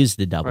never used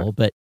the double,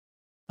 but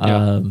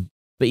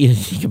But you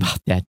think about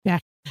that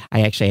back.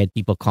 I actually had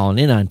people calling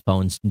in on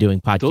phones and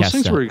doing podcasts. Those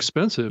things stuff. were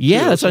expensive.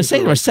 Yeah, too. that's what I'm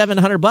saying. They were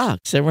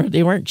 $700.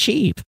 They weren't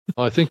cheap.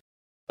 I think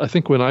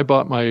when I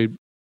bought my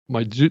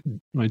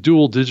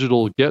dual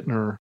digital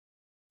Getner,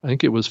 I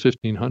think it was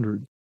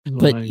 $1,500.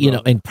 But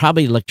and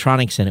probably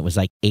electronics in it was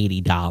like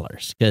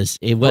 $80 because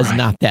it was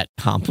not that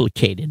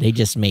complicated. They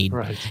just made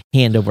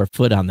hand over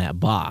foot on that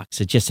box.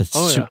 It's just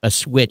a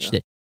switch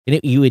that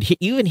you would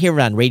hear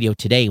it on radio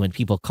today when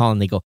people call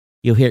and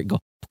you'll hear it go.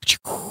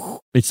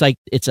 It's like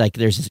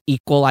there's this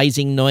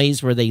equalizing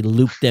noise where they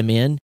loop them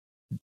in.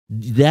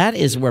 That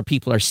is where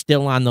people are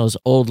still on those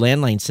old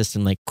landline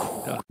systems.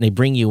 They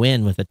bring you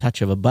in with a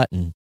touch of a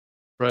button.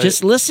 Right.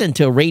 Just listen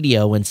to a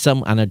radio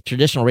on a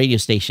traditional radio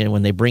station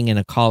when they bring in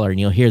a caller, and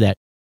you'll hear that.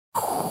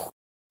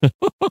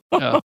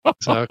 Yeah,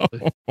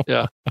 exactly.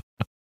 Yeah.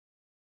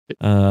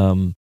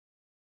 It's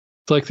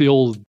like the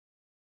old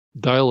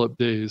dial-up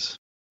days.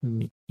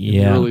 In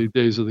the early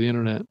days of the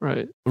internet,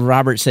 right?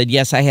 Robert said,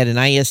 yes, I had an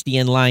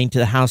ISDN line to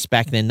the house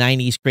back in the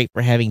 90s. Great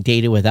for having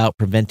data without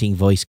preventing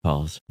voice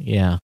calls.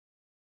 Yeah.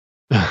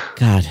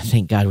 God,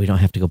 thank God we don't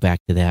have to go back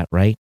to that,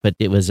 right? But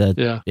it was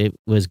it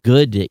was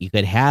good that you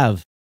could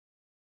have,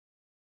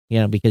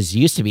 because it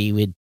used to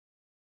be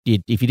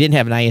if you didn't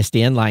have an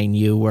ISDN line,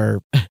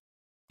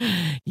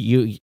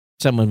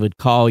 someone would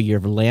call your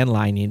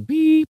landline and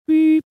beep,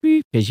 beep,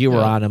 beep, because you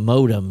were on a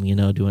modem,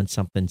 doing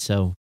something.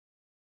 So,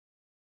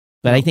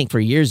 but I think for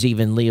years,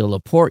 even Leo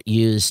Laporte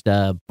used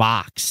a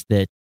box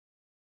that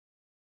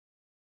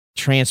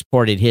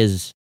transported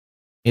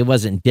it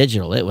wasn't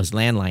digital, it was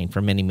landline for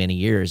many, many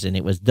years. And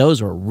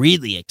those were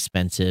really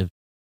expensive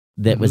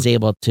that was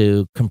able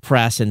to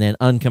compress and then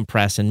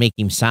uncompress and make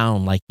him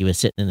sound like he was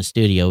sitting in the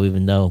studio,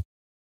 even though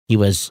he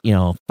was,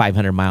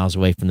 500 miles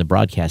away from the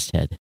broadcast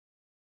head.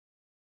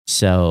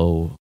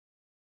 So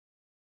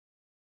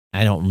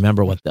I don't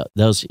remember what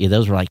those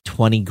were like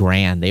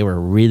 $20,000. They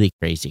were really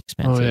crazy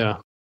expensive. Oh yeah.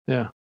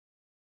 Yeah.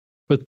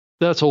 But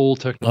that's old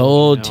technology.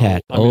 Old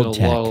tech.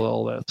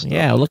 All that stuff.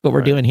 Yeah. Look what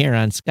we're doing here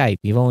on Skype.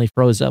 You've only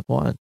froze up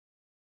one.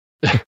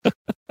 It's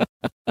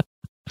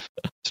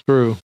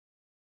true.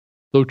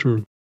 So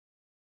true.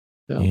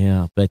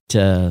 Yeah. But,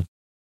 so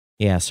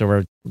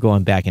we're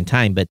going back in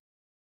time, but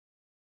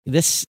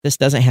this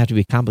doesn't have to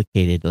be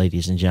complicated,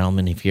 ladies and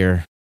gentlemen. If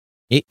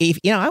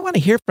I want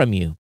to hear from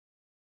you.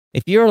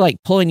 If you're like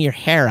pulling your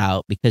hair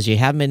out because you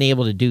haven't been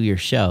able to do your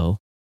show,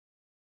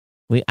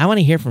 I want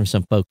to hear from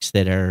some folks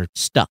that are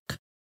stuck.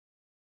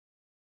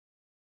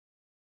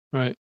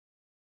 Right.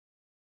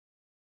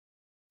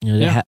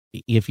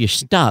 If you're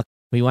stuck,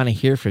 we want to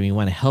hear from you. We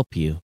want to help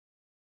you.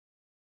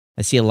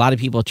 I see a lot of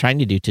people trying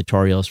to do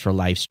tutorials for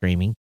live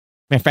streaming.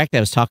 Matter of fact, I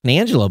was talking to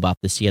Angelo about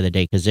this the other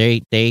day because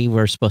they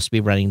were supposed to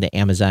be running the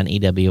Amazon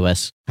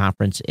AWS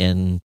conference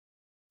in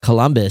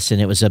Columbus,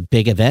 and it was a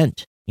big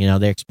event.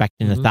 They're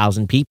expecting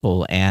 1,000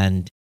 people,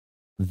 and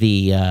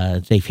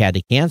they've had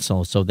to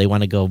cancel, so they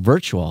want to go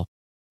virtual.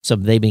 So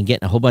they've been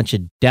getting a whole bunch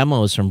of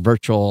demos from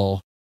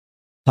virtual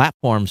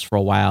platforms for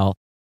a while.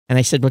 And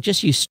I said, well,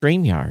 just use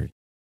StreamYard.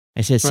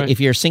 I said, if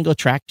you're a single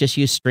track, just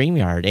use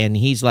StreamYard. And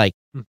he's like,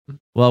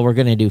 well, we're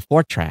going to do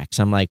 4 tracks.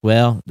 I'm like,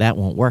 well, that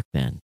won't work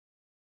then.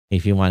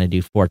 If you want to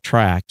do 4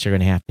 tracks, you're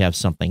going to have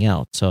something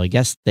else. So I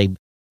guess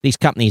these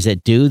companies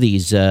that do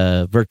these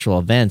virtual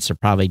events are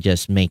probably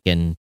just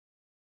making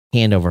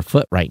hand over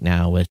foot right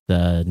now with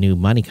new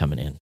money coming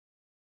in.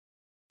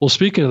 Well,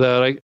 speaking of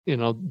that,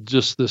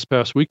 just this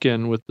past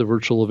weekend with the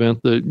virtual event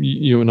that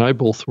you and I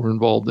both were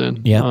involved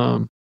in,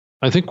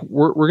 I think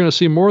we're going to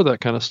see more of that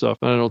kind of stuff.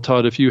 And I don't know,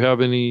 Todd, if you have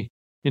any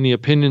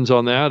opinions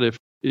on that,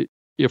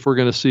 if we're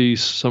going to see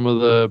some of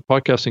the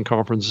podcasting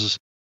conferences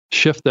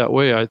shift that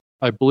way.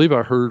 I believe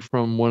I heard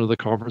from one of the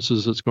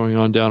conferences that's going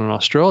on down in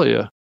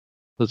Australia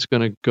that's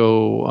going to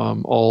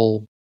go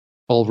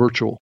all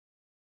virtual.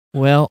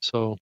 Well,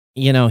 so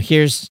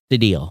here's the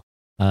deal.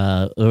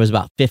 There was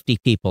about 50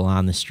 people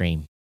on the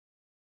stream.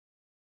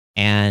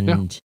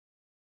 And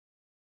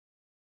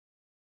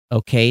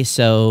okay,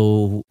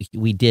 so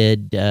we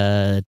did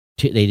they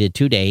did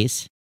 2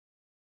 days.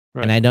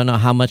 Right. And I don't know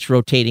how much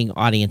rotating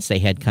audience they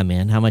had come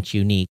in, how much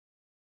unique.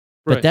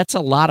 But that's a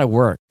lot of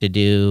work to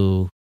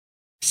do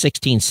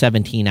 16,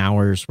 17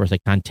 hours worth of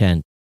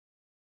content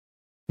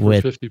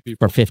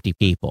for 50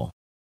 people.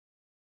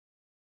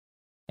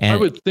 And I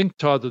would think,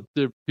 Todd, that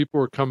the people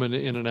were coming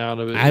in and out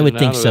of it. I would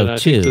think so too. I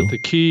think that the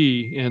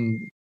key,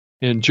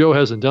 and Joe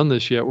hasn't done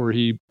this yet, where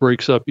he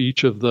breaks up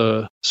each of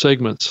the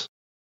segments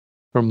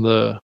from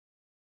the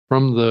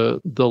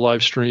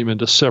live stream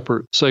into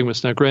separate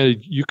segments. Now,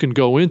 granted, you can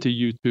go into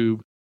YouTube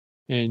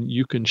and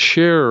you can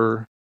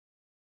share,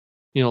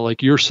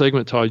 like your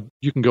segment, Todd,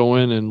 you can go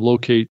in and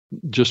locate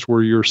just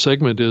where your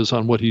segment is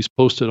on what he's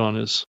posted on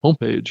his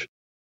homepage,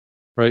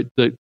 right?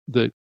 That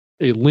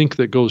a link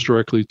that goes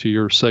directly to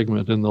your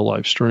segment in the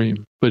live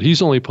stream. But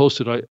he's only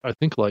posted, I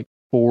think, like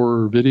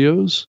 4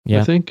 videos,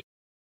 I think.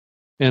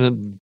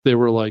 And they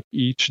were like,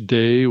 each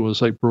day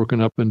was like broken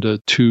up into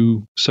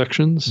 2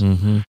 sections.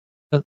 Mm-hmm.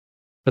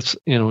 That's,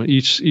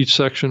 each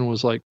section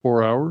was like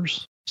 4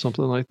 hours,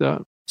 something like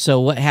that. So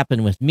what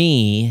happened with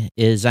me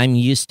is I'm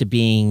used to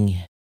being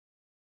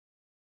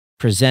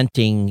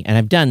presenting, and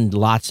I've done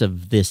lots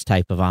of this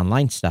type of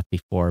online stuff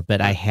before,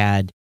 but I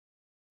had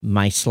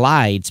my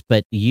slides,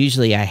 but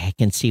usually I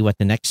can see what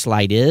the next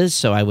slide is.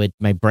 So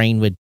my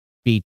brain would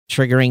be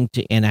triggering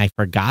and I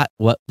forgot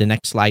what the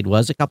next slide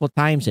was a couple of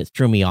times. It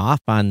threw me off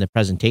on the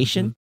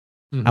presentation.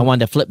 Mm-hmm. I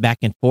wanted to flip back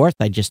and forth.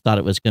 I just thought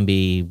it was going to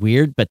be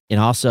weird, and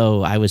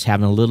also I was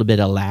having a little bit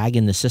of lag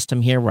in the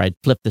system here where I'd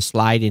flip the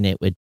slide and it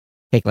would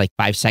take like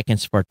 5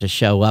 seconds for it to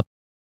show up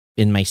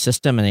in my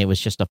system, and it was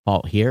just a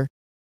fault here.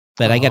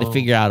 But I got to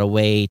figure out a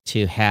way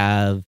to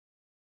have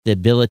the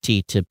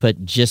ability to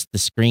put just the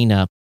screen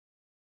up.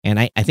 And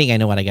I think I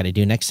know what I got to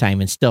do next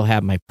time, and still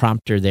have my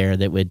prompter there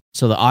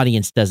so the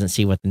audience doesn't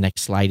see what the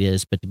next slide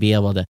is, but to be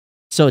able to,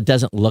 so it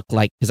doesn't look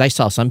like, because I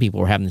saw some people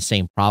were having the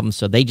same problem.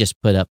 So they just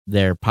put up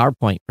their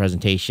PowerPoint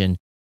presentation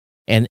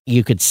and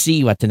you could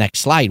see what the next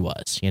slide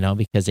was,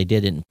 because they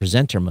did it in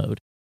presenter mode.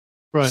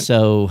 Right.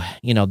 So,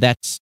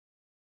 that's,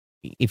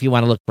 if you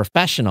want to look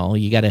professional,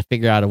 you got to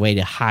figure out a way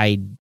to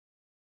hide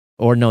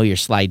or know your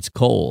slide's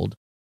cold.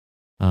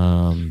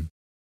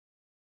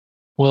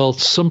 Well,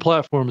 some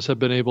platforms have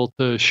been able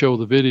to show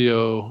the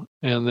video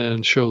and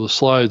then show the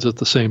slides at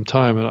the same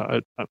time,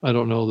 and I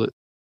don't know that.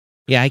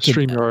 Yeah,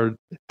 StreamYard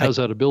has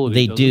that ability.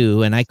 They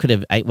do, and I could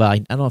have. I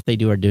don't know if they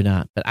do or do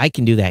not, but I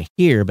can do that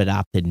here, but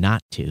opted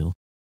not to.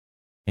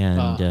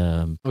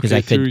 And because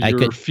I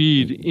could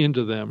feed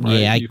into them. Right?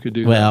 Yeah, you could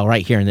do. Well,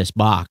 right here in this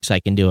box, I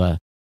can do a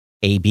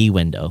A/B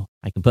window.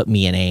 I can put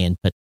me in A and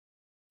put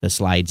the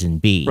slides in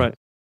B. Right.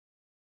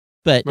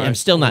 But I'm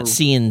still not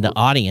seeing the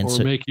audience.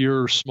 Or make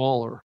yours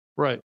smaller.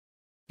 Right.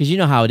 Because you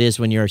know how it is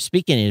when you're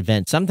speaking at an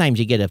event. Sometimes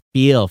you get a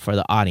feel for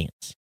the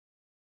audience.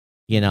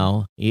 You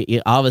all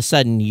of a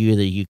sudden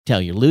you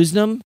tell you're losing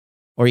them,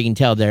 or you can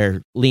tell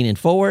they're leaning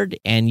forward,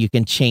 and you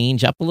can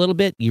change up a little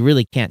bit. You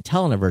really can't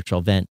tell in a virtual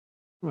event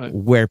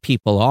where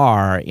people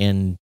are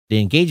in the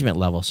engagement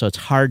level. So it's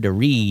hard to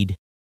read.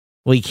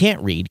 Well, you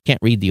can't read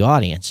the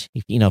audience.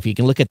 If you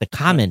can look at the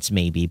comments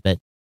maybe, but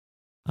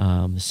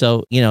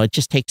so it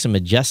just takes some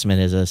adjustment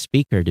as a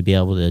speaker to be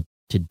able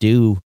to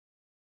do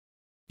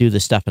the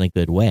stuff in a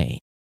good way.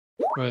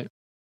 Right.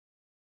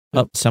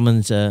 Oh,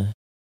 someone's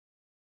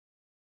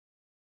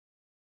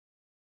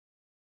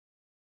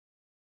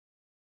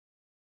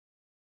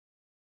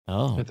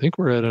I think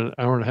we're at an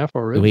hour and a half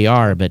already. We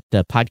are, but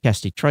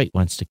Podcast Detroit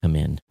wants to come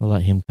in. We'll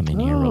let him come in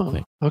here real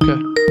quick.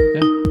 Okay.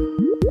 Yeah.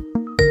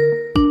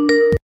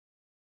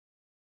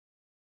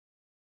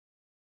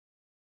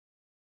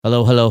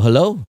 Hello, hello,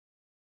 hello.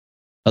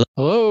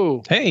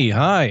 Hello. Hey,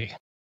 hi.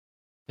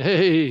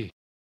 Hey.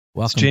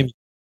 Welcome. It's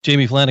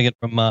Jamie Flanagan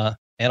from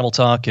Animal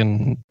Talk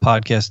and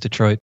Podcast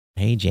Detroit.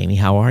 Hey, Jamie,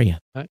 how are you?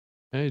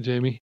 Hey,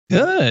 Jamie.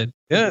 Good.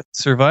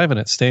 Surviving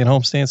it. Staying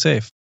home, staying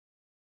safe.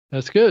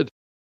 That's good.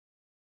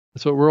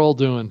 That's what we're all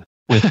doing.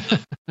 With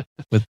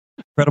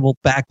incredible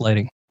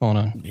backlighting going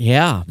on.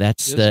 Yeah,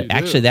 that's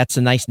that's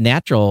a nice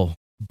natural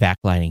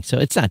backlighting, so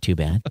it's not too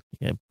bad.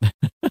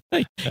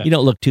 You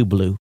don't look too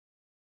blue.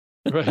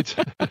 Right.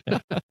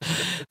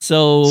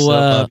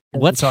 So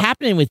what's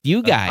happening with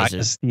you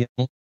guys?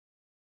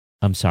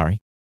 I'm sorry.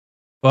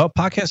 Well,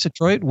 Podcast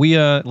Detroit, we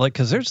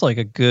because there's like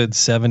a good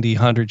 70,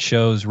 100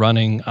 shows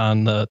running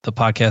on the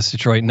Podcast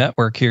Detroit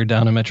network here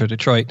down in Metro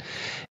Detroit,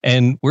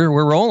 and we're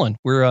rolling.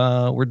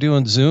 We're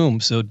doing Zoom.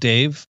 So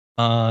Dave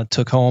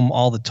took home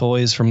all the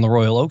toys from the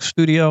Royal Oak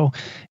studio,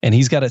 and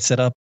he's got it set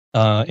up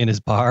in his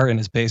bar in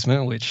his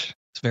basement, which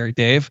is very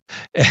Dave.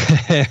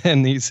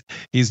 And he's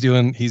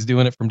doing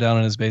it from down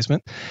in his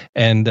basement.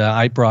 And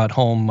I brought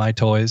home my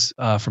toys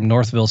from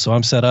Northville, so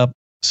I'm set up.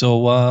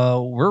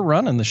 So we're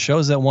running the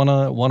shows that want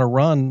to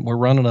run. We're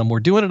running them. We're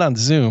doing it on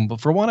Zoom,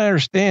 but from what I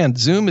understand,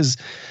 Zoom is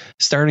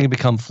starting to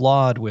become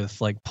flawed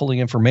with like pulling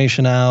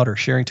information out or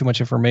sharing too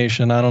much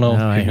information. I don't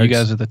know if you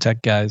guys are the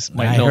tech guys.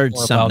 Might know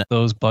more about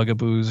those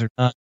bugaboos or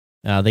not.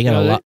 They got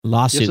a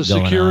lawsuit going on. It's a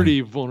security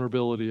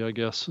vulnerability, I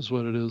guess, is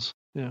what it is.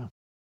 Yeah.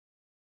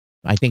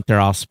 I think they're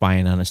all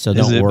spying on us, so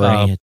don't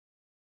worry.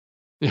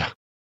 Yeah.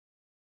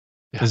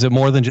 Is it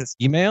more than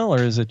just email,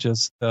 or is it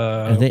just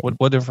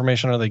what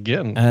information are they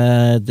getting?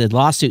 The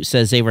lawsuit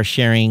says they were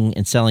sharing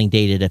and selling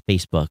data to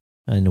Facebook,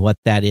 and what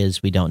that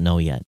is, we don't know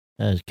yet.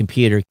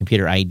 Computer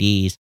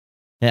IDs.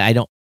 I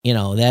don't,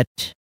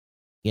 it's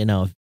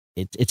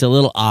a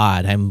little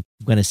odd. I'm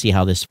going to see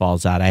how this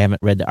falls out. I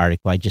haven't read the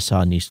article. I just saw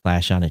a news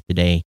flash on it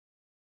today.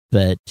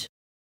 But,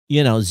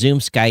 Zoom,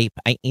 Skype,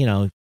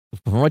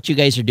 from what you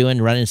guys are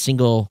doing, running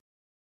 2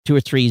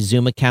 or 3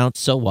 Zoom accounts,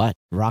 so what?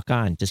 Rock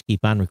on. Just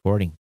keep on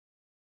recording.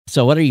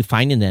 So what are you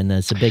finding then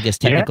as the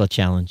biggest technical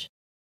challenge?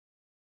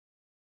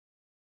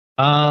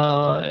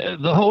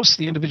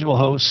 The individual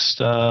host,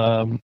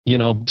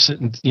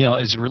 sitting,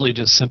 is really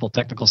just simple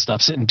technical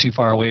stuff. Sitting too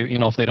far away,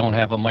 if they don't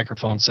have a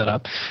microphone set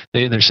up,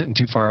 they're sitting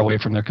too far away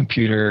from their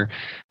computer,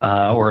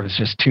 or if it's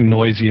just too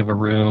noisy of a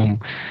room.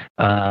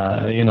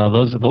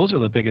 Those are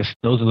the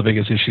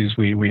biggest issues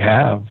we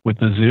have with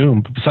the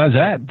Zoom. But besides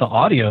that, the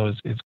audio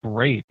is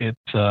great.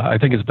 I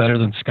think it's better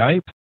than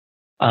Skype.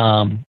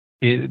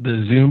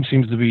 the Zoom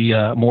seems to be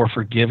more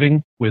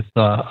forgiving with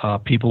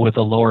people with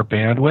a lower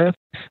bandwidth.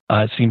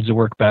 It seems to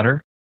work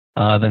better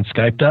than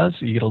Skype does.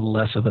 You get a little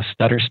less of a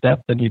stutter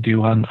step than you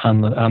do on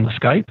the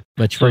Skype.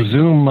 But so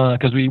Zoom,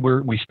 because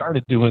we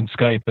started doing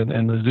Skype,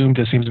 and the Zoom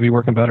just seems to be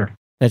working better.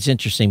 That's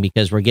interesting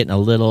because we're getting a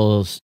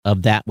little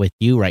of that with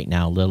you right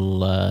now.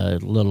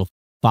 Little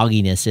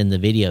fogginess in the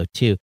video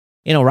too.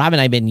 You know, Rob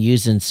and I've been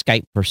using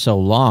Skype for so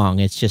long;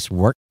 it's just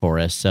worked for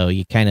us. So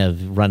you kind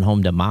of run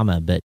home to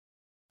mama, but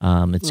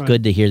it's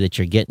good to hear that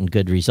you're getting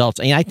good results.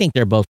 And I think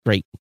they're both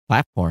great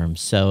platforms.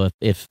 So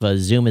if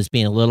Zoom is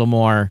being a little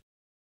more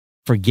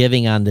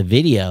forgiving on the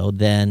video,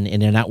 then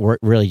and they're not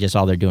really just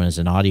all they're doing is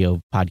an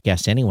audio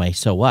podcast anyway.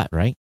 So what,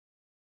 right?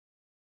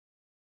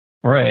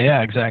 Right.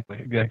 Yeah. Exactly.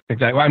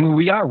 I mean,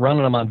 we are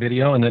running them on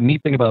video, and the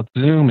neat thing about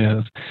Zoom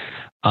is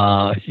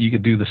you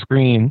could do the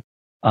screen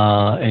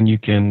and you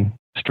can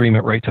stream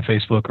it right to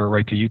Facebook or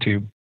right to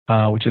YouTube,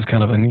 which is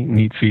kind of a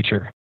neat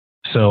feature.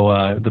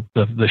 So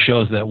the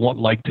shows that won't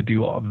like to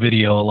do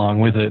video along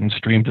with it and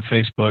stream to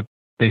Facebook,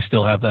 they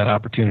still have that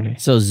opportunity.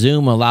 So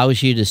Zoom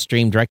allows you to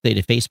stream directly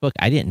to Facebook?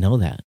 I didn't know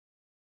that.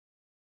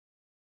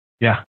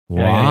 Yeah.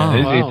 Wow.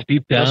 Yeah. It's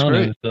deep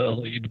down,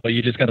 but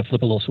you just got to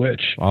flip a little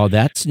switch. Oh,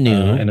 that's new.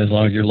 And as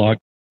long as you're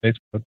logged to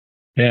Facebook.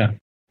 Yeah.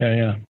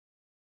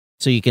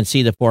 So you can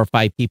see the 4 or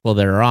 5 people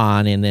that are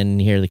on and then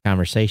hear the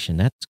conversation.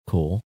 That's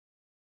cool.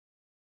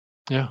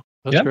 Yeah.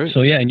 That's great.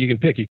 So and you can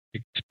pick.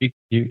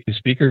 You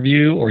speaker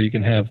view, or you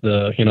can have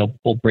the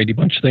whole Brady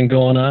Bunch thing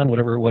going on.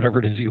 Whatever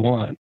it is you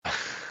want.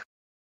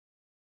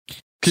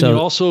 Can you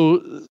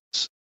also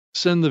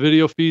send the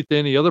video feed to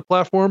any other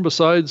platform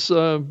besides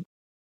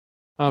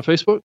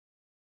Facebook?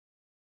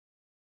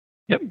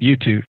 Yep,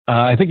 YouTube.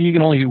 I think you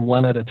can only do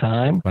one at a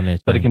time, but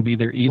it can be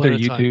either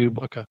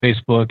YouTube,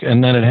 Facebook,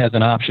 and then it has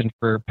an option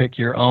for pick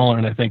your own.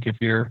 And I think if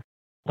you're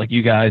like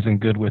you guys and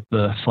good with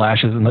the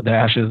slashes and the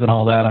dashes and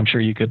all that, I'm sure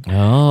you could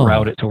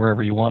route it to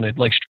wherever you wanted,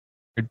 like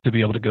to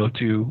be able to go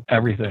to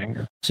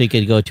everything. So you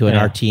could go to an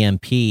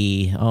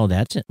RTMP. Oh,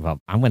 that's it. Well,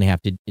 I'm going to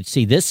have to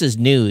see. This is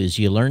news.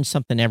 You learn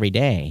something every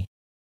day.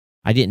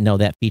 I didn't know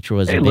that feature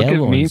was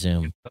available in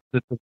Zoom.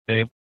 Who'd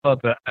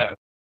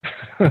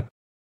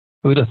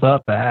have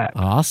thought that?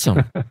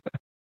 Awesome.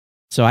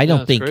 So I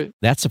don't think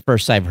that's the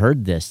first I've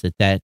heard this,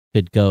 that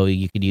could go,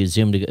 you could use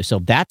Zoom to go. So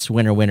that's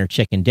winner,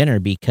 chicken dinner,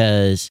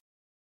 because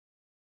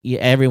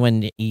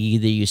everyone,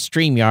 either use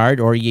StreamYard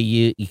or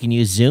you can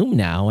use Zoom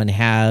now and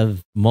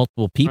have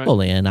multiple people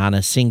in on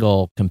a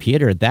single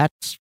computer.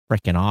 That's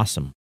freaking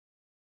awesome.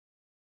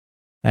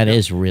 That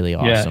is really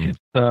awesome.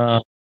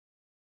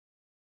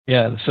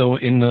 So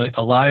in the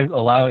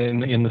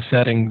in the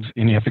settings,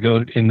 and you have to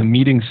go in the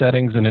meeting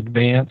settings in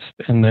advanced,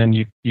 and then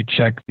you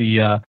check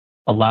the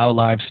allow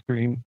live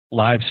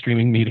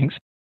streaming meetings,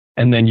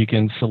 and then you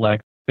can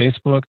select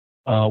Facebook,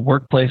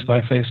 Workplace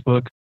by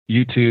Facebook,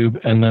 YouTube,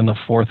 and then the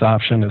fourth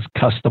option is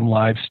custom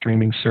live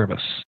streaming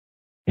service.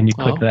 And you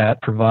click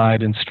that,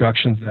 provide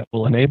instructions that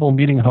will enable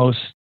meeting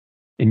hosts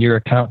in your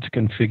account to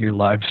configure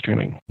live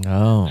streaming.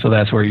 Oh. So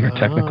that's where your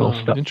technical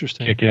stuff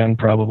kick in,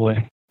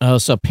 probably. Oh,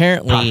 so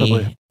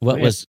apparently what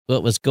was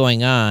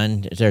going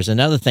on, there's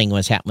another thing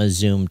was happening with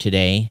Zoom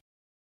today.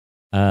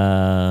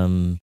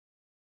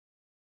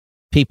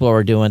 People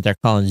are doing what they're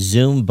calling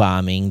Zoom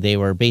bombing. They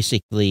were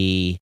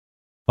basically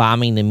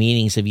bombing the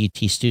meetings of UT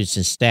students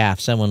and staff.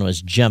 Someone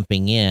was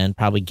jumping in,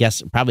 probably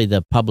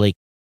the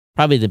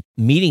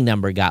meeting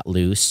number got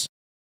loose,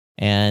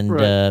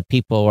 and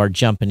people are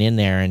jumping in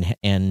there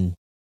and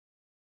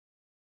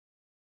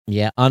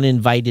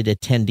uninvited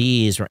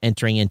attendees were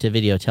entering into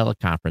video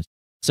teleconference.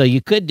 So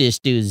you could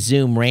just do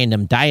Zoom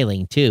random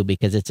dialing too,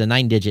 because it's a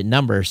 9-digit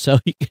number. So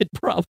you could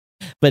probably,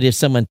 but if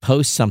someone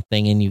posts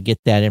something and you get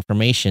that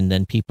information,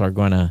 then people are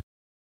going to,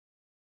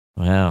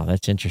 wow,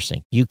 that's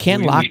interesting. You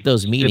can lock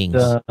those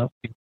meetings.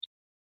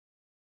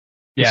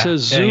 It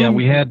says Zoom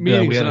we had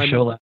a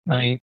show last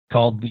night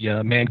called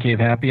the Man Cave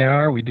Happy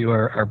Hour. We do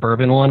our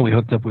bourbon one. We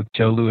hooked up with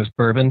Joe Louis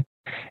Bourbon,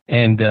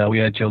 and we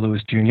had Joe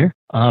Louis Jr.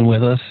 on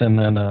with us, and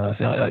then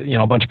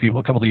a bunch of people,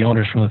 a couple of the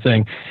owners from the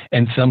thing,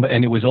 and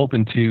it was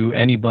open to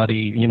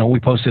anybody. We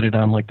posted it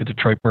on like the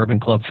Detroit Bourbon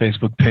Club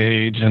Facebook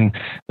page and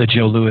the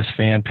Joe Louis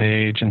fan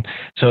page, and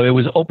so it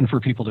was open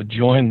for people to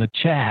join the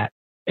chat.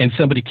 And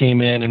somebody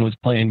came in and was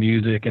playing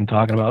music and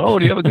talking about,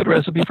 do you have a good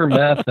recipe for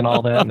meth and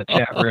all that in the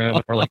chat room?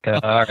 And we're like, all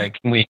right,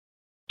 can we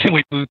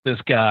boot this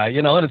guy?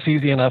 And it's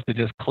easy enough to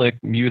just click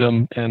mute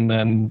him and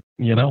then,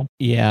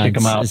 kick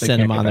them out.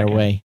 Send them on their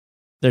way.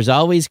 There's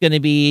always going to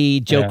be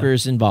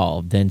jokers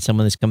involved and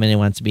someone that's coming in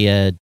wants to be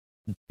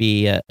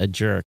a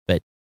jerk.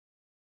 But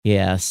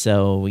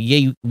so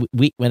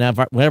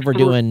whenever we're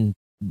doing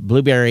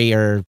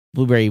Blueberry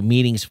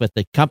meetings with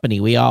the company,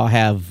 we all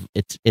have,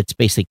 it's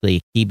basically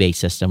a key-based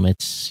system.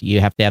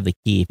 You have to have the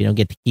key. If you don't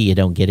get the key, you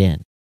don't get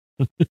in.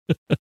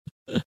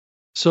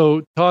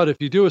 So, Todd, if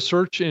you do a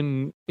search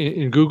in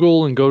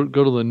Google and go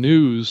to the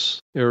news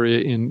area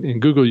in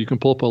Google, you can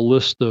pull up a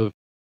list of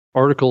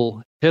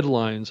article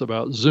headlines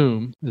about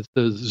Zoom. It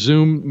says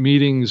Zoom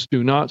meetings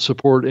do not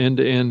support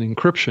end-to-end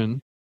encryption.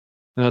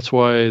 And that's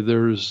why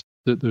there's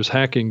there's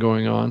hacking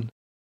going on,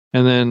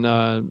 and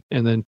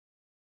then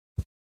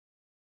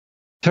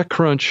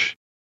TechCrunch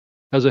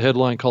has a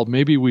headline called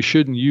 "Maybe we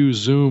shouldn't use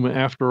Zoom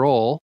after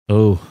all."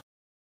 Oh,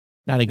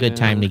 not a good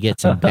time to get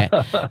some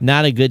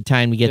not a good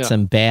time to get Yeah.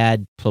 some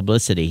bad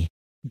publicity.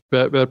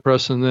 Bad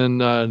press. And then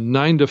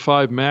 9 to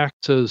 5 Mac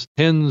says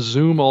 10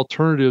 Zoom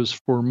alternatives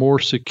for more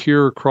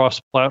secure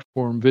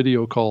cross-platform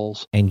video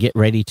calls. And get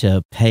ready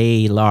to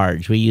pay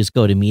large. We use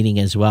GoToMeeting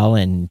as well,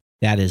 and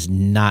that is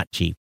not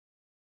cheap.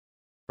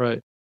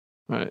 Right.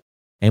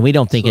 And we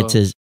don't think it's So-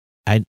 as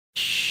I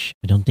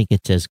don't think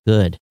it's as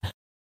good.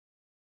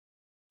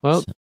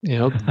 Well,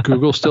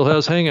 Google still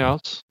has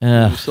Hangouts.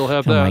 Ugh, You still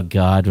have oh that. my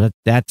God,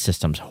 that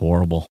system's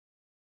horrible.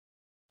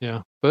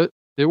 Yeah, but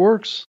it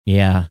works.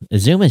 Yeah,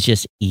 Zoom is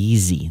just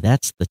easy.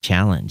 That's the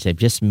challenge. They've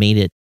just made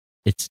it.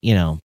 It's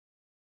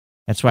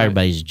that's why Right.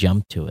 everybody's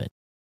jumped to it.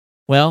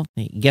 Well,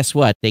 guess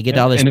what? They get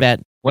all this And if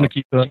bad. Want to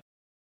keep it?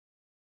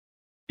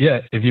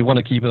 Yeah, if you want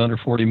to keep it under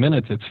 40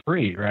 minutes, it's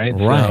free, right?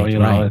 Right, So,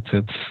 right.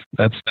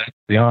 that's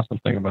the awesome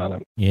thing about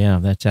it. Yeah,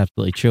 that's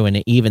absolutely true.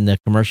 And even the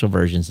commercial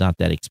version's not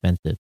that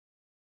expensive.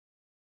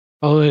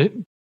 Oh,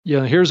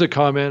 yeah. Here's a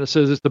comment. It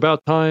says it's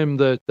about time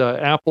that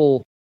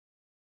Apple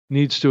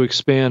needs to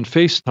expand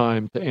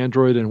FaceTime to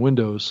Android and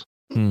Windows.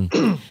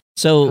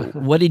 So,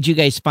 what did you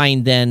guys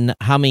find then?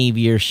 How many of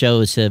your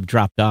shows have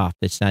dropped off?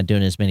 That's not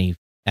doing as many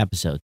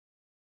episodes.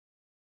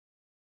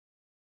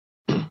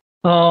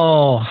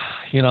 Oh,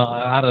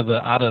 out of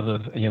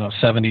the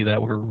 70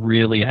 that were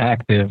really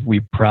active, we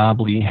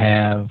probably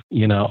have,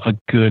 a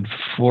good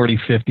 40,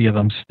 50 of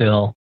them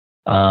still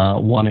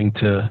wanting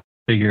to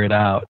figure it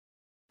out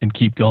and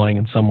keep going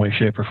in some way,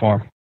 shape, or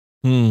form.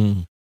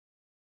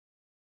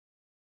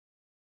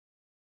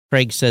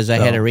 Craig says, I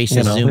had a So,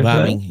 racist Zoom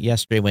bombing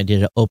yesterday when I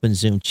did an open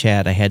Zoom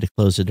chat. I had to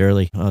close it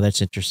early. Oh,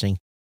 that's interesting.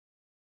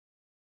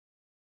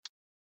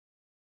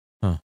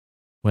 Huh.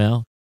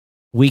 Well,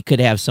 we could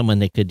have someone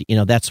that could,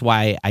 that's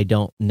why I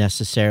don't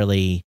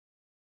necessarily,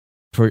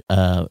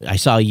 I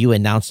saw you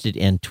announced it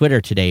in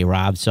Twitter today,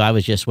 Rob. So I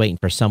was just waiting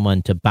for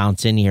someone to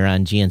bounce in here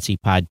on GNC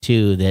Pod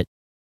 2 that,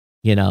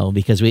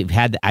 because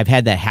I've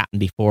had that happen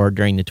before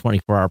during the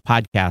 24-hour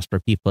podcast where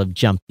people have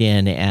jumped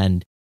in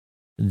and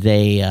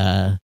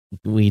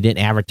we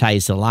didn't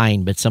advertise the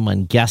line, but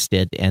someone guessed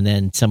it, and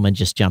then someone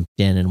just jumped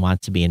in and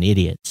wants to be an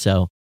idiot.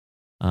 So,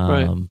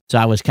 Right. so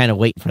I was kind of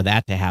waiting for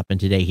that to happen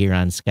today here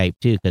on Skype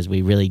too, because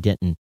we really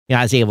didn't.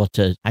 I was able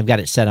to. I've got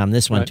it set on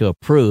this one Right. to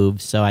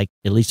approve, so I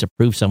at least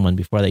approve someone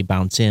before they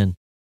bounce in.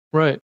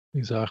 Right.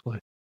 Exactly.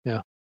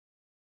 Yeah.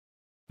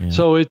 Yeah.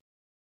 So it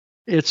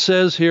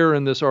says here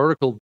in this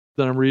article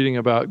that I'm reading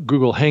about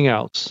Google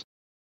Hangouts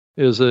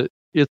is that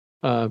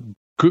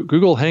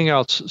Google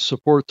Hangouts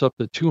supports up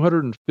to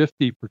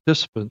 250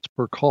 participants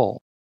per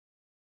call,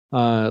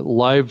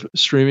 live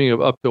streaming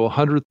of up to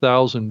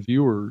 100,000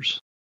 viewers,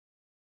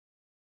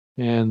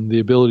 and the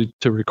ability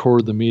to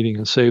record the meeting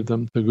and save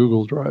them to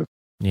Google Drive.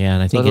 Yeah,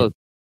 and I think thought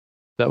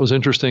that was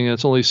interesting.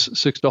 It's only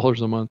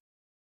 $6 a month.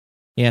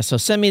 yeah. So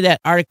send me that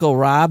article,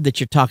 Rob,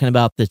 that you're talking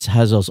about that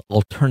has those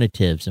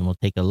alternatives, and we'll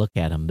take a look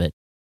at them. But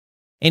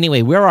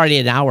anyway, we're already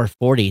at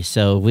 1:40,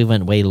 so we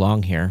went way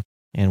long here.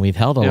 And we've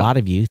held a Yeah. lot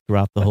of you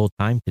throughout the whole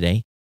time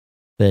today.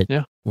 But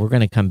Yeah. we're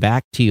going to come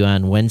back to you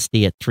on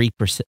Wednesday at 3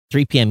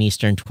 p.m.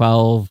 Eastern,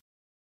 12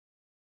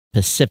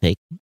 Pacific.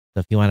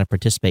 So if you want to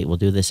participate, we'll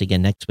do this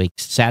again next week.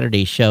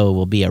 Saturday's show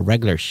will be a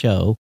regular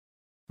show.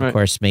 Of Right.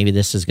 course, maybe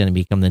this is going to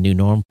become the new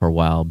norm for a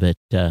while. But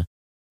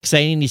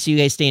exciting to see you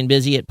guys staying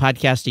busy at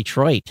Podcast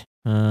Detroit.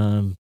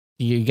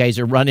 You guys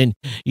are running.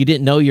 You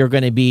didn't know you were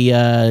going to be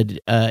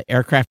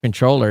aircraft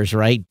controllers,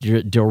 right?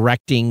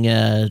 Directing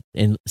and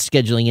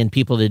scheduling in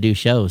people to do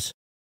shows.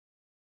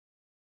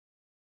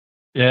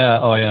 Yeah.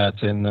 Oh, yeah.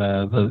 It's in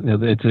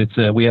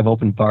we have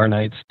open bar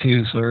nights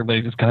too, so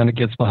everybody just kind of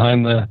gets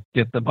behind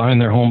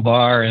their home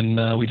bar,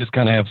 and we just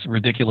kind of have some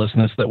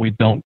ridiculousness that we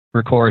don't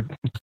record.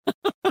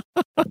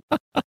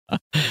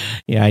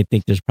 Yeah, I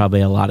think there's probably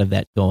a lot of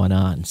that going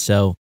on.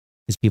 So,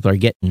 because people are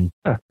getting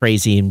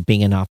crazy and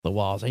binging off the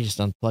walls. I just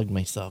unplugged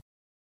myself.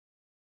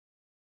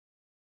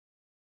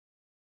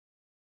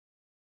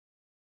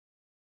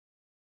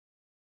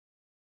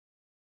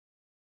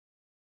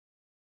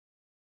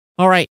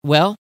 All right.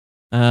 Well,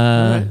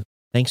 right.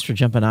 thanks for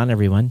jumping on,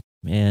 everyone.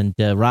 And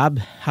Rob,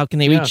 how can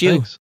they reach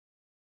you? Thanks.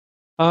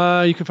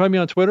 You can find me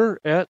on Twitter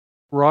at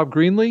Rob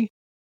Greenlee,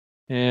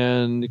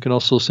 and you can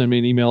also send me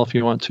an email if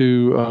you want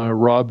to,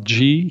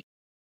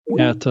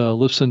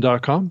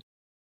 robg@libsyn.com.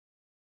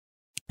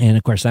 And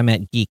of course, I'm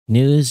at Geek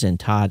News and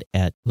Todd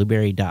at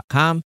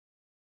blueberry.com.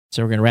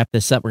 So we're going to wrap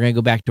this up. We're going to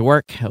go back to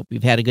work. Hope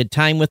you've had a good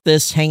time with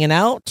this, hanging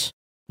out.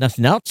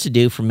 Nothing else to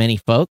do for many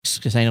folks,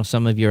 because I know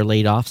some of you are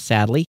laid off,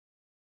 sadly.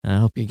 I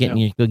hope you're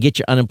getting go get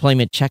your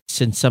unemployment checks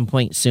at some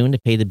point soon to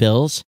pay the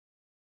bills.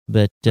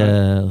 But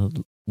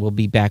we'll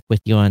be back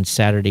with you on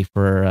Saturday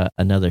for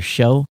another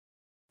show.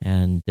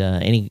 And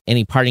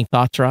any parting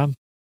thoughts, Rob?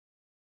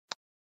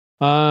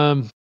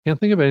 Can't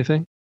think of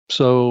anything.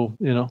 So,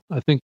 I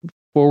think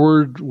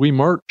forward we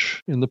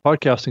march in the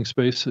podcasting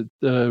space.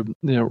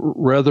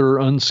 Rather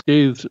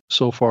unscathed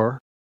so far,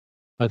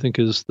 I think,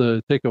 is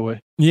the takeaway.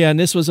 Yeah, and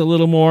this was a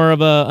little more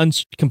of a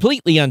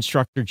completely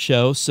unstructured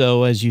show.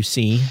 So as you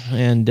see,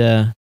 and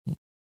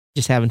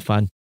just having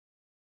fun.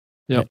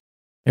 Yep.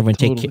 Everyone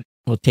Totally.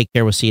 take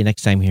care. We'll see you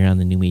next time here on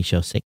the New Me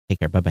Show. Take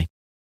care. Bye-bye.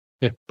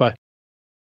 Okay, bye.